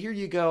 okay, here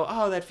you go.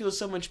 Oh, that feels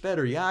so much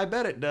better. Yeah, I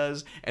bet it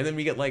does. And then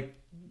we get like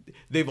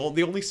the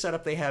only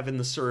setup they have in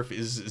the surf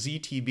is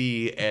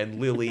ZTB and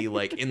Lily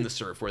like in the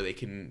surf where they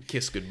can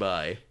kiss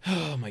goodbye.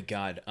 Oh my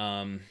God.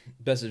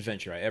 Best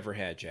adventure I ever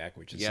had, Jack,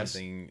 which is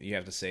something you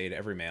have to say to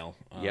every male,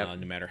 no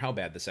matter how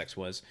bad the sex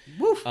was.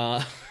 Woof.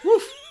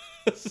 Woof.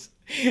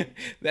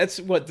 That's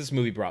what this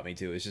movie brought me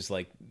to. It's just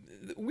like,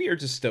 we are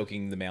just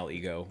stoking the male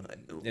ego.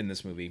 in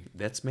this movie.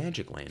 That's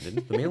magic,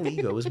 Landon. The male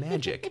ego is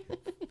magic.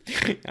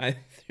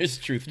 There's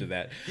truth to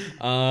that.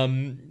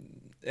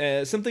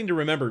 Something to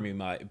remember me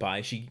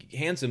by. She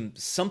hands him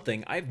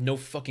something. I have no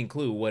fucking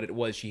clue what it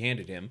was she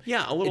handed him.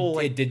 Yeah, a little.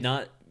 It did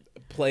not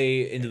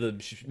play into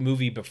the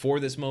movie before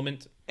this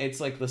moment. It's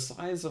like the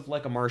size of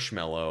like a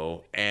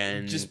marshmallow,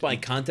 and just by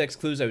context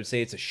clues, I would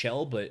say it's a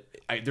shell, but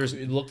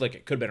it looked like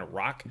it could have been a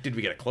rock. Did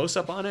we get a close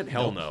up on it?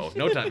 Hell no,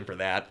 no time for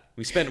that.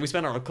 We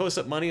spent our close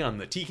up money on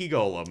the tiki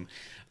golem.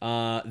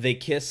 They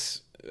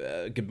kiss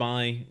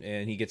goodbye,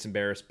 and he gets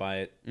embarrassed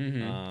by it.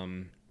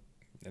 And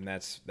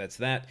that's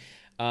that.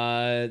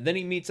 Then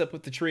he meets up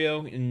with the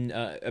trio, and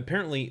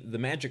apparently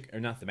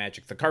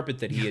the carpet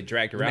that he had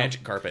dragged around. The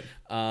magic carpet.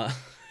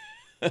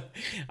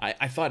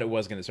 I thought it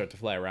was going to start to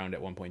fly around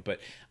at one point, but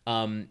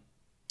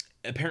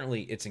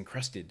apparently it's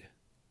encrusted.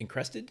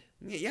 Encrusted?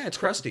 Yeah, it's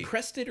crusty.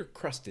 Crested or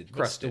crusted? Crusted.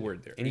 What's the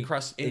word there?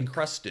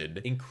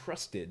 Encrusted.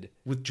 Encrusted.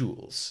 With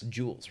jewels.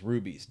 Jewels,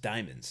 rubies,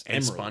 diamonds,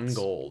 and emeralds. Spun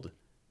gold.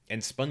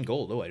 And spun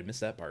gold. Oh, I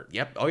missed that part.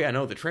 Yep. Oh, yeah,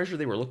 no, the treasure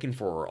they were looking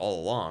for all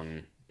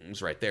along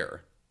was right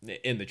there.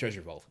 In the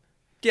treasure vault.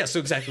 Yeah, so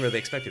exactly where they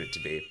expected it to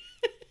be.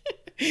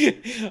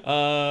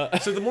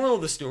 So the moral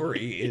of the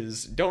story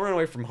is don't run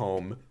away from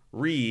home,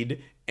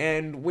 read,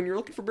 and when you're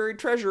looking for buried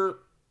treasure,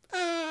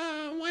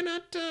 why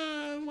not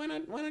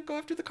go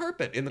after the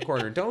carpet in the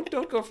corner? Don't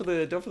go for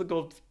the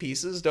gold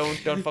pieces. Don't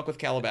fuck with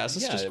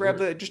Calabasas. Yeah,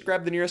 just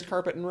grab the nearest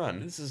carpet and run.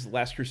 This is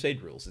Last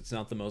Crusade rules. It's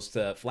not the most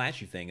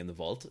flashy thing in the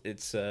vault.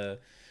 It's the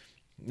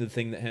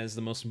thing that has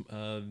the most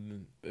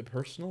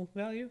personal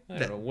value. I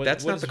don't know.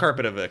 That's not the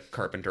carpet of a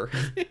carpenter.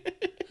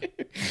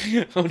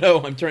 Oh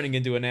no, I'm turning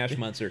into an ash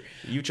monster.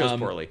 You chose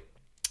poorly.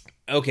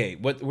 Okay,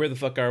 where the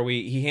fuck are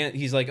we?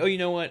 He's like, oh, you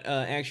know what?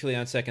 Actually,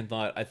 on second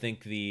thought, I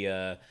think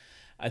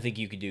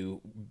you could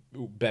do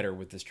better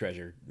with this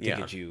treasure to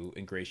get you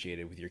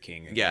ingratiated with your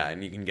king. Again. Yeah,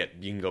 and you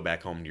can go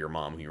back home to your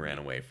mom who you ran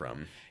away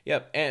from.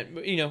 Yep,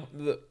 and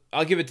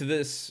I'll give it to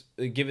this.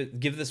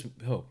 Give this.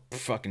 Oh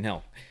fucking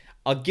hell!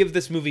 I'll give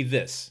this movie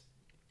this.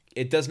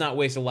 It does not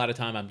waste a lot of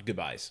time on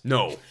goodbyes.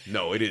 No,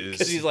 it is.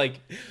 Because he's like,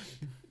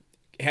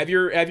 have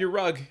your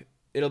rug.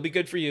 It'll be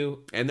good for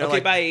you. And they're okay,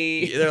 like,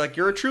 bye. They're like,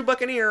 you're a true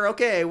Buccaneer.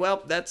 Okay,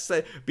 well, that's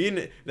the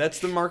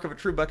mark of a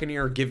true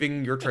Buccaneer,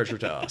 giving your treasure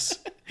to us.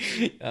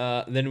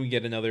 Then we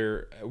get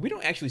another. We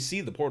don't actually see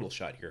the portal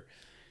shot here.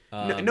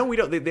 No, we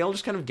don't. They all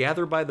just kind of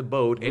gather by the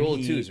boat. Rule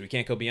of twos. We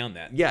can't go beyond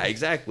that. Yeah,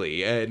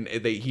 exactly. And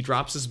he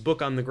drops his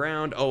book on the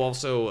ground. Oh,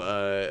 also,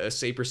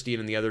 Saperstein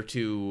and the other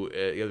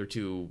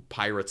two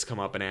pirates come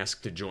up and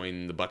ask to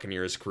join the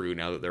Buccaneers crew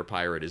now that their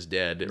pirate is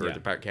dead, or the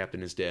pirate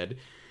captain is dead.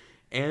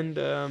 And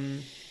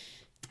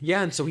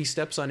and so he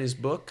steps on his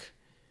book,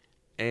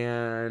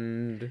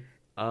 and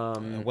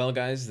well,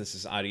 guys, this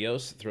is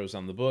adios. Throws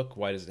on the book.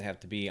 Why does it have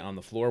to be on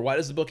the floor? Why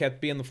does the book have to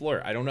be on the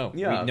floor? I don't know.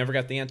 Yeah. We never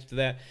got the answer to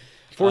that.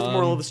 Fourth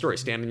moral of the story: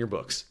 stand in your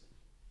books.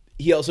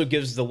 He also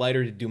gives the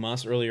lighter to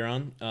Dumas earlier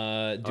on.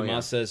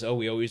 Dumas says, "Oh,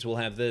 we always will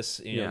have this.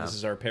 This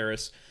is our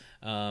Paris."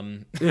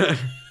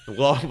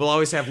 We'll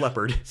always have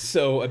leopard.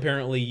 So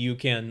apparently you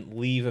can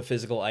leave a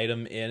physical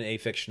item in a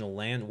fictional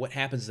land. What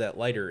happens to that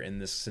lighter in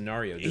this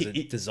scenario? Does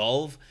it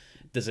dissolve?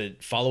 Does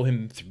it follow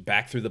him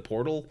back through the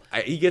portal?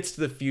 He gets to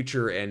the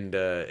future, and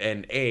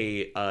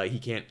A, he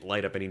can't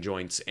light up any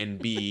joints, and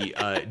B,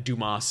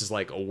 Dumas is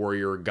like a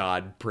warrior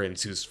god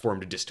prince who's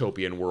formed a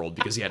dystopian world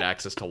because he had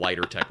access to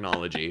lighter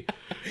technology.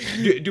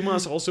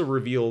 Dumas also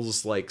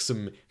reveals like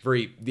some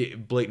very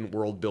blatant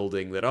world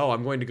building that,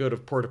 I'm going to go to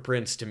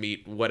Port-au-Prince to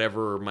meet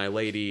whatever my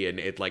lady, and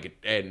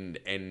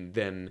and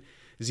then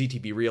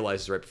ZTB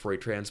realizes right before he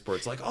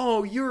transports, like,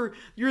 oh, you're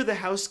the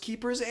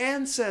housekeeper's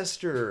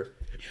ancestor.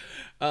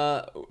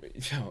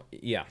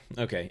 Yeah,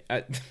 okay.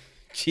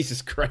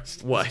 Jesus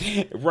Christ. What?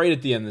 Right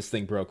at the end, this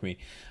thing broke me.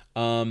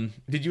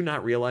 Did you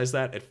not realize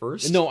that at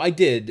first? No, I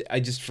did. I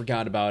just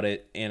forgot about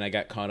it, and I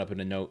got caught up in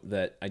a note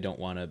that I don't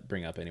want to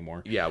bring up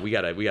anymore. Yeah, we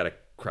gotta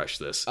crush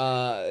this.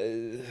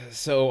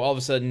 So all of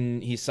a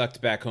sudden, he's sucked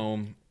back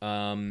home.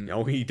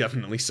 He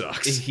definitely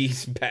sucks.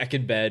 He's back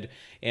in bed,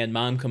 and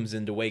Mom comes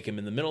in to wake him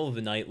in the middle of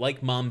the night,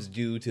 like moms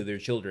do to their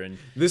children.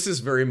 This is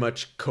very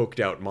much coked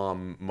out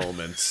mom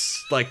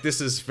moments. Like,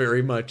 this is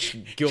very much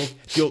guilt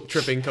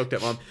tripping coked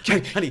out mom.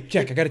 Honey,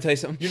 Jack, I gotta tell you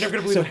something. You're never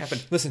gonna believe what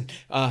happened. Listen,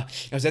 I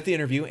was at the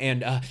interview,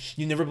 and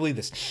you never believe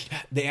this.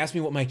 They asked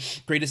me what my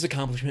greatest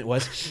accomplishment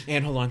was,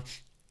 and hold on.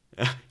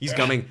 He's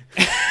coming.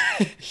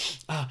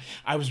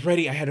 I was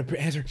ready. I had an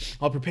answer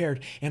all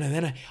prepared, and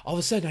then all of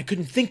a sudden I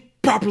couldn't think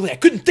properly.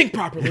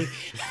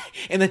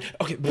 And then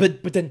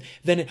but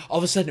then all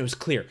of a sudden it was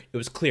clear.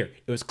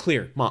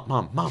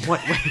 Mom,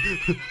 what?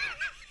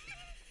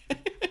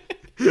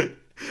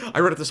 I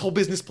wrote out this whole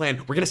business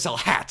plan. We're gonna sell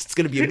hats. It's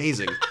gonna be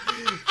amazing.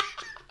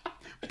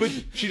 But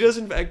she does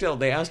in fact tell.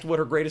 They asked what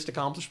her greatest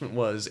accomplishment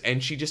was, and I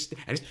just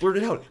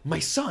blurted out, my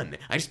son.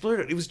 I just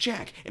blurted out, it was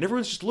Jack. And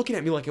everyone's just looking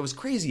at me like I was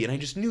crazy, and I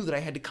just knew that I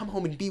had to come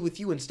home and be with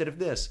you instead of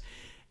this.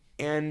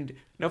 And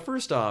now,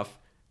 first off,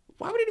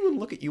 why would anyone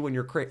look at you when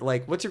you're crazy?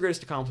 Like, what's your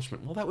greatest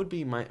accomplishment? Well, that would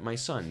be my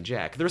son,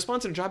 Jack. The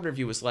response in a job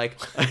interview was like,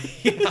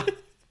 yeah.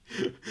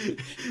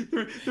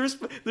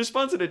 The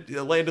response that it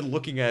landed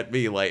looking at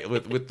me like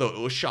with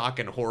the shock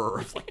and horror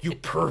of like, you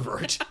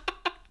pervert.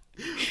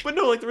 But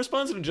no, like the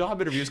response in a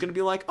job interview is going to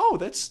be like, oh,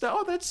 that's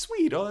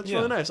sweet. Oh, that's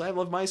really nice. I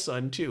love my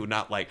son too.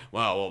 Not like,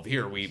 well,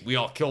 here we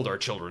all killed our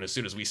children as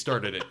soon as we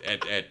started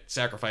at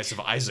Sacrifice of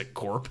Isaac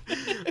Corp.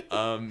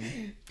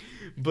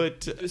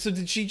 But so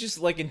did she just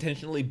like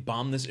intentionally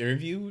bomb this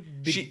interview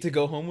to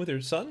go home with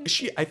her son?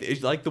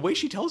 Like the way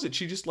she tells it,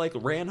 she just like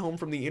ran home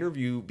from the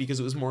interview because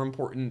it was more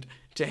important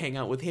to hang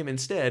out with him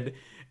instead.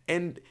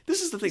 And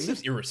this is the thing. This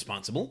is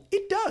irresponsible.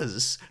 It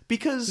does,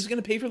 because who's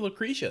going to pay for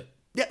Lucretia?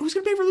 Yeah, who's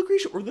going to pay for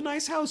Lucretia or the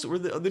nice house or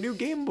the new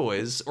Game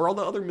Boys or all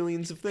the other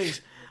millions of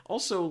things?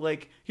 Also,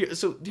 like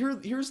here's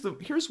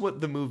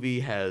what the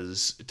movie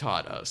has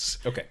taught us.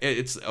 Okay,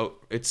 it's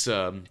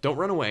don't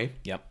run away.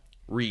 Yep.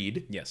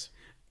 Read. Yes.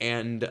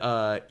 And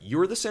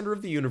you're the center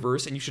of the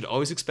universe, and you should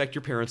always expect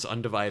your parents'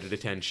 undivided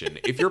attention.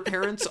 If your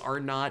parents are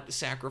not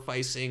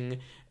sacrificing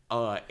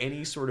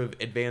any sort of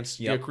advanced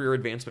career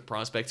advancement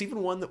prospects,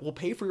 even one that will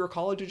pay for your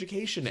college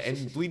education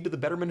and lead to the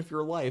betterment of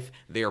your life,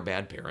 they are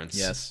bad parents.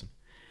 Yes.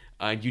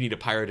 You need a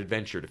pirate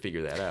adventure to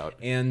figure that out.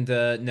 And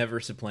never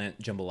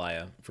supplant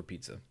jambalaya for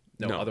pizza.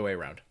 No, other way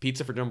around.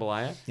 Pizza for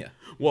jambalaya? Yeah.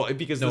 Well,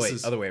 because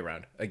other way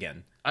around.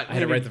 Again. I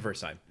had it right the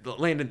first time.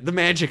 Landon, the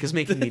magic is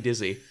making me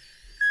dizzy.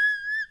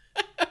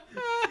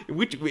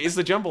 Which is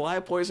the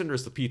jambalaya poison or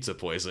is the pizza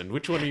poison?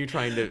 Which one are you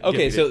trying to?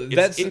 Okay, so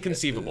that's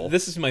inconceivable.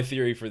 This is my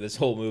theory for this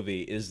whole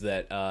movie: is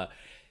that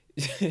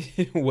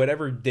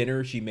whatever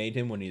dinner she made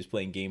him when he was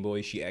playing Game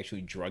Boy, she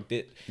actually drugged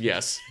it.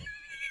 Yes,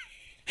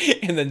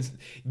 and then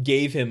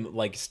gave him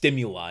like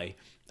stimuli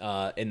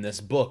in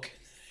this book.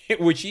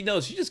 Which she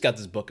knows she just got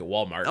this book at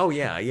Walmart. Oh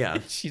yeah, yeah.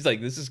 She's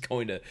like, this is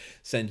going to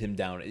send him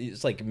down.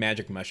 It's like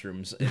magic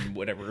mushrooms and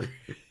whatever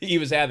he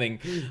was having.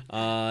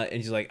 And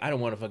she's like, I don't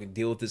want to fucking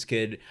deal with this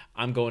kid.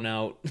 I'm going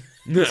out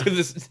to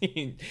this,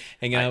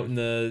 hanging out in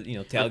the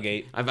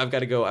tailgate. I've got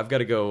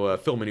to go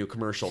film a new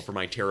commercial for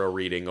my tarot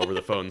reading over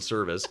the phone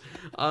service.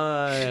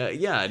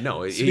 Yeah,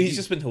 no. So he's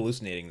just been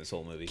hallucinating this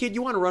whole movie. Kid,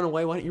 you want to run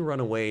away? Why don't you run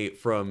away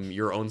from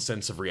your own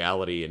sense of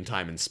reality in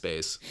time and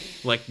space,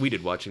 like we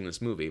did watching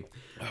this movie?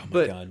 Oh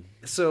my god.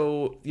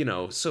 So,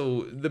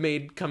 so the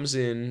maid comes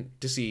in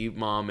to see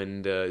Mom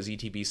and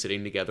ZTB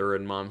sitting together,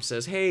 and Mom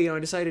says, "Hey, I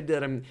decided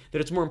that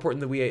it's more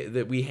important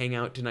that we hang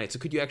out tonight. So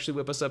could you actually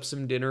whip us up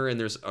some dinner?" And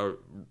there's a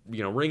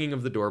ringing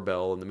of the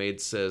doorbell, and the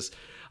maid says,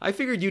 "I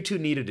figured you two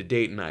needed a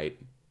date night,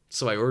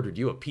 so I ordered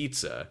you a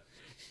pizza."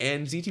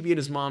 And ZTB and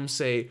his mom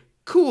say,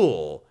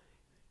 "Cool."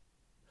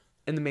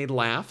 And the maid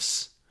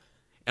laughs.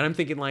 And I'm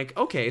thinking, like,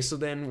 okay, so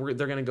then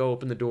they're going to go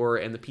open the door,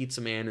 and the pizza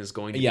man is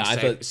going to be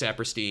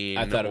Saperstein.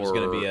 I thought it was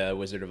going to be a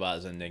Wizard of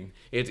Oz ending.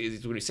 It's going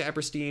to be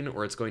Saperstein,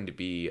 or it's going to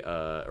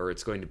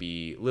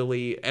be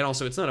Lily. And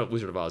also, it's not a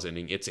Wizard of Oz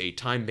ending. It's a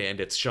Time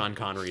Bandits, Sean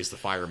Connery's The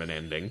Fireman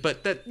ending.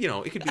 But that,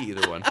 it could be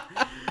either one.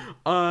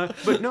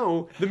 But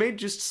no, the maid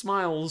just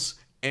smiles,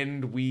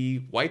 and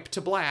we wipe to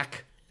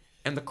black,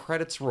 and the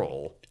credits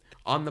roll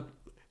on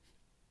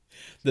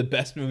the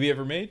best movie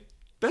ever made.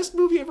 Best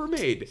movie ever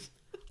made.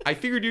 I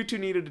figured you two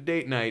needed a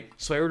date night,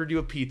 so I ordered you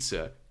a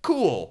pizza.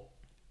 Cool.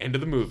 End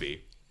of the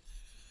movie.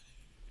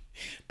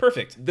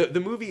 Perfect. The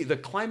movie, the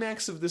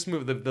climax of this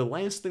movie, the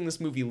last thing this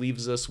movie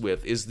leaves us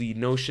with is the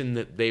notion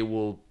that they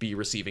will be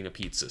receiving a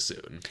pizza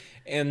soon.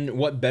 And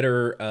what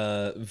better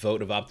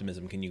vote of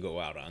optimism can you go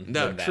out on?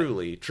 No,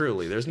 truly.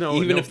 There's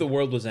no... Even if the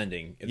world was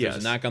ending, if there's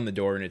a knock on the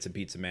door and it's a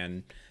pizza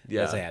man,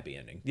 that's a happy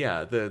ending.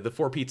 Yeah, the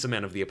four pizza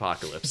men of the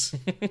apocalypse.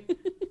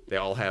 They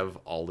all have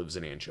olives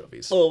and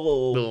anchovies.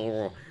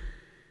 Oh.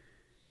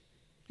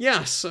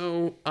 Yeah,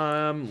 so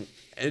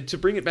to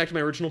bring it back to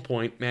my original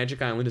point,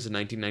 Magic Island is a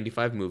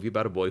 1995 movie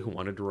about a boy who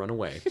wanted to run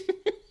away.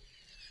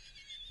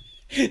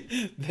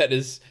 That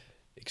is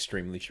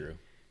extremely true.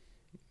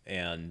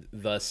 And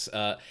thus,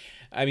 do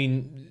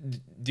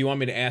you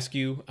want me to ask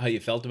you how you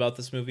felt about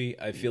this movie?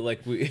 I feel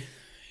like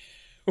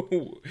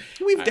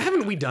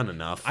haven't we done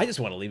enough? I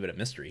just want to leave it a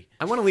mystery.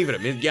 I want to leave it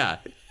yeah.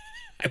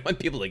 I want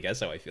people to guess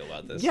how I feel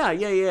about this.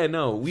 Yeah,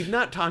 no. We've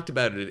not talked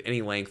about it at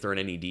any length or in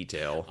any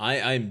detail.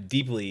 I'm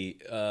deeply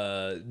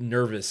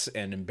nervous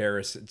and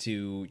embarrassed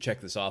to check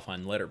this off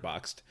on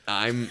Letterboxd.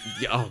 I'm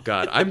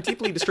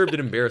deeply disturbed and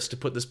embarrassed to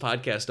put this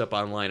podcast up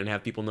online and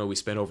have people know we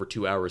spent over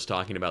 2 hours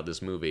talking about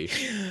this movie.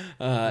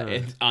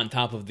 And on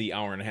top of the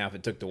hour and a half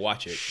it took to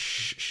watch it.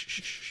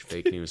 Shh.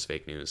 Fake news.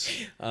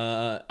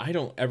 I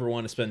don't ever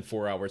want to spend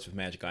 4 hours with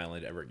Magic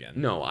Island ever again.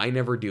 No, I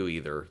never do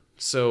either.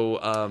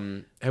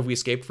 So, have we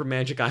escaped from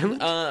Magic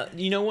Island?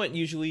 You know what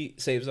usually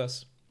saves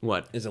us?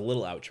 What? Is a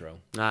little outro.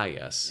 Ah,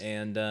 yes.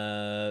 And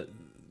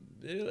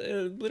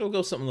it'll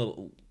go something a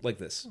little like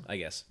this, I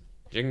guess.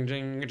 Jing,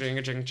 jing,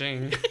 jing, jing,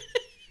 jing.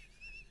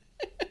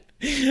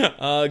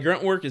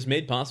 Grunt work is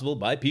made possible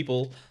by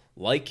people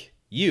like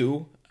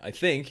you, I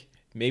think.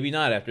 Maybe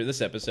not after this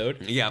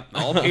episode. Yeah,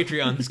 all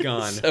Patreon's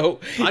gone. So,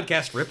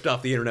 podcast ripped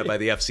off the internet by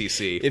the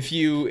FCC. If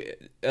you,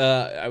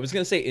 I was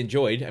going to say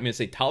enjoyed, I'm going to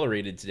say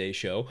tolerated today's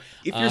show.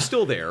 If you're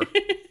still there.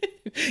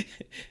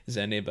 Is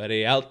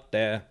anybody out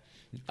there?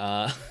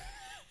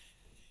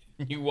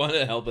 you want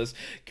to help us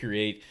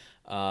create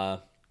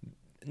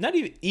not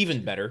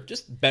even better,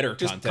 just better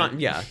content.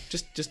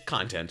 Just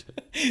content.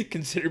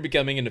 Consider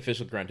becoming an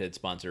official Grunthead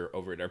sponsor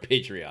over at our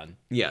Patreon.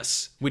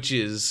 Yes, which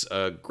is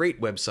a great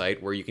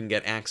website where you can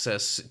get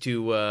access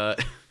to...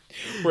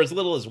 For as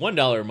little as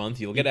 $1 a month,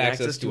 you'll get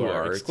access to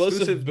our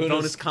exclusive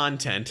bonus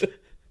content.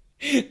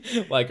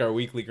 Like our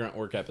weekly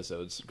Gruntwork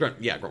episodes.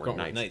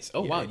 Gruntwork Nights.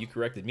 Oh, wow, you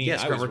corrected me.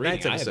 Yes, I was Gruntwork reading.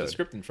 Nights I have episode. the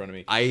script in front of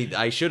me.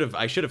 I should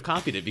have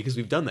copied it because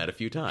we've done that a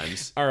few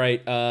times. All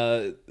right,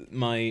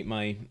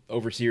 my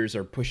overseers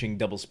are pushing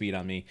double speed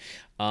on me.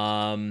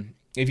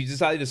 If you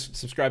decide to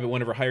subscribe at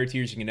one of our higher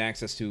tiers, you can get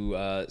access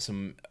to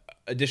some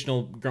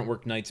additional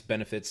Gruntwork Nights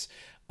benefits.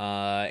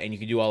 And you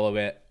can do all of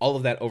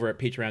that over at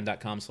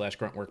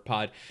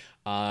patreon.com/gruntworkpod.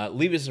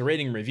 Leave us a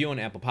rating and review on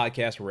Apple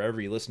Podcasts,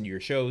 wherever you listen to your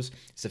shows.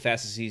 It's the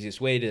fastest,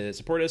 easiest way to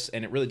support us,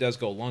 and it really does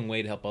go a long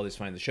way to help others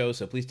find the show.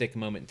 So please take a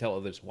moment and tell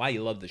others why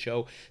you love the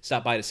show.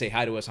 Stop by to say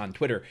hi to us on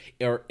Twitter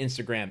or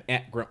Instagram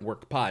at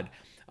GruntworkPod.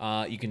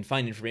 You can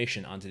find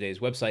information on today's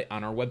website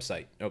on our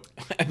website.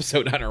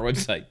 Episode on our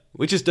website.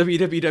 Which is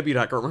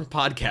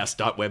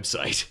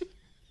www.gruntworkpodcast.website.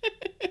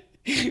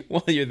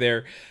 While you're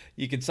there,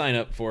 you can sign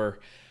up for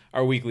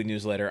our weekly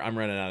newsletter. I'm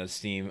running out of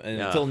steam.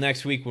 And until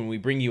next week when we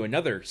bring you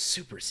another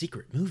super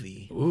secret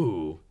movie.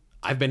 Ooh.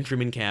 I've been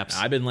Truman Caps.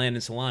 I've been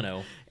Landon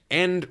Solano.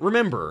 And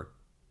remember,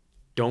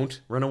 don't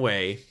run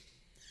away.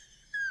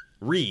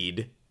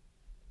 Read.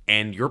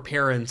 And your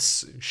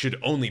parents should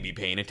only be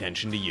paying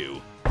attention to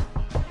you.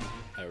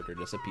 I ordered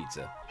us a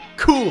pizza.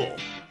 Cool.